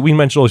 Especially, we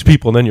mentioned all these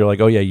people, and then you're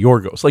like, oh yeah,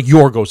 Yorgos. Like,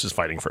 Yorgos is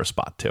fighting for a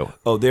spot, too.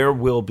 Oh, there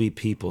will be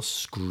people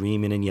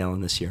screaming and yelling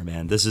this year,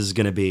 man.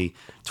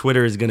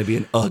 Twitter is going to be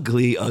an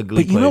ugly,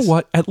 ugly But you know place.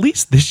 what? At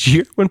least this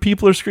year, when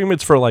people are screaming,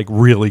 it's for, like,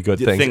 really good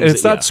things. And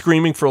it's not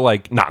screaming for,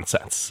 like,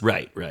 nonsense.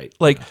 Right.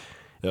 Like...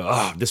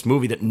 this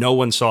movie that no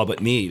one saw but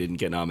me didn't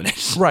get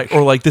nominated. Right,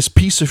 or like this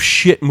piece of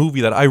shit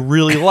movie that I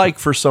really like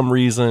for some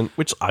reason,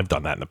 which I've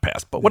done that in the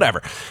past, but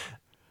whatever.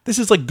 This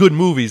is like good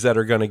movies that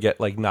are going to get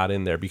like not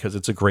in there because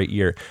it's a great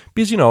year.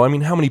 Because,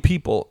 how many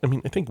people,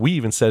 I think we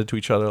even said it to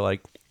each other,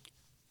 like,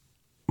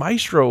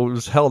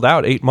 Maestro's held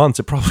out 8 months.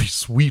 It probably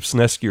sweeps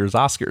next year's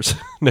Oscars.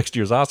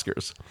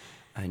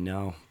 I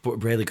know. But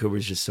Bradley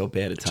Cooper's just so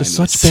bad at timing. Just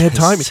such bad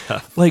timing.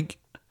 Like,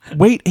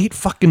 wait 8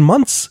 fucking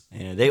months.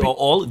 Yeah, they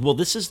all. Well,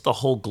 this is the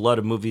whole glut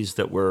of movies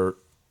that were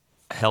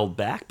held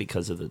back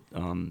because of the.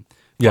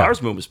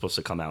 Flowers Moon was supposed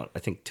to come out, I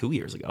think, 2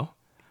 years ago.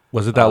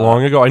 Was it that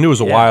long ago? I knew it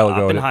was a while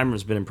ago.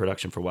 Oppenheimer's been in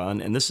production for a while,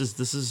 and this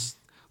is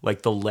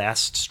like the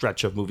last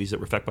stretch of movies that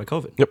were affected by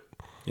COVID. Yep.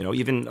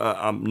 Even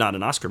not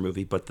an Oscar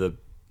movie, but the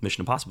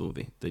Mission Impossible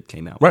movie that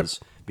came out Right. was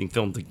being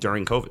filmed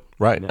during COVID.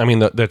 Right. Yeah. I mean,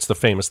 that's the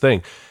famous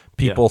thing.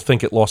 People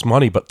think it lost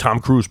money, but Tom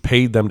Cruise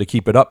paid them to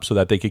keep it up so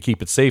that they could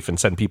keep it safe and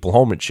send people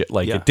home and shit.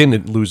 Like, Yeah. it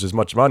didn't lose as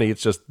much money.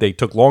 It's just they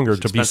took longer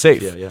to be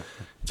safe. Yeah, yeah.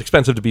 It's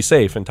expensive to be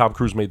safe, and Tom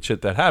Cruise made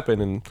shit that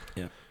happen, and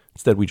Yeah.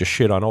 instead we just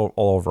shit on all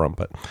over him,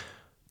 but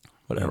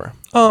whatever.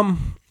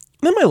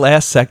 Then my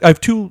last I have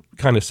two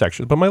kind of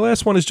sections, but my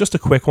last one is just a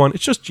quick one.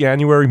 It's just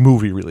January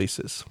movie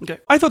releases. Okay.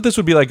 I thought this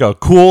would be like a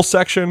cool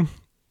section.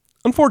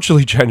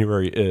 Unfortunately,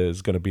 January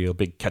is going to be a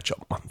big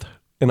catch-up month,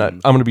 and I'm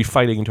going to be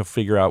fighting to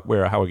figure out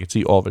how I can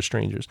see All of Us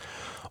Strangers.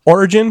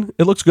 Origin,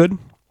 it looks good.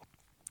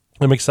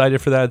 I'm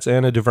excited for that. It's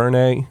Anna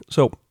DuVernay,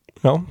 so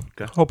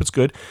hope it's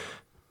good.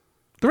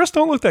 The rest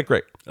don't look that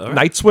great. right.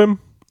 Night Swim,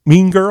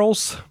 Mean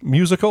Girls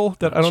musical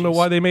that I don't know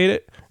why they made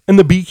it, and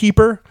The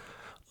Beekeeper.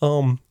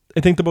 I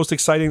think the most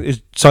exciting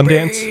is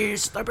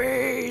Sundance. The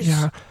beast.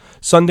 Yeah,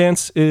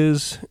 Sundance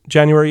is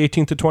January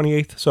 18th to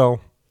 28th. So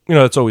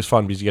it's always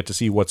fun because you get to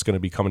see what's going to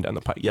be coming down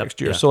the pike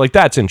next year. yeah. So like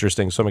that's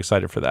interesting. So I'm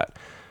excited for that.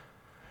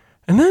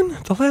 And then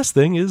the last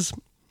thing is,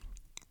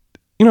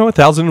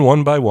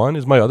 1001 by 1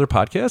 is my other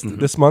podcast. Mm-hmm.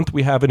 This month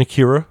we have an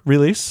Akira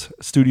release,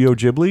 Studio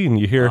Ghibli, and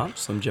you hear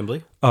Slim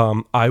Jimbley.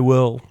 I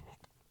will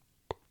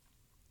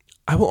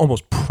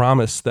almost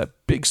promise that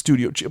big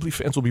Studio Ghibli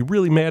fans will be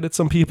really mad at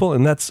some people,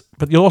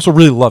 but you'll also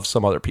really love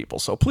some other people.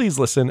 So please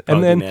listen. Probably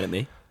and then be mad at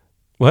me.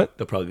 what?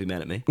 They'll probably be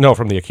mad at me. No,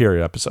 from the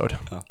Akira episode.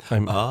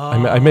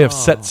 I may have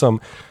set some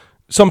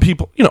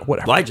people.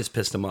 Whatever. Well, I just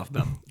pissed them off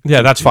about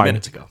Yeah, that's 2 fine.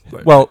 minutes ago.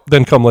 Right. Well,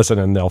 then come listen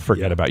and they'll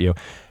forget about you.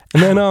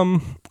 And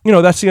then,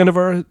 that's the end of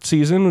our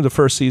season, the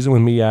first season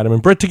with me, Adam,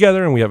 and Britt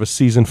together, and we have a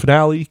season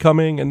finale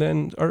coming, and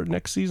then our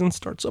next season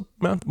starts up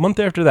month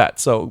after that.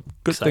 So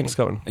good Exciting. things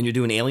coming. And you're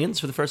doing Aliens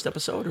for the first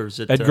episode, or is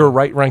it Edgar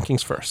Wright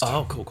rankings first.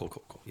 Oh,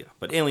 cool. Yeah,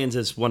 but Aliens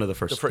is one of the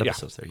first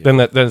episodes there.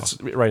 Yeah. Then it's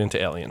right into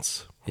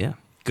Aliens. Yeah,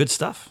 good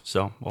stuff.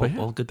 So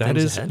all good That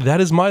things is ahead. that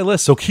is my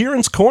list. So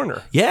Kieran's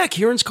Corner. Yeah,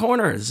 Kieran's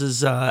Corner. This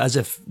is as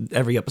if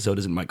every episode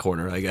isn't my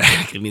corner. I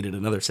needed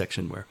another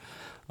section where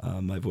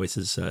my voice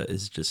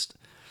is just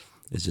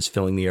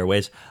filling the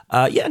airways.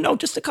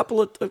 Just a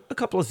couple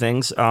of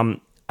things.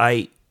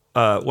 I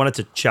wanted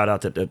to shout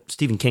out that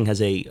Stephen King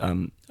has a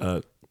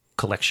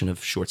collection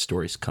of short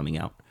stories coming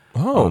out.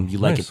 Oh, You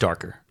Like nice. It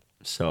Darker.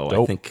 So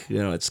Dope. I think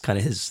it's kind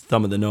of his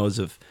thumb of the nose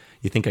of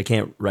you think I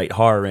can't write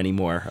horror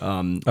anymore.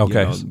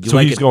 Okay, so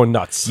he's going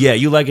nuts. Yeah,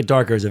 You Like It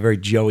Darker is a very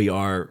Joey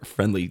R.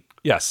 friendly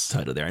Yes.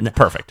 title there. And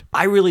Perfect.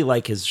 I really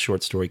like his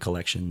short story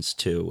collections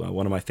too.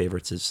 One of my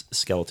favorites is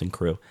Skeleton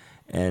Crew,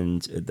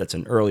 and that's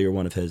an earlier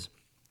one of his.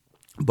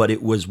 But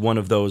it was one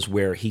of those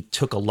where he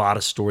took a lot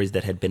of stories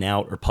that had been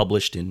out or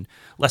published in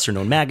lesser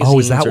known magazines. Oh,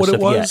 is that or what it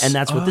stuff. was? Yeah, and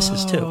that's what this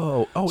is too.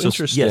 Oh, So,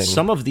 interesting. Yeah,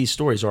 some of these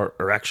stories are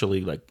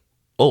actually like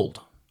old.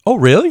 Oh,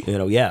 really?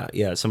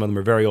 Yeah. Some of them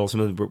are very old. Some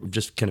of them were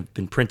just kind of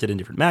been printed in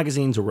different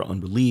magazines or were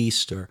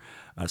unreleased. Or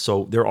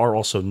so there are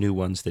also new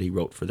ones that he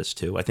wrote for this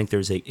too. I think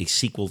there's a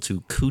sequel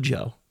to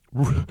Cujo.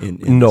 In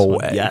No this one.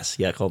 way. Yes,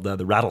 yeah, called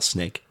the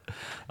Rattlesnake.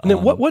 And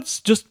then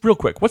what's just real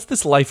quick? What's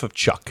this Life of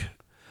Chuck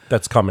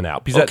that's coming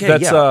out? Because Okay,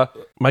 that's yeah.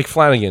 Mike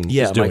Flanagan.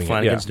 Yeah, is doing Mike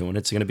Flanagan's it. doing it.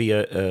 It's going to be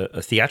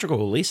a theatrical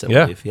release, I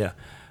Yeah. believe. Yeah,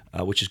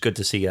 which is good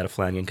to see out of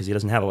Flanagan because he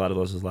doesn't have a lot of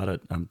those. There's a lot of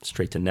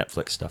straight to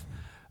Netflix stuff,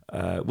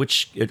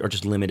 which are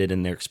just limited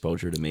in their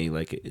exposure to me.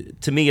 Like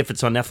to me, if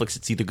it's on Netflix,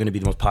 it's either going to be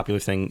the most popular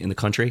thing in the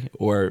country,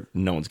 or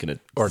no one's going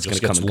to, Or it's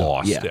just gonna gets come and go.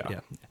 lost,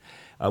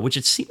 Yeah. Which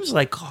it seems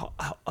like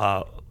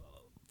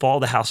Fall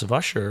of the House of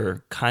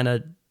Usher kind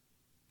of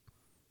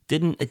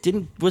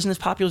wasn't as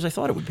popular as I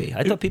thought it would be.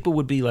 I thought people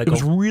would be like, It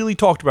was really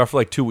talked about for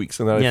like 2 weeks,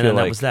 and then I feel then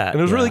like that was that. and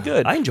it was Yeah. really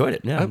good. I enjoyed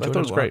it. Yeah, I enjoyed thought it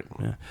was a lot. great.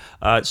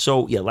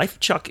 Yeah. Life of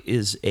Chuck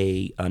is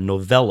a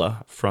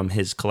novella from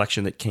his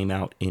collection that came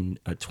out in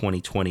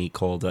 2020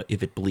 called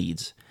If It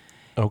Bleeds.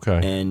 Okay.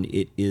 And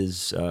it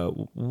is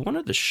one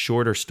of the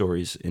shorter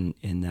stories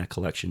in that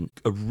collection.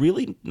 A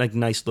really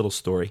nice little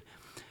story.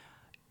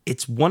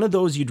 It's one of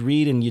those you'd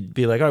read and you'd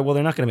be like, oh, well,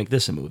 they're not going to make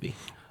this a movie.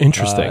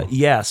 Interesting.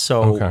 Yeah,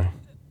 so Okay.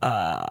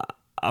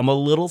 I'm a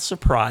little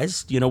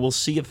surprised. We'll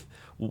see if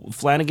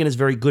Flanagan is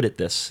very good at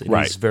this. And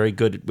Right. He's very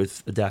good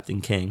with adapting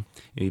King.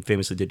 He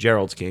famously did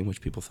Gerald's Game,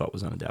 which people thought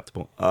was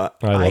unadaptable. I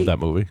love that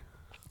movie.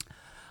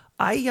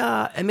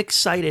 I am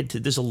excited.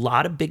 There's a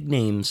lot of big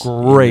names.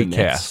 Great in the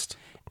mix. cast.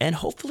 And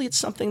hopefully it's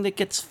something that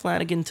gets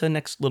Flanagan to the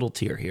next little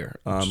tier here.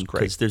 is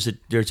great. Because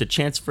there's a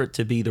chance for it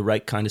to be the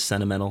right kind of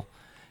sentimental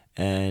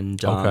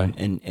and Okay.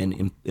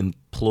 and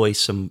employ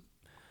some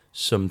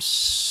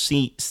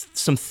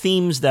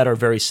themes that are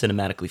very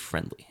cinematically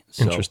friendly.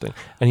 So, Interesting.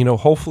 And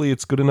hopefully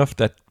it's good enough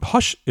that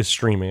Hush is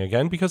streaming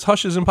again, because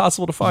Hush is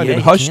impossible to find. Yeah,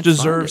 and you Hush can't find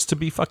deserves it. to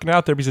be fucking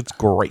out there because it's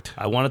great.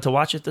 I wanted to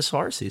watch it this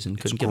horror season.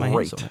 Couldn't get my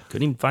hands great. on it.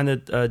 Couldn't even find the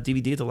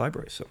DVD at the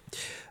library. So,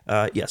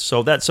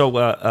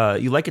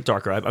 You Like It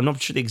Darker. I'm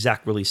not sure the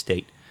exact release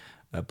date,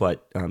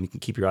 but you can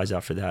keep your eyes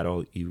out for that.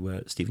 All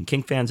you Stephen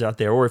King fans out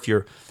there, or if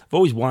you've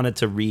always wanted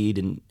to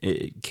read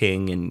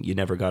King and you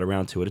never got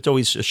around to it, it's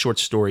always a short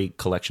story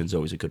collection is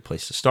always a good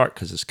place to start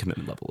because his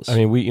commitment level is. I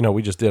mean,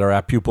 we just did our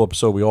App Pupil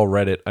episode. We all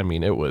read it. I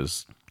mean, it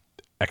was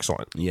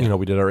excellent. Yeah.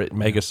 We did our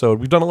Megasode.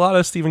 We've done a lot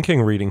of Stephen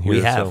King reading here.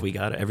 We have. So. We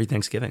got it every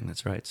Thanksgiving.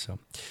 That's right. So,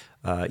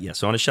 so I want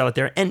to shout out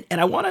there. And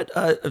I wanted,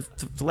 the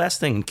last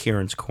thing in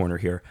Kieran's corner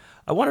here,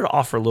 I wanted to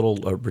offer a little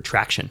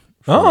retraction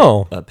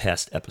from a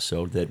past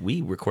episode that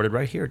we recorded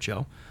right here,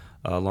 Joe,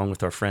 along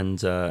with our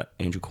friend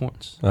Andrew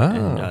Corns.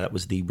 And that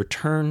was the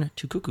Return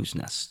to Cuckoo's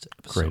Nest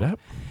episode. Great app.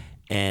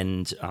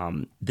 And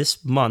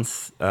this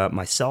month,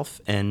 myself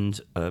and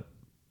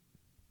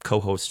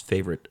co-host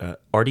favorite,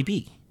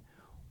 RDB,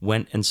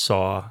 went and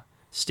saw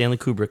Stanley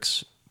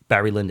Kubrick's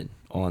Barry Lyndon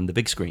on the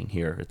big screen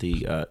here at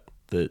the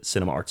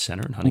Cinema Arts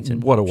Center in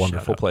Huntington. What a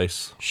wonderful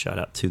place. Shout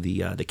out to the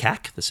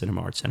CAC, the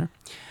Cinema Arts Center.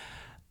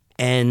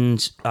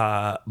 And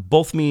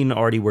both me and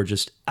Artie were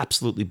just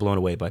absolutely blown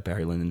away by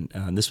Barry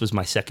Lyndon. This was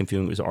my second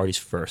viewing. It was Artie's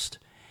first.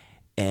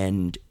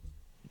 And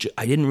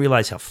I didn't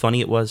realize how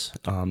funny it was.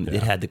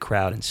 It had the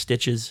crowd in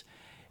stitches.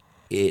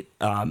 It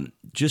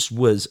just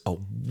was a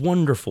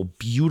wonderful,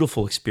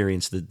 beautiful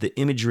experience. The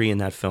imagery in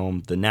that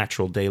film, the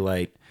natural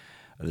daylight,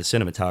 the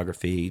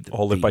cinematography.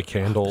 All lit by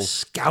candles. The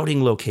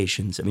scouting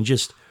locations. I mean,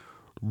 just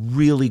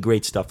really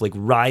great stuff, like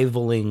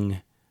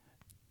rivaling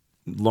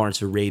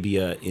Lawrence of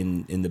Arabia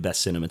in the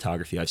best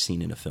cinematography I've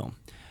seen in a film.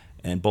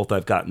 And both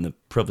I've gotten the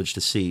privilege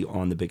to see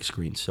on the big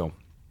screen. So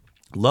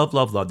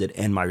loved it.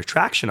 And my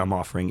retraction I'm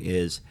offering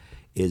is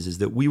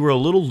that we were a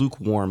little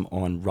lukewarm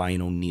on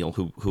Ryan O'Neal,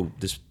 who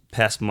this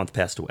past month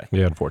passed away.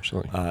 Yeah,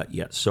 unfortunately.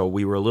 So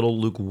we were a little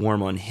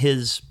lukewarm on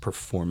his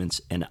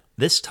performance, and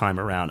this time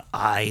around,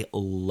 I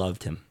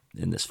loved him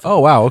in this film. Oh,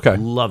 wow, okay.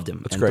 Loved him.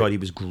 That's and great. Thought he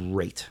was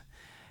great.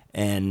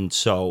 And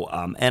so,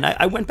 and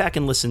I went back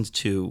and listened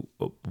to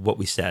what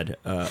we said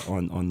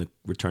on the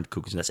Return to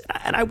Cuckoo's Nest,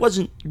 and I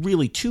wasn't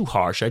really too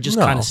harsh. I just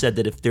kind of said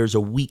that if there's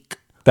a weak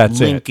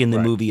link in the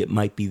movie, it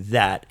might be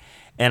that.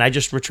 And I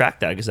just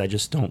retract that because I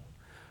just don't.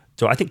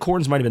 So I think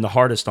Corns might have been the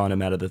hardest on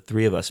him out of the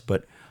three of us,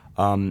 but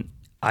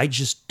I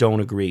just don't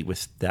agree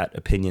with that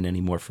opinion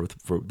anymore for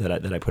that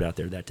I put out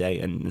there that day.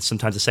 And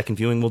sometimes a second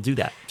viewing will do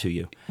that to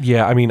you.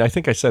 Yeah, I mean, I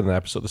think I said in the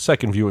episode, the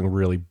second viewing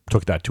really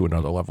took that to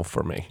another level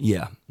for me.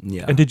 Yeah.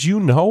 And did you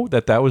know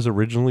that was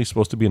originally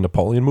supposed to be a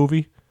Napoleon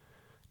movie?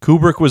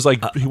 Kubrick was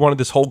like, he wanted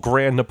this whole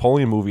grand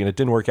Napoleon movie, and it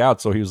didn't work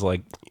out, so he was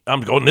like,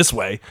 I'm going this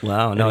way.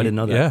 Wow, no, I didn't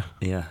know that.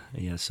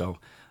 Yeah. So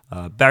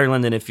Barry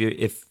Lyndon, if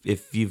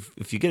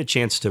you get a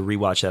chance to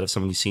rewatch that, if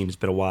someone you've seen, it's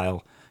been a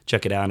while,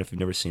 check it out. And if you've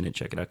never seen it,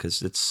 check it out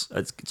because it's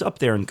up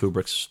there in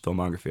Kubrick's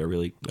filmography. I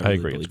really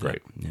agree. It's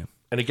great. Yeah,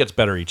 and it gets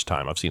better each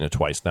time. I've seen it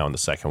twice now, and the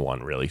second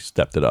one really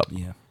stepped it up.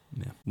 Yeah.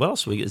 What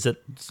else? Is that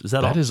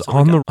all? That is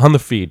on the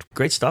feed.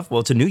 Great stuff. Well,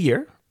 it's a new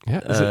year.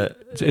 Yeah,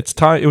 it's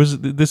time.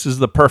 This is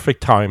the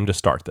perfect time to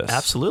start this.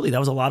 Absolutely, that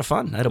was a lot of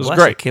fun. I had a blast.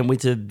 Great. Can't wait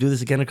to do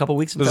this again in a couple of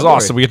weeks. This is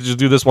awesome. We get to just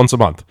do this once a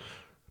month.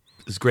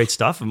 It's great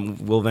stuff, and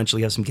we'll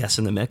eventually have some guests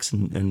in the mix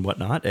and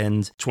whatnot.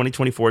 And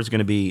 2024 is going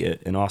to be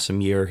an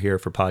awesome year here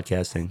for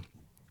podcasting.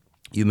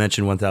 You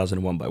mentioned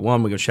 1001 by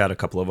One. We're going to shout out a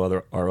couple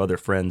of our other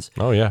friends.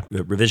 Oh yeah,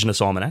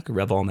 Revisionist Almanac,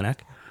 Rev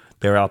Almanac.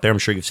 They're out there. I'm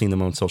sure you've seen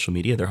them on social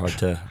media. They're hard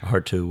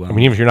to. I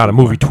mean, even if you're not a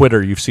movie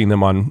Twitter, you've seen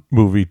them on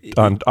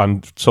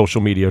on social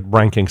media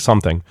ranking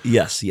something.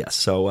 Yes.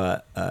 So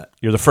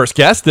you're the first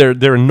guest.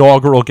 They're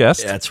inaugural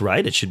guest. That's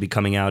right. It should be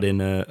coming out in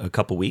a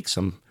couple weeks.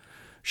 I'm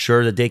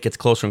sure the date gets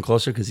closer and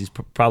closer because he's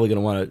probably going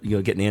to want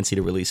to get Nancy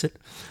to release it.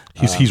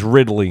 He's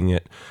riddling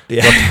it.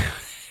 Yeah.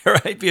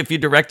 Right, be a few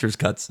director's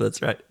cuts.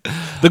 That's right.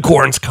 The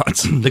Corns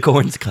cuts. The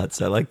Corns cuts.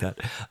 I like that.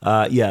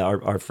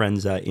 Our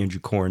friends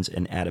Andrew Corns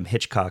and Adam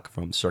Hitchcock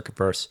from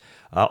Circuitverse.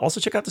 Also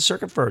check out the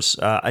Circuitverse.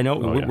 I know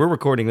we're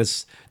recording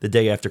this the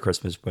day after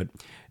Christmas, but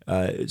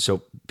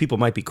so people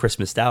might be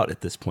Christmased out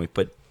at this point.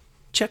 But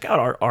check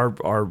out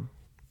our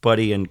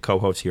buddy and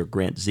co-host here,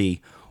 Grant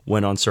Z,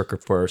 went on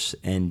Circuitverse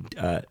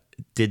and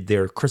did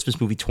their Christmas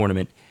movie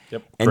tournament.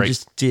 Yep, and great.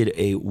 Just did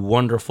a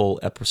wonderful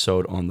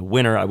episode on the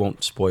winner. I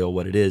won't spoil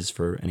what it is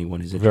for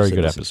anyone who's interested.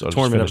 Very good This is a episode.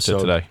 Tournament Just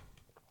finished episode. it today.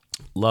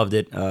 Loved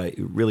it.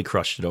 Really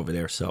crushed it over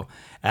there. So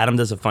Adam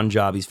does a fun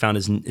job. He's found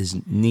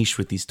his niche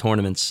with these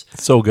tournaments.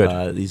 So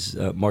good. These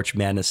March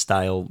Madness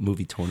style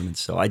movie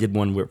tournaments. So I did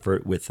one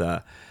with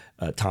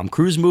Tom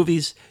Cruise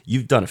movies.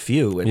 You've done a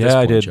few. At this point,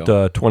 I did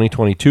Joe.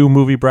 2022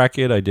 movie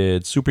bracket. I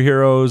did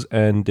superheroes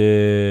and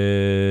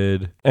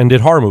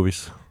did horror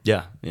movies.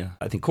 Yeah.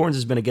 I think Corns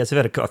has been a guest. I've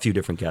had a few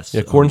different guests.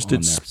 Yeah, Corns on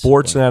did there,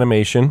 sports and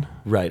animation.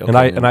 Right. And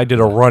I did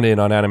a run-in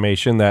on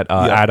animation that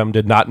Adam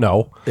did not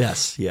know.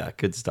 Yes. Yeah.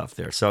 Good stuff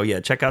there. So yeah,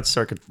 check out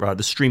the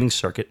streaming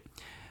circuit.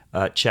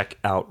 Check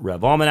out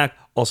Rev Almanac.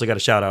 Also got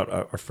to shout out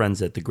our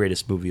friends at the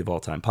Greatest Movie of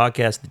All Time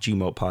podcast, the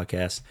GMO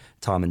podcast,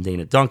 Tom and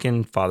Dana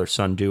Duncan,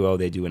 father-son duo.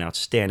 They do an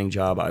outstanding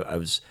job. I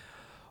was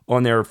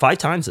on there 5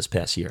 times this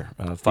past year.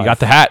 You got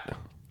the hat.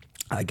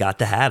 I got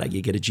the hat.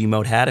 You get a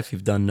G-Mode hat if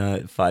you've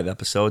done 5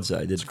 episodes.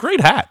 I did. It's a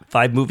great hat.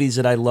 5 movies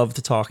that I love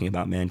to talking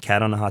about, man.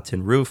 Cat on a Hot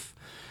Tin Roof,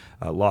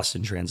 Lost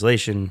in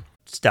Translation,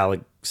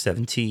 Stalag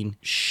 17,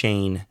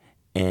 Shane,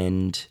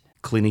 and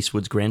Clint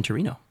Eastwood's Gran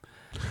Torino.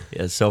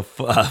 Yeah, so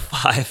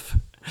 5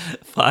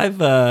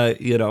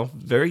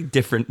 very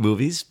different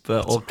movies,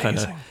 but all kind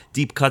of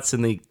deep cuts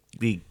in the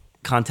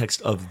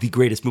context of the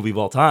greatest movie of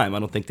all time. I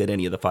don't think that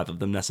any of the 5 of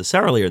them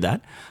necessarily are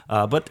that,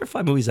 but they're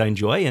 5 movies I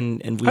enjoy,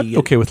 and we I'm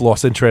okay with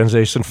Lost in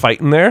Translation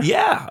fighting there.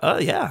 yeah,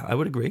 I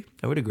would agree.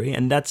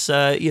 And that's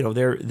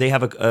they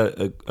have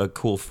a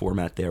cool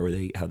format there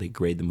where how they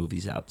grade the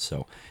movies out.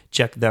 So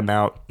check them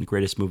out. The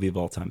Greatest Movie of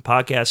All Time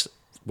podcast.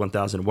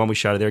 1001 we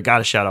shot it there. Got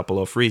a shout out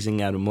Below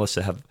Freezing. Adam and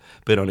Melissa have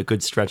been on a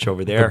good stretch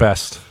over there. The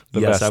best.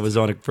 I was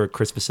on it for a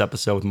Christmas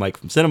episode with Mike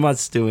from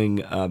Cinemas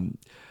doing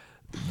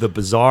the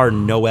bizarre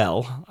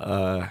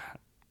Noel.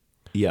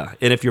 Yeah,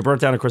 and if you're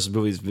burnt out on Christmas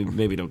movies,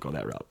 maybe don't go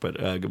that route.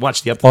 But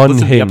watch the episode.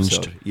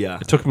 Unhinged. Yeah,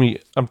 it took me.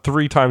 I'm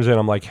 3 times in.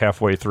 I'm like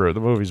halfway through. The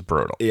movie's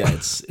brutal. Yeah,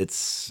 it's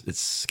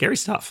scary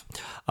stuff.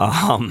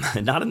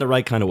 Not in the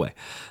right kind of way.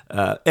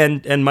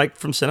 And Mike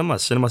from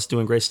Cinemas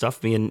doing great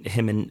stuff. Me and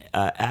him and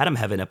Adam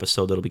have an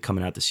episode that'll be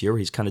coming out this year where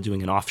he's kind of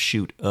doing an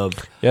offshoot of.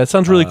 Yeah, it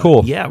sounds really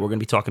cool. Yeah, we're going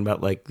to be talking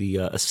about like the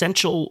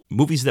essential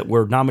movies that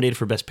were nominated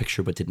for Best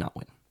Picture but did not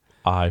win.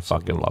 I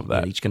fucking love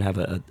that. Each going to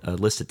have a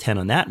list of 10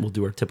 on that, and we'll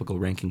do our typical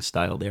ranking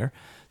style there.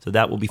 So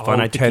that will be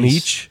fun. Oh, I think 10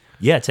 each?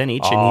 Yeah, 10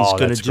 each, and he's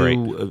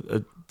going to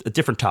that's do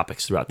different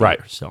topics throughout the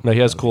year. So no, he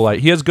has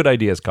he has good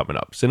ideas coming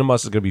up.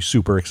 Cinemas is going to be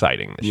super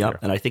exciting this year.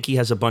 And I think he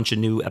has a bunch of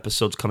new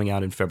episodes coming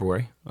out in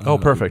February. Oh,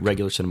 perfect.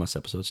 Regular Cinemas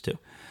episodes too.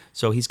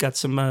 So he's got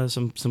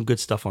some good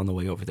stuff on the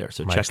way over there.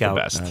 So Mike's check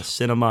out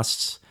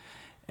Cinemas.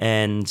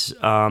 And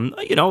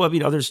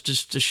others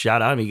just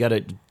shout out. I mean, you got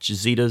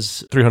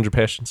Zita's 300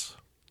 Passions.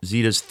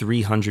 Zita's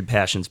 300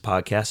 Passions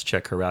podcast.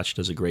 Check her out. She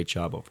does a great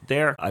job over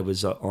there. I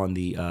was on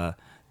the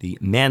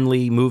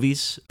Manly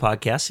Movies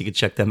podcast. You can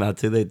check them out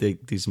too. They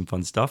do some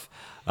fun stuff.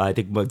 I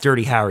think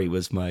Dirty Harry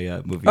was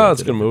my movie. Oh,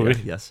 it's a good movie.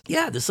 There. Yes.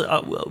 Yeah, this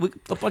a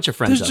bunch of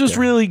friends. There's just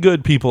really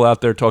good people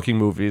out there talking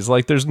movies.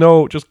 Like just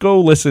go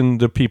listen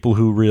to people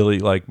who really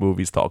like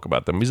movies talk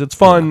about them because it's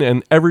fun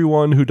and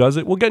everyone who does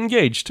it will get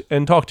engaged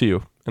and talk to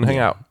you and hang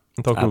out.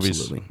 And talk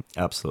movies.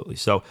 Absolutely.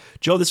 So,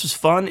 Joe, this was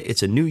fun.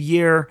 It's a new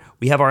year.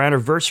 We have our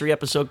anniversary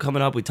episode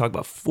coming up. We talk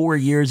about 4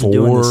 years of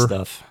doing this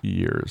stuff. 4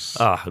 years.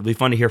 It'll be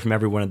fun to hear from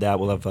everyone at that.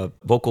 We'll have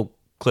vocal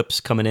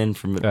clips coming in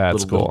from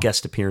little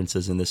guest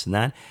appearances and this and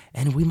that.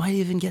 And we might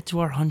even get to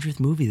our 100th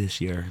movie this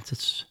year.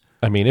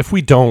 I mean, if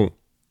we don't,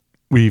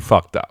 we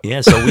fucked up. Yeah,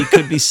 so we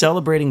could be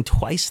celebrating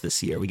twice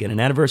this year. We get an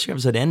anniversary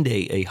episode and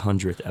a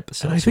 100th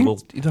episode. And I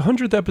think the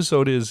 100th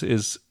episode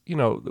is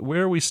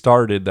where we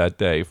started that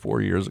day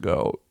 4 years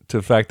ago to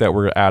the fact that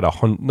we're at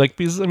 100. Like,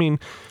 because, I mean,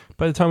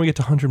 by the time we get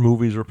to 100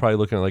 movies, we're probably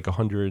looking at like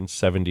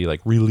 170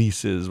 like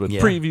releases with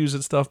previews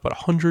and stuff. But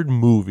 100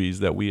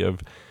 movies that we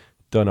have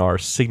done our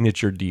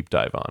signature deep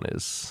dive on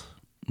is...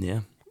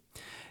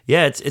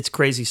 Yeah, it's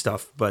crazy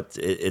stuff, but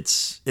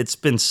it's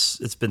been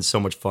so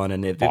much fun,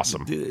 and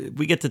awesome.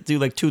 We get to do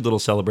like 2 little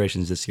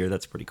celebrations this year.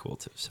 That's pretty cool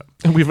too. So,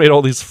 and we've made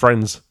all these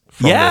friends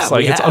from this.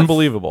 Like, it's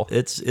unbelievable.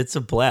 It's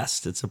a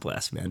blast. It's a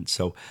blast, man.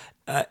 So,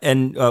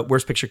 and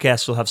Worst Picture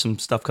Cast will have some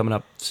stuff coming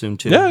up soon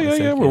too.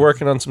 Yeah. We're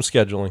working on some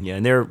scheduling. Yeah,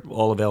 and they're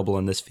all available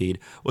on this feed.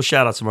 We'll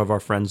shout out some of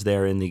our friends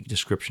there in the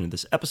description of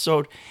this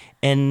episode.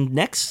 And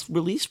next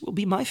release will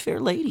be My Fair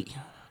Lady.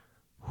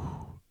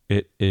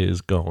 It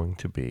is going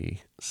to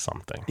be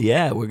something.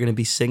 Yeah, we're going to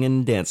be singing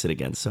and dancing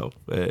again. So,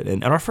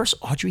 and our first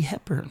Audrey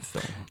Hepburn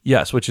film.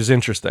 Yes, which is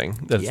interesting.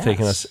 That's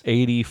taken us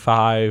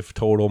 85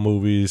 total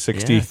movies,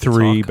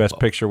 63 Best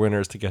Picture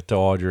winners to get to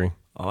Audrey.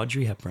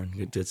 Audrey Hepburn.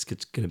 It's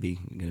going to be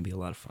a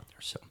lot of fun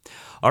there. So,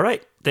 all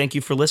right. Thank you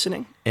for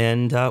listening,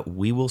 and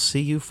we will see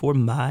you for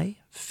My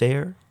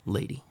Fair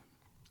Lady.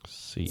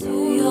 See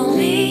you.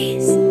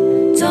 Please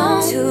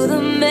don't to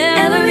the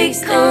memory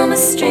become a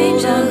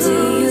stranger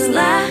until you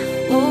laugh.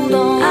 Hold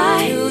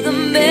on to the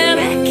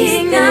memory.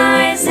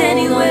 Recognize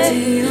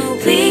anywhere.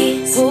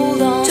 Please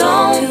hold on.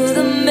 Don't to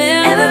the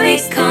memory. Ever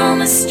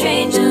become a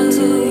stranger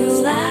until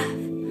you laugh.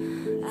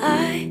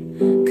 I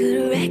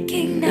could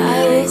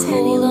recognize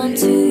anyone.